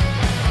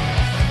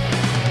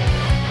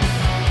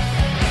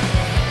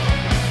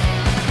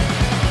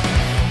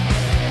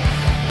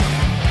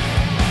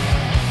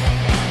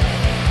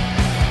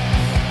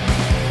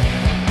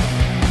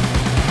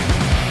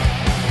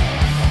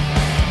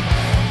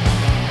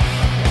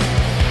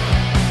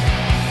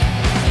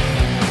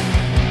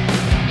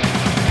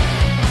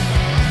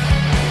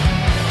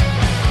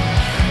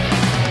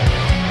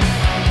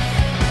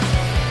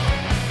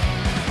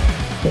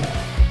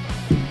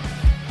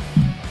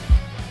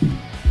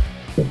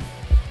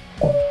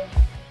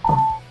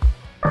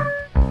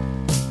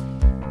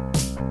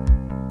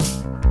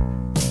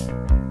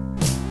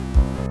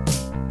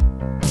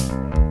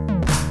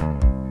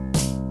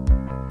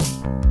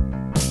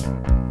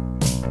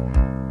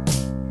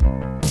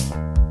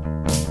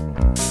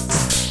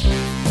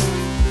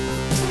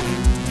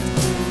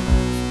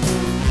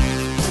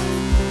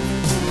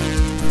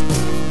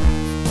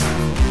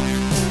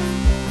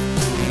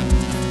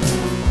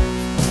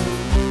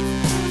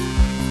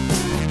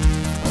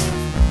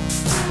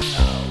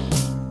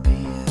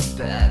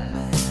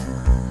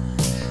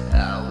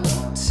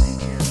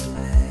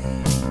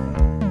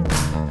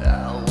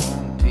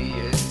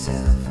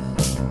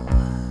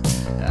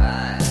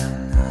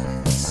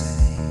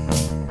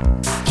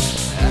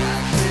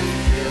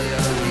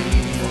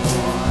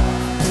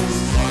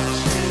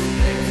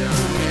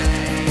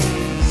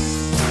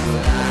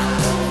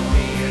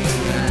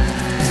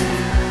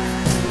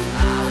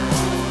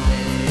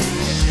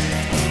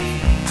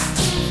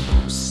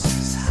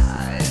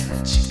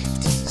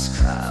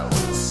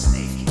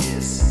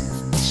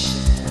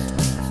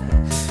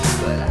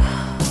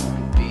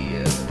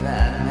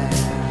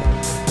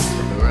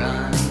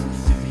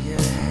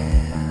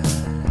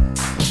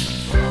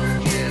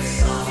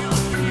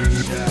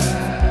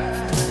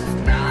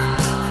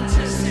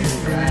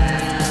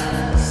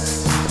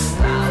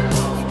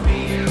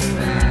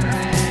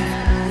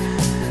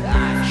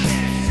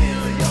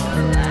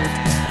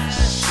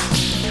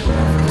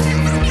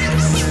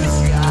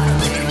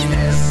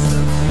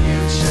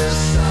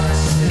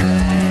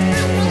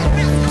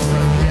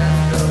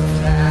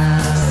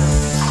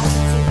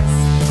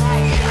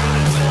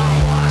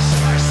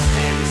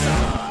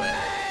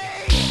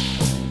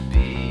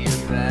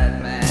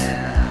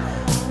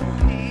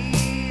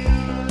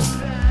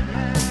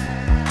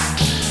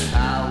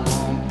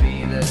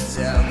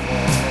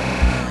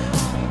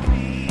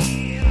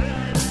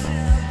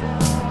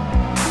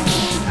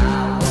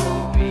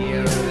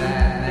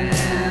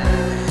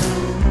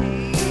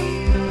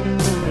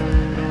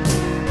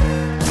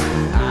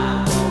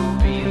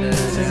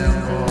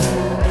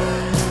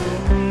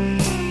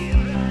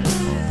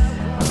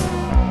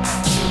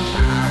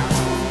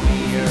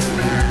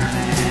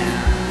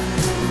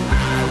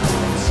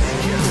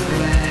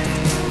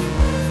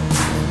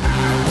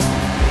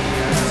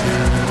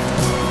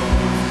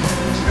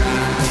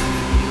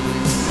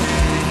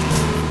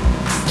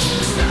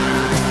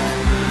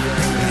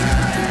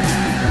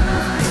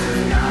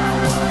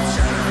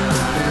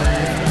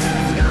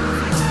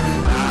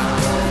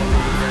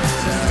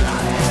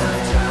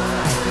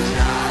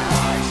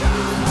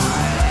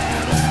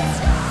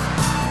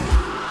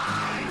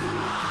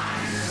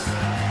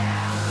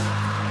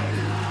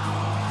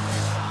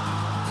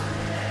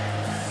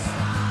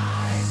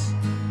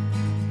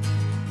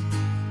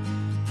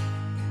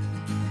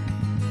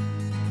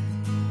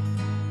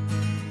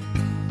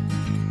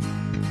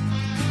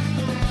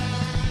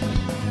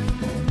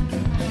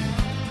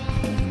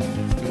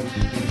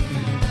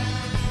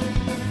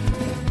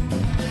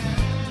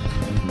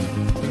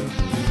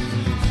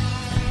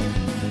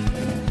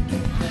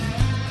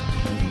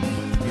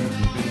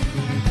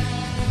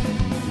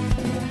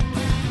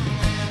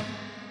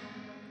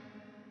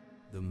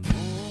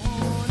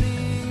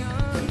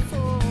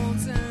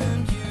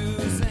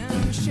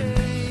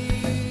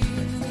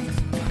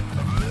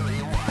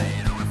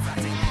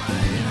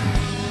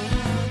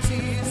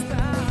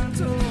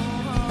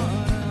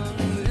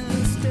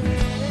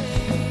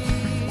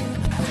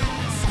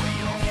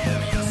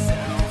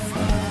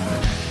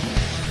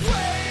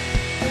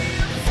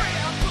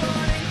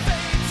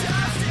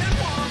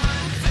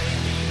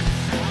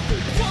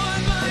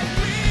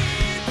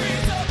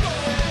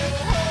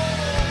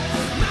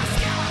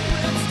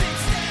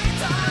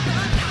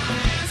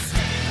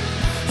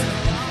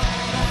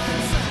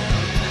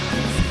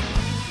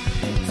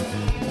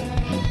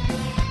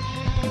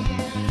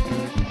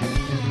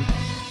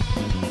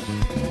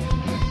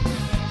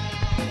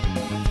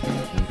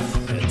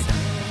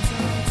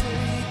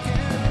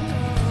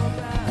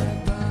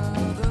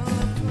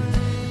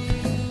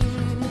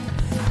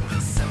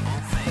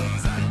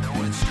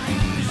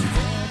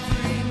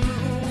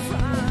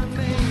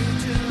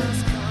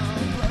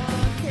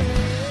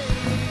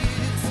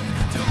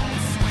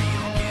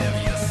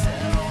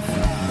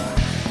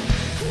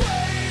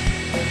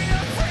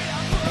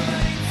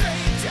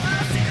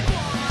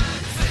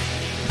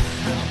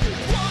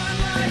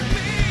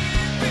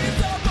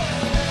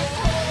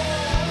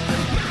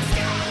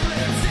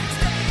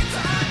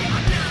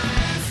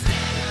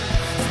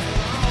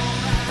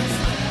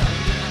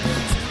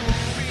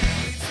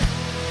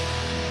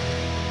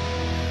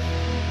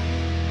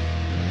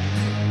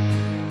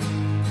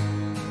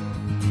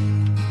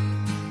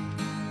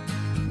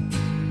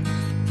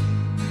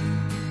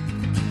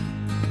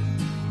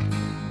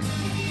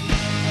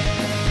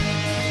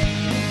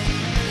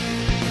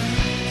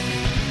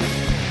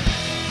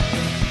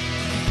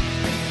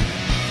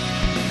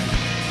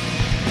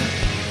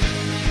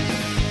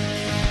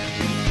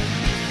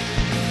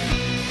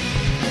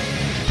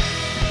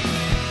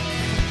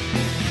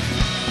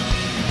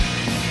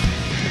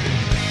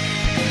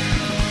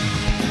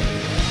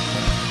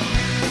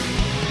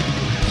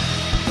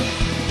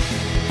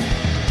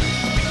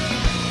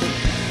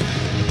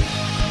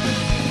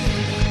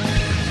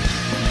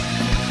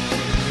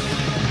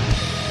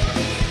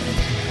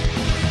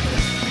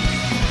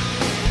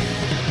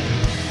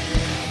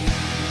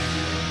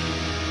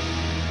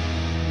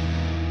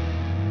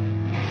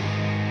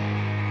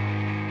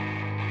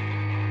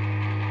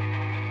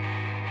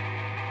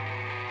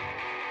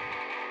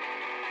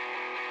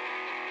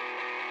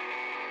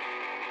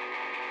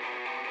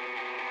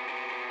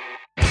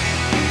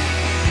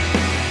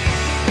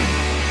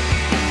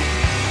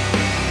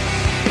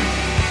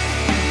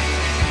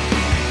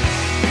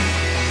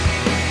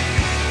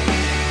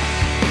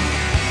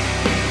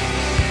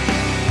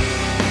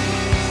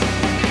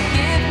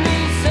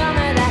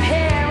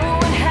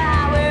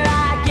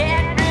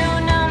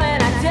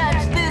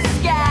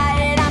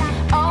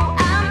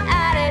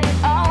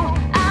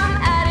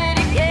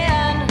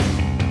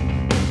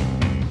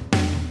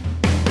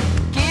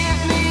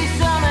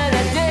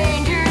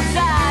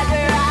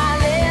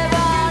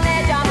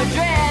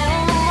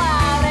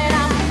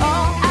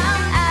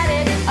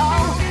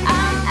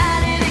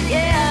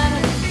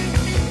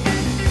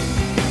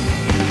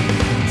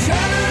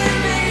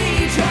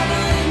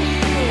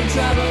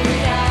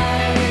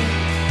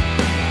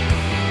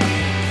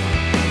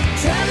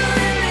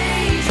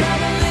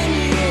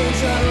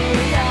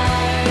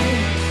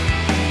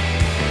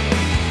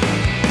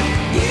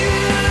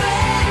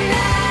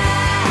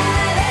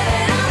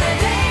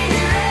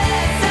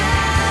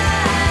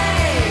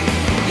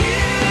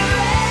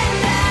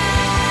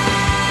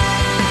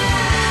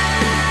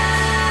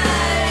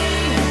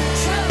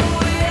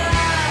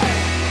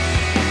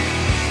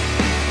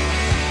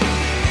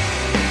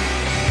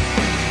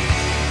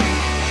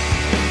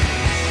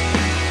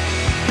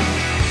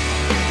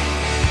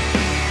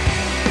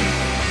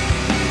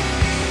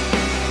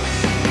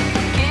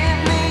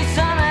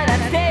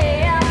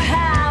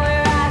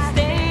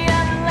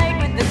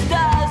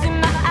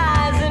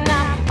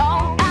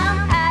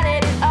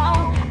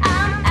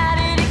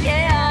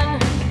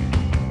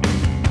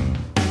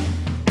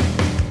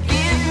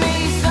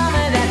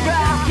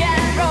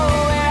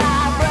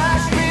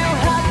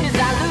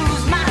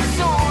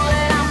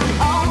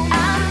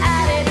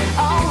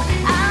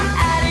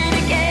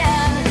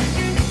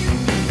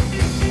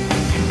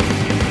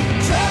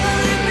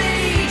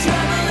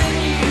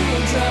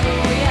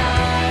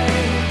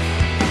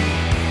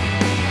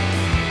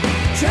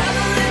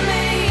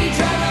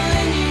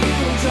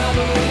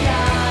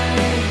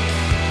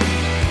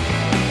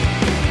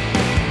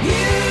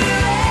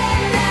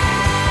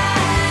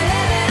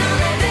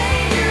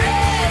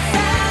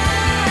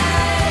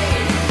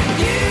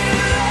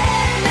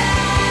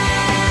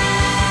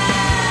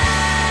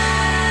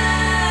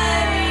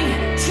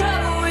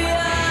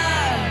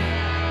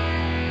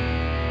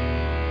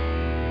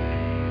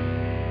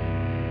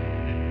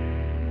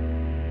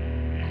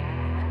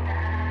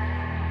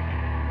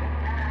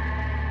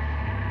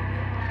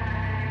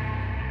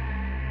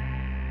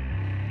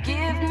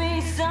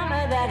 some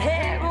of that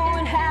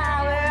heroin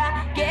high where I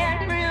get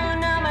real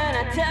numb and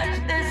I touch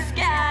the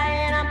sky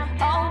and I'm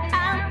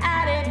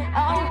at it,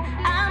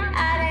 I'm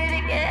at it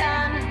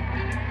again.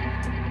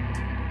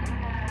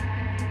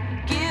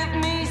 Give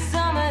me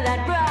some of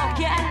that rock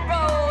and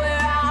roll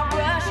where I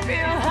rush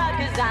real hard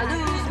 'cause I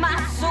lose my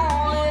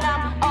soul and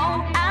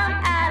I'm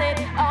at it,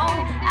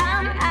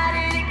 I'm at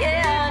it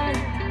again.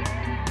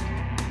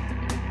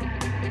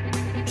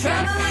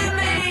 Trouble in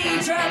me,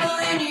 trouble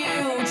in you,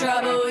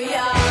 trouble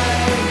yard.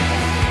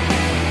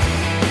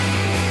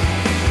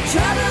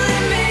 Trouble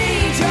in me,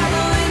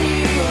 trouble in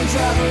you,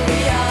 trouble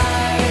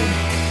yard.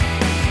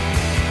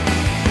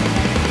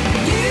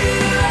 You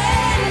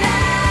and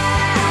I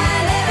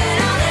living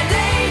on the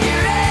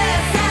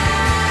dangerous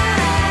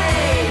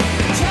side.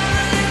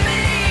 Trouble in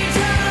me,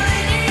 trouble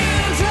in you,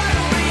 trouble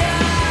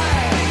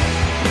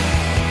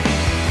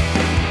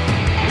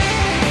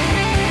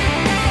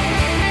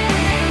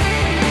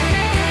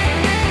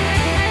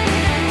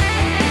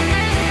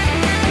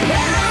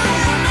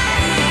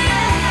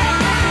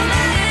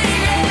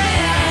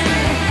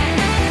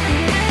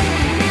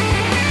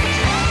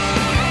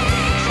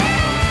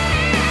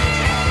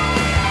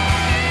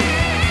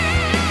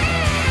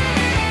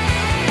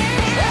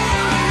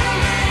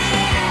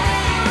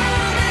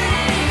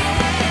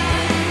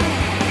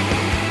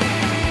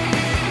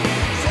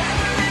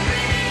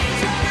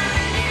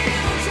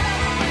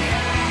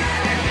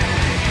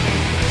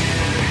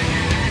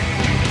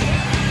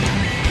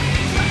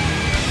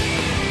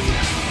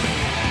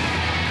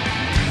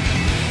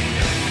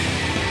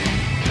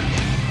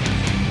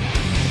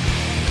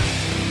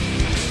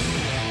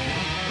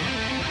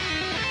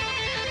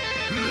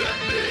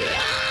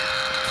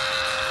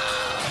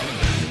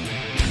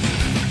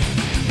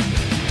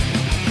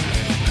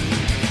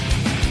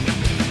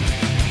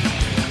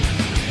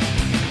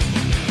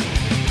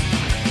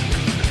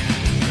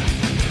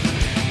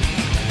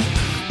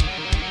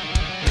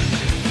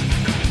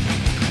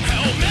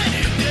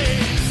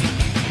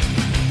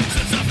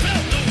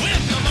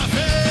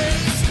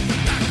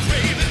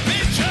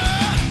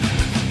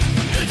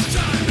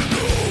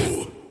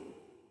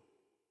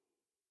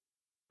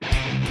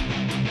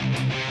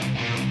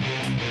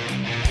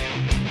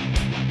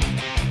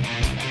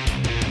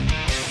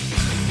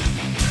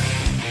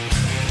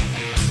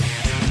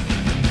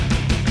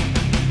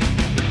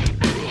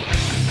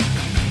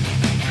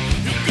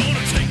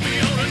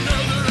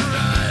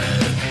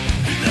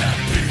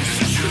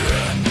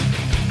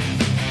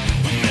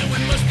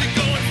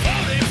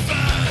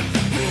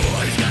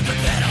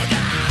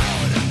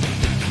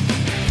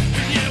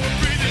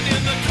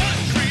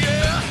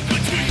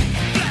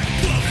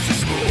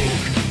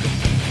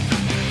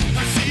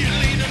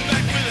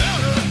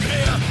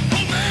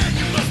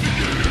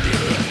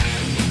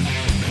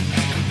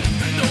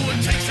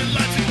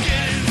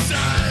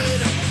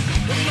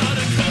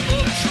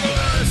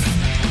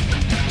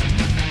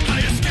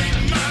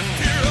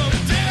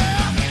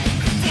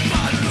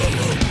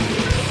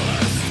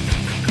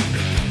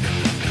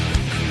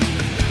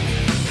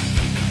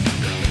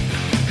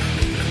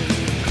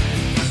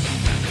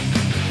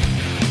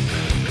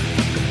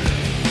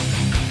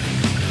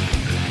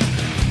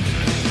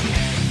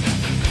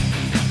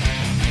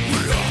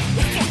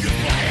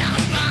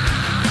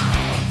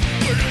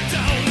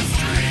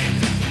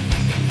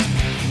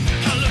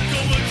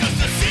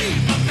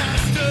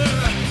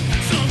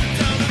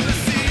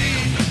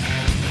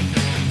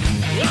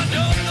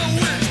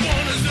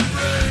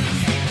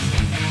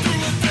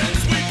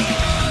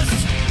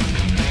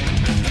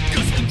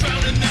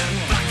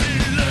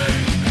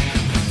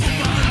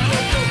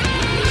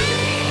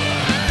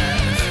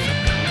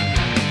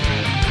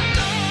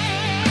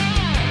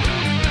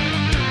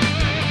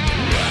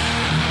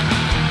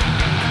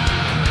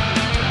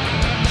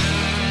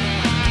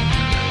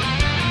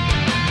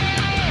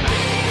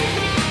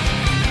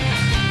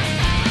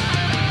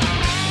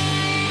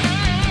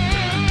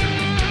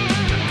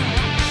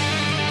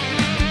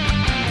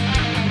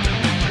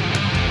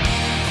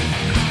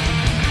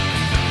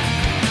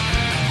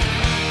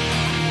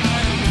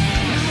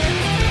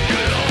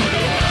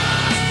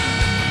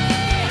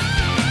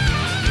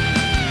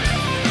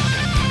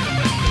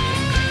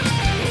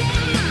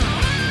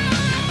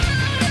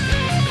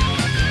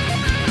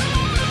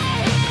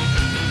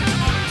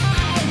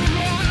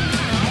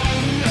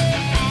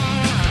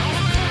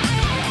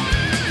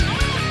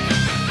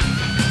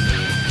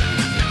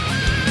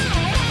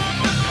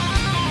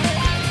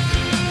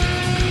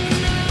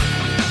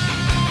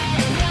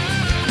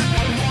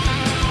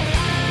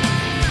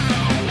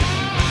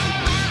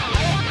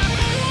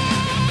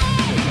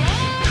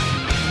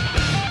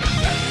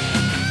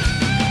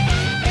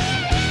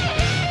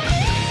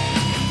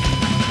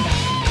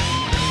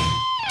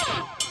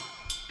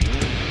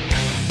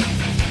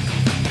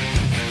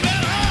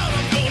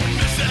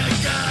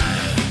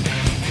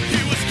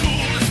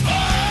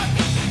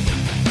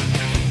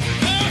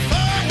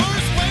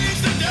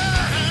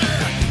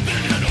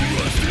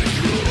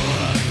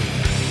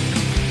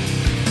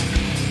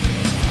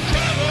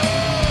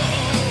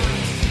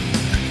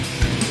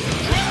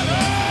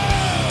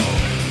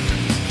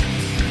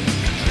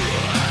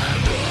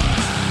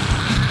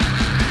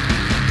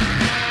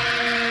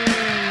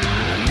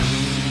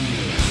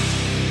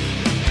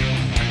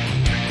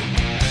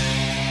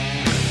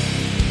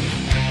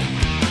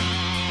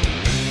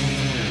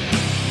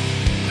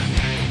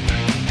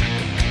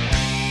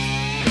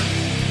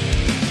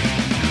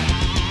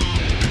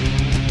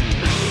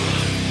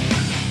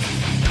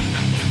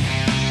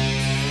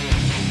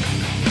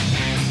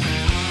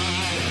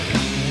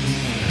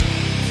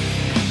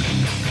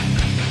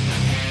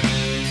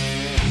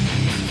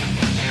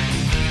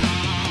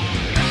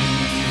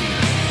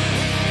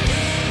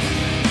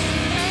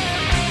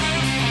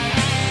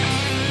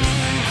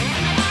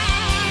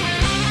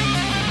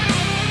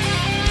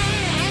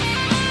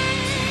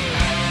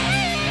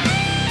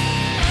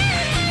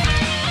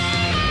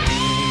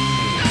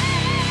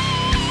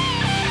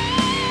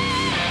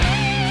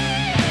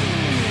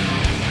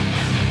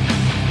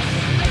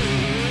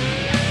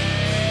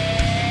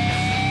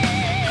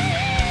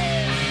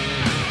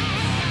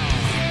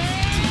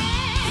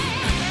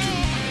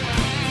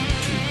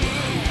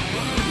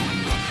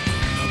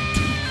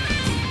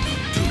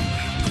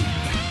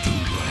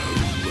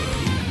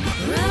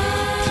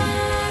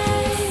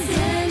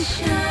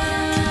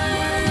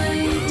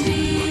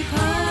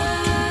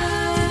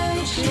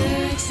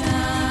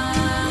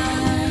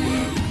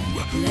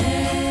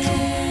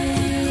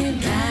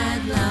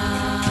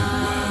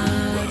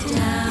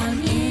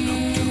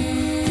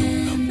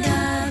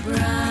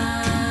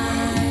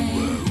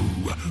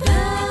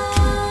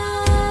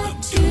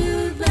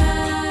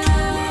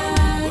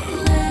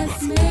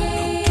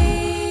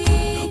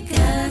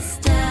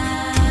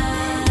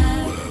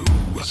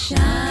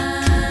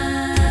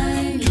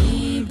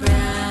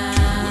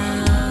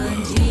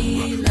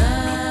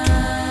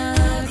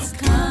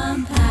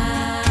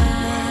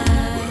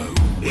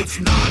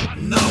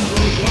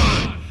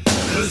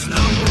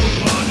number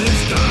one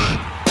is done.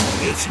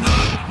 It's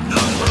not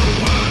number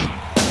one.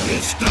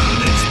 It's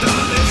done, it's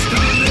done, it's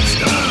done, it's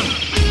done.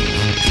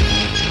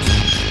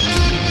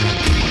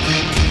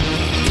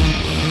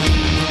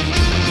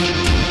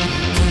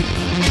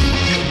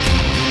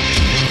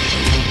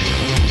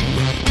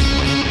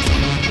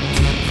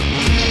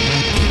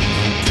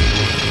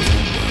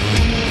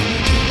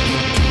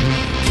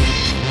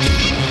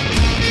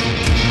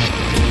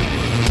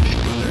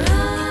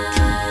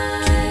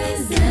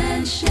 Rise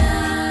and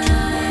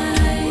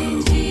shine,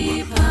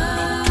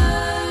 departure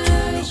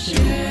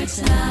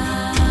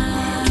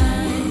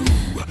time.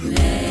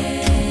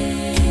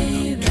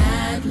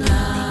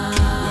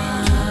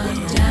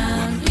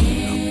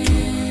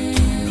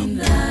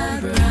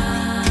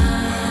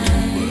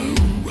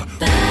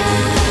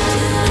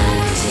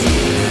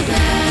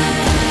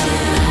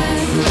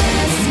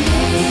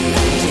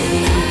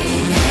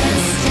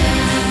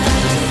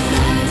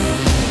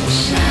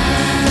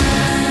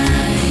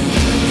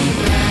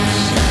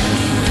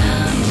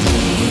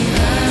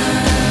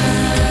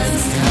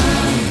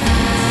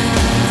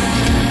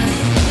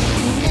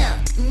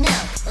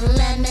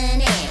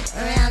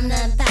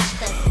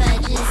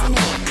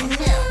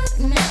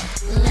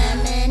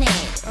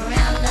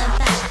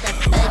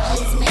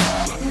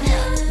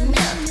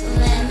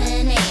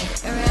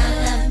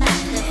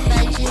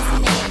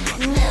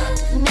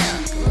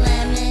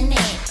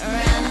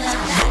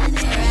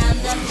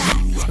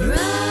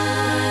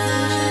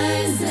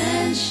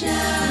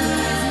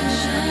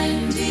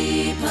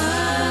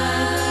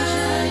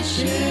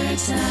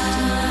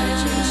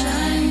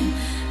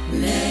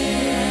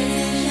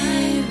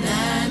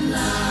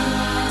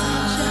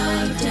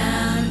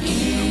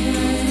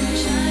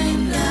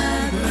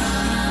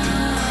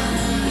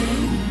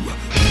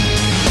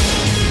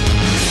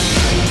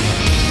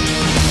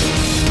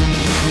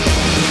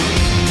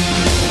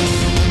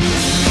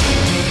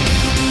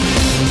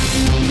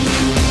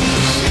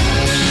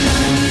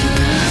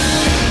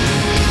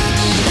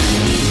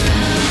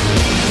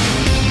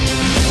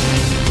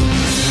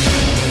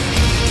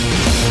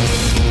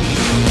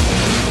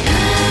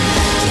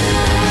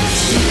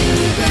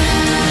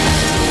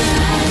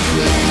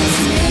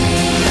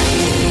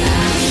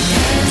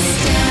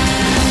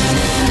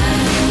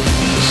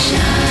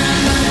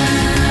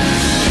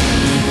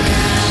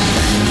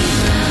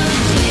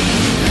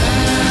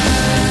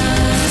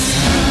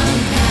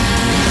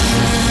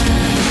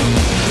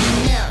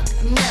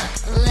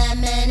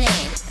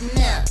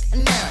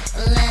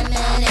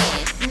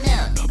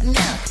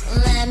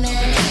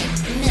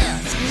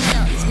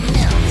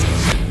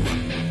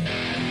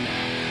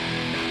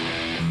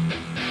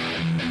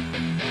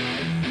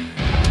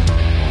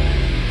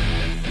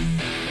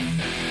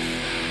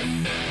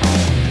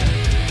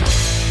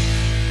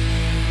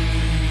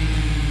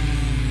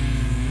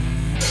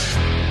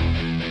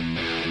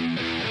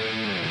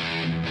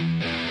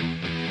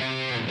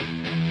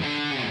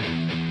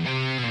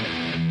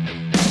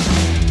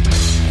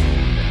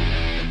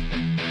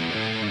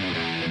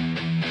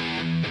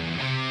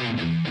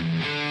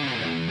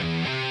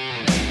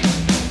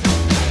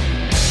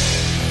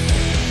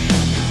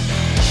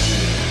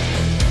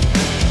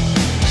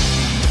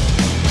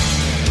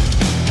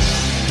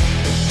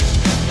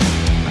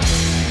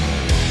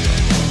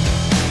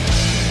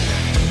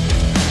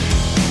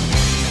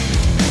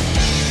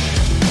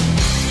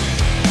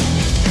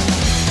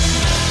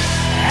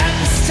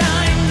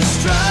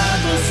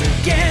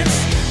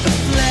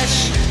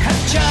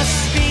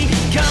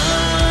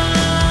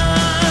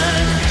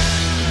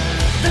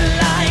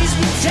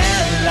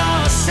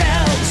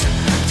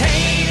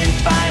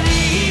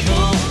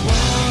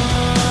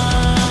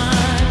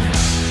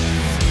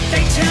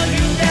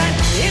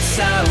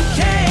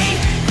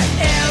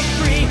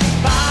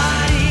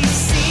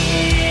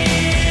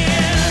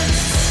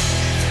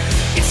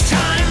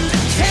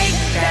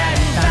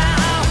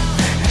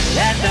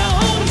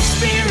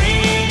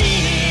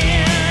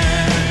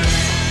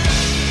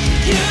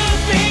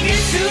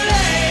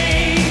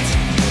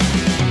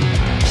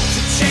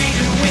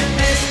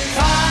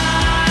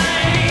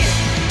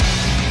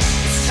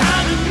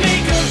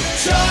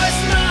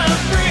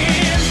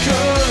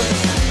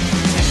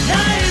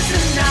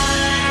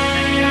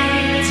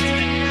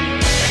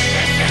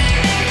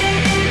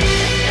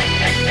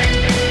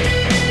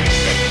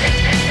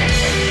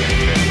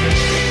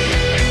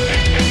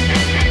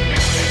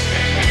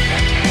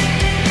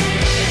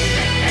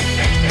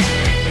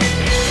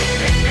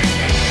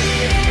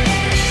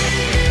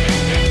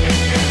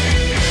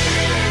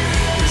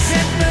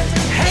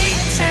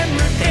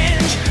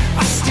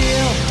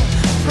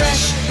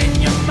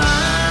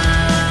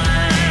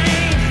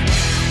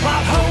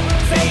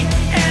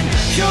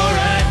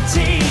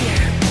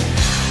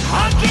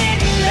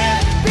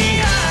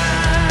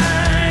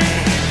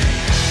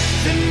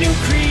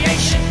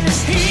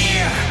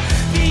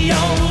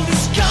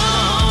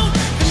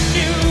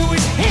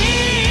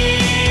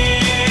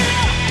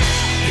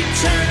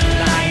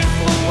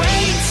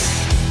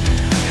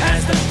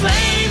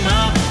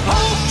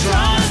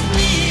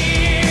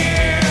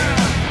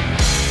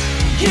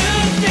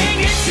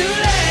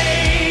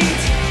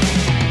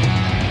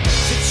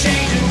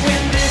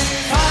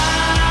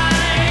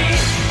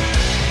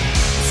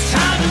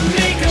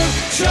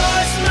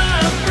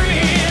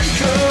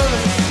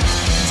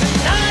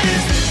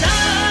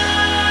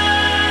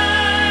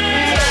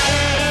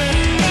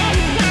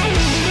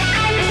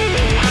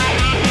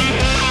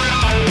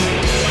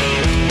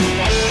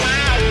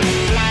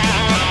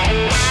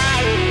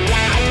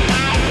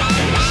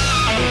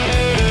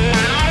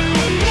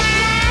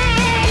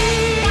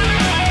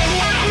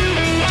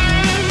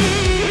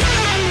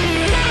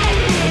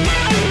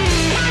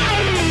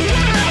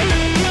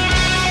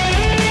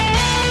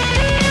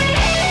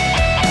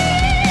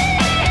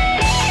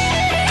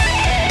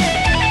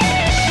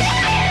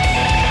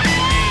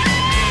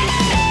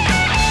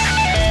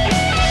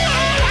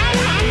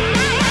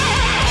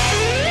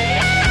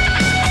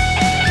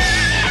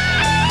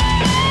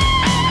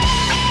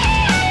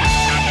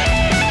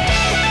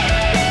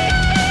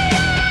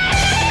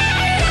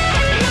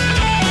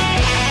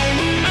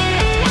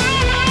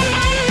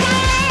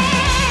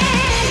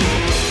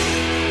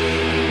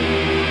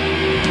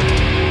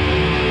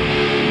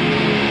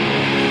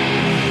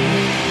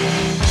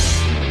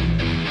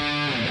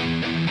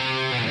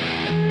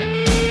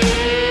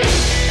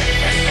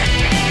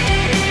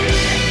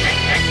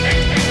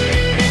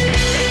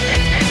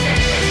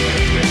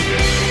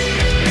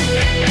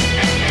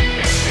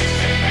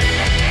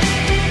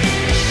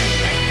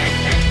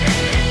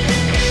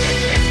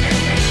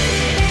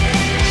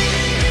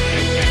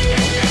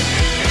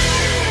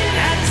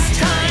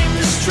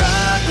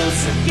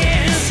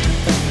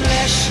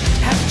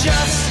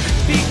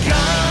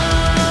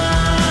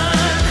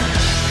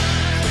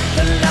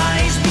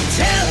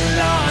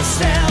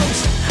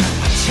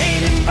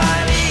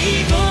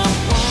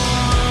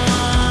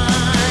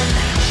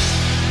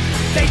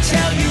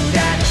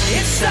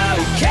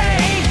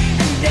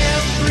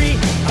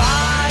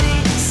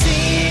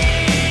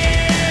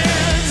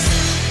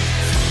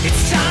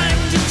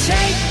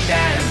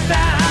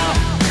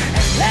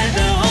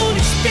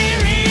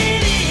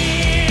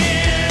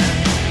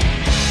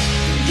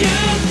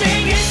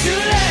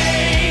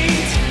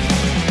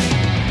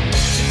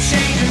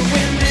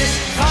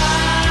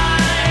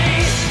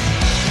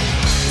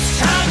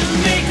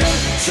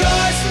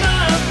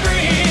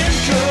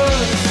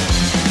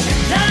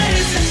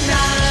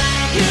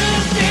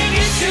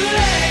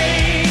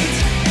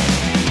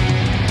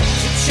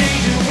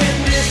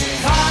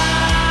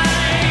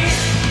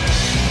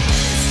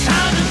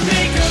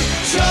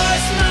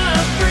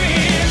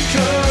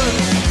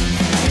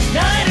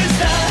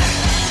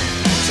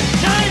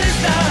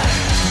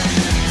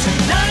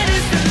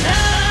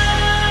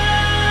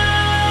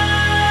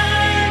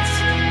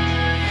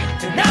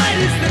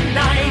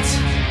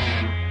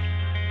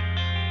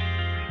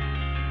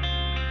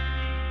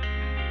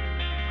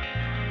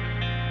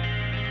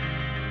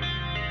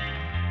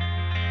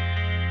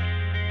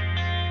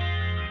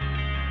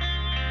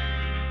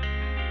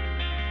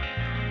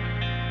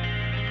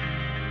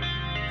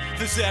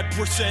 The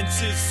zebra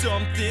senses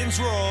something's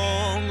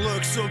wrong.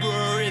 Looks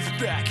over his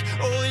back.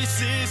 All he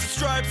sees is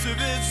stripes of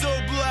his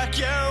old black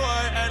and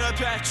white, and a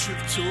patch of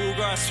tall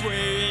grass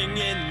swaying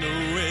in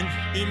the wind.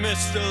 He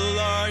missed the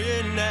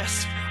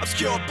lioness,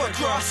 obscured by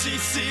grass he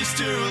sees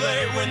too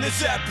late. When the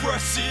zebra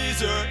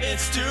sees her,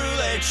 it's too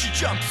late. She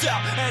jumps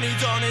out and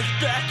he's on his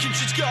back and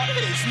she's got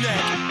his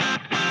neck.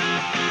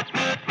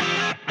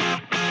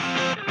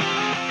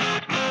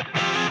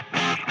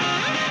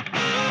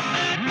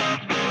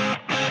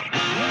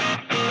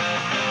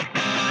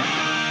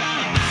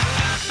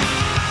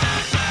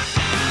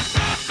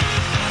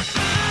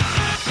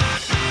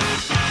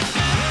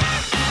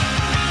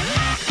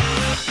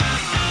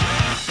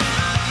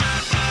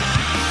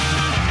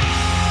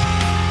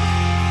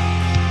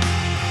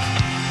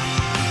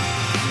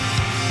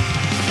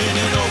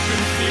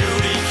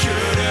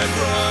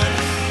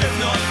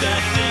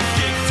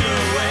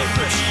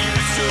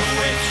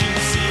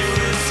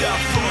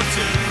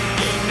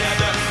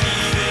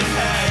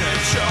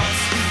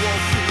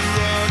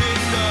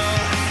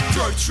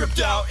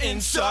 Tripped out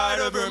inside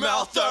of her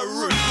mouth, a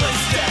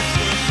ruthless death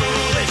with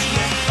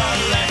foolishness, a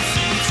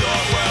lesson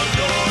taught while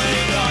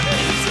gnawing on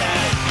his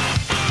head.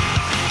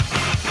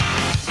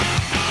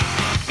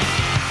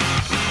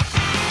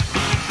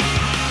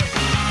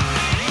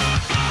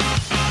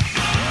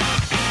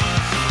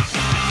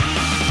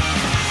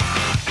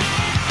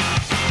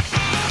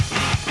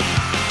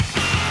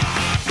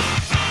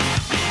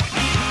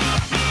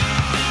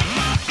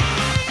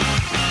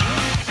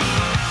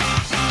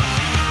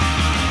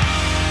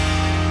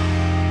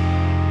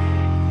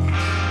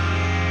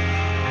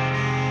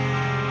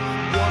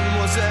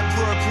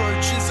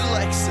 Approaches the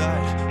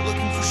lakeside,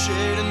 looking for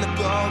shade in the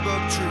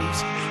baobab trees.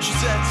 She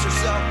sets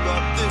herself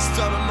up, this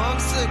time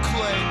amongst the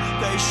clay.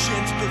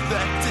 Patient,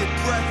 perfected,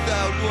 breath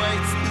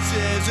outweighs. His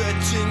ears are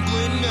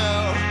tingling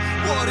now.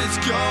 What is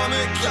gone?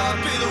 It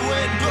can't be the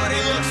wind, but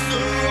he looks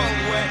the wrong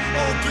way.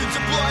 Opens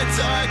a blind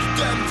eye,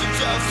 condemns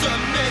himself,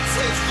 submits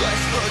his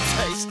flesh for a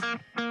taste.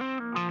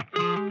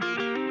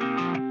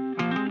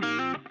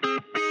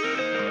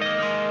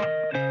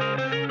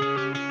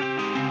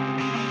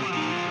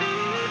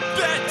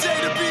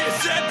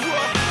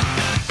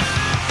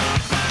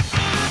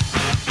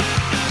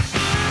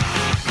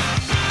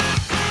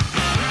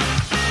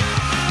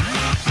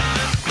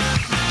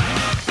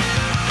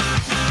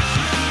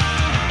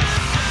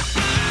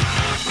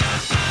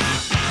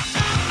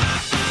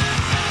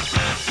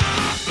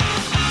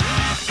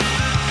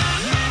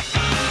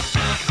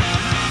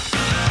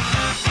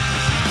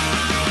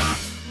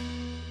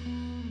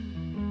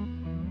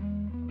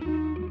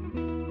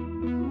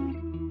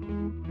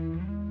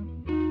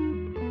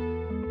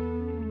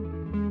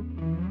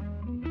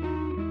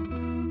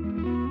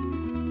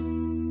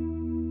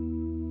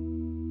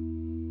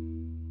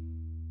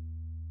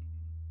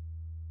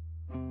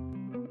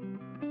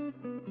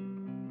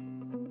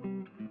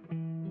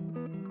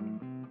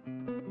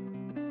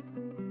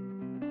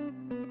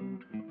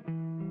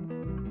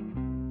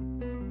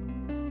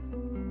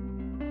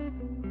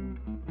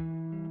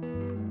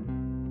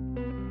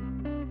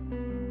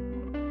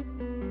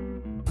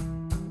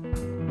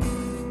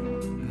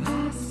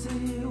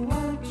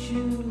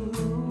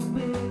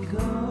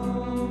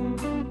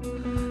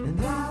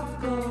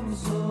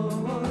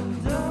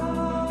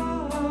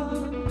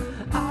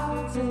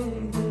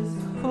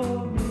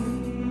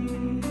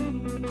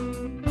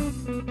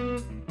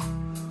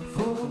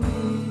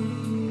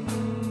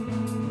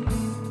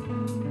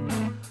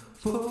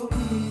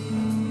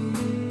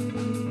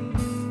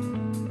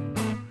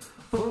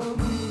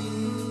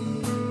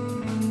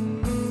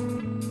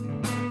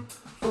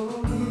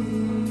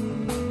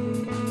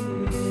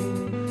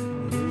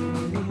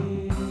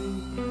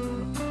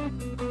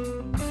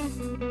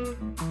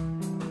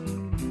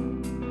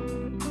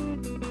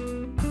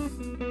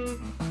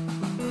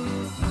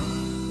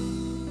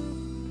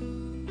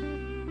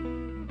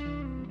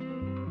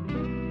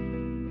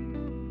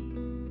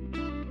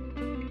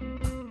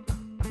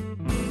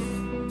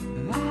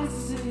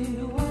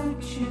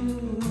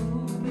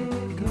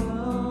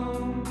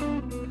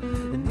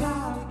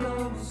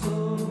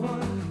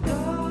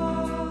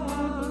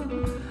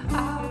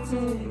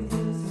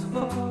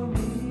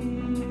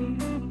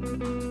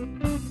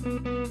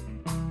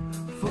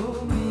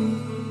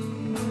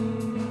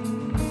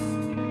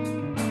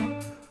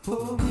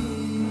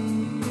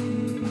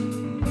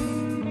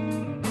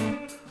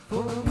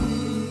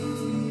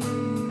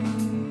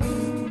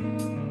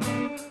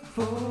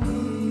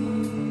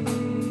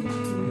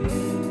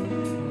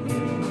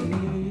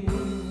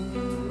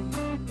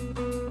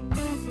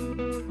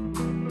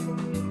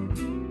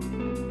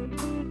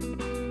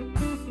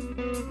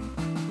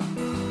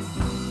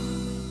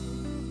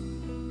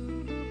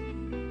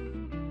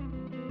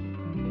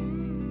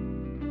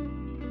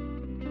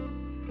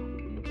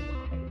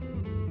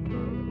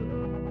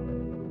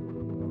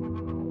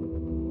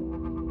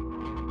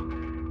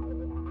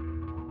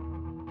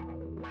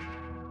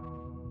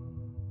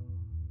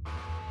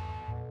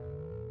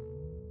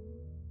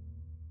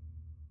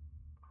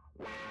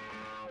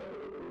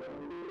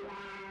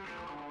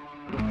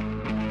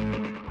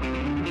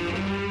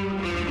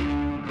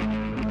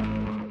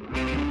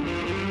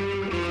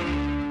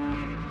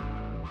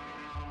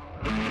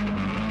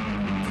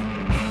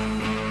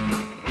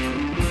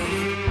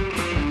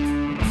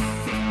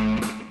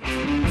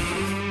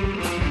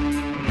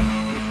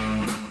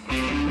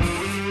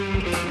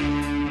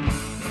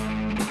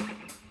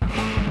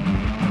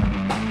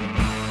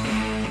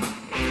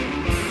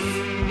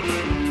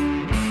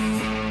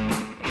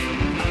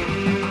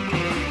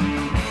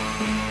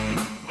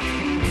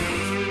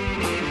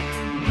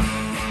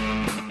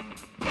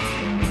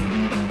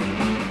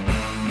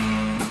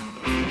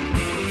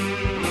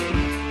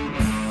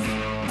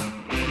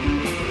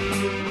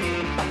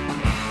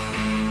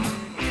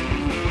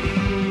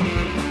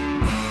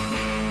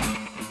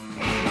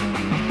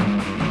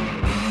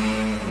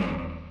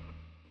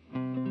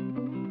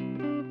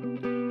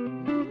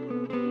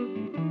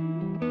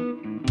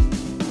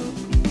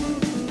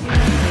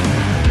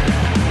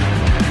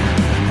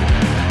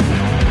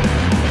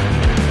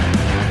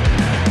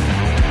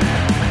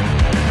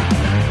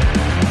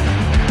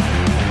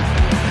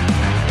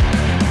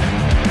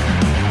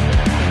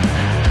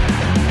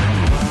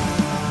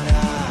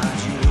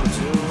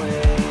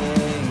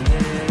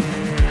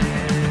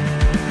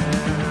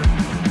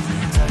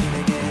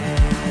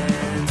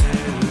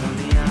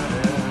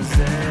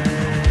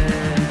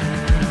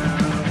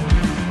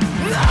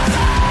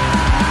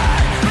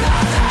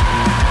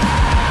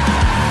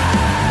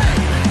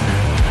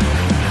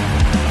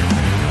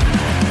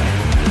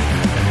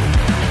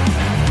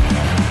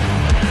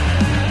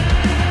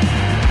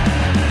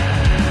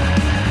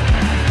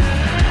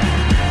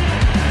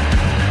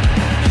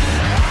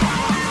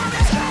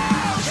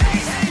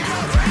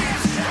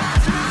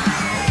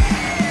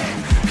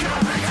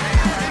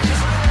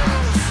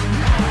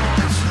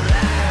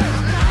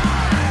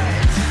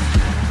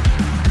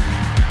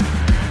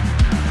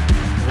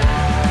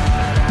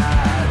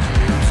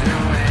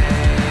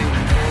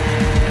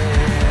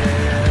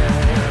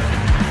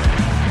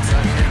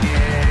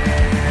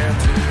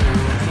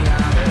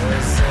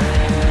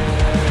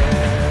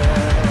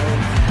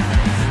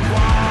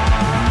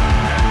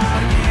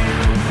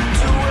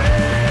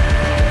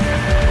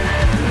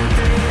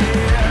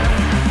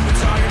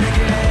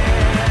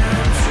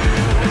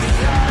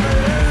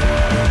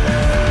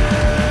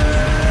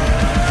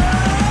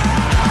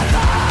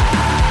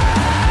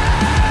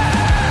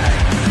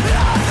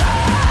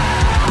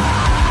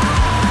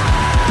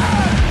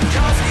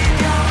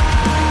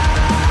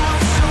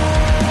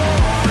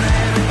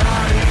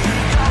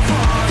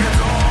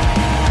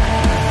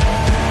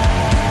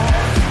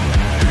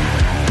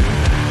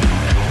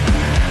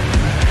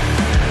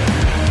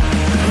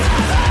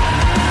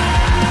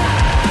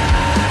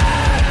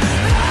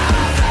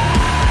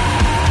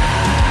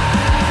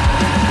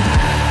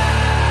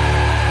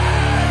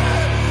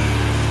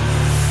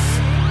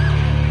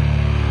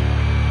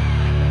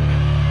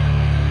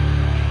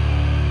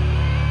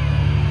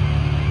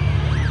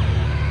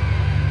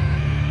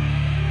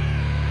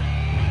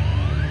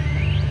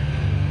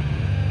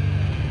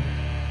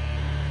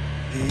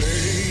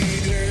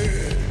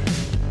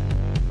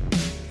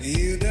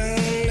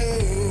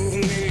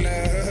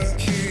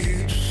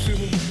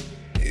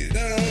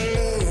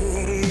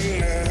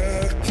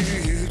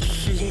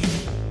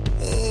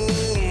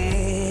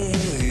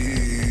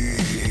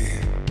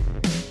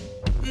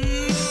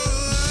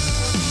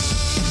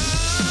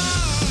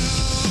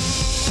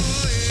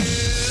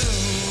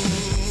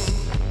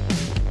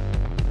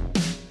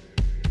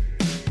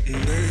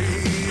 And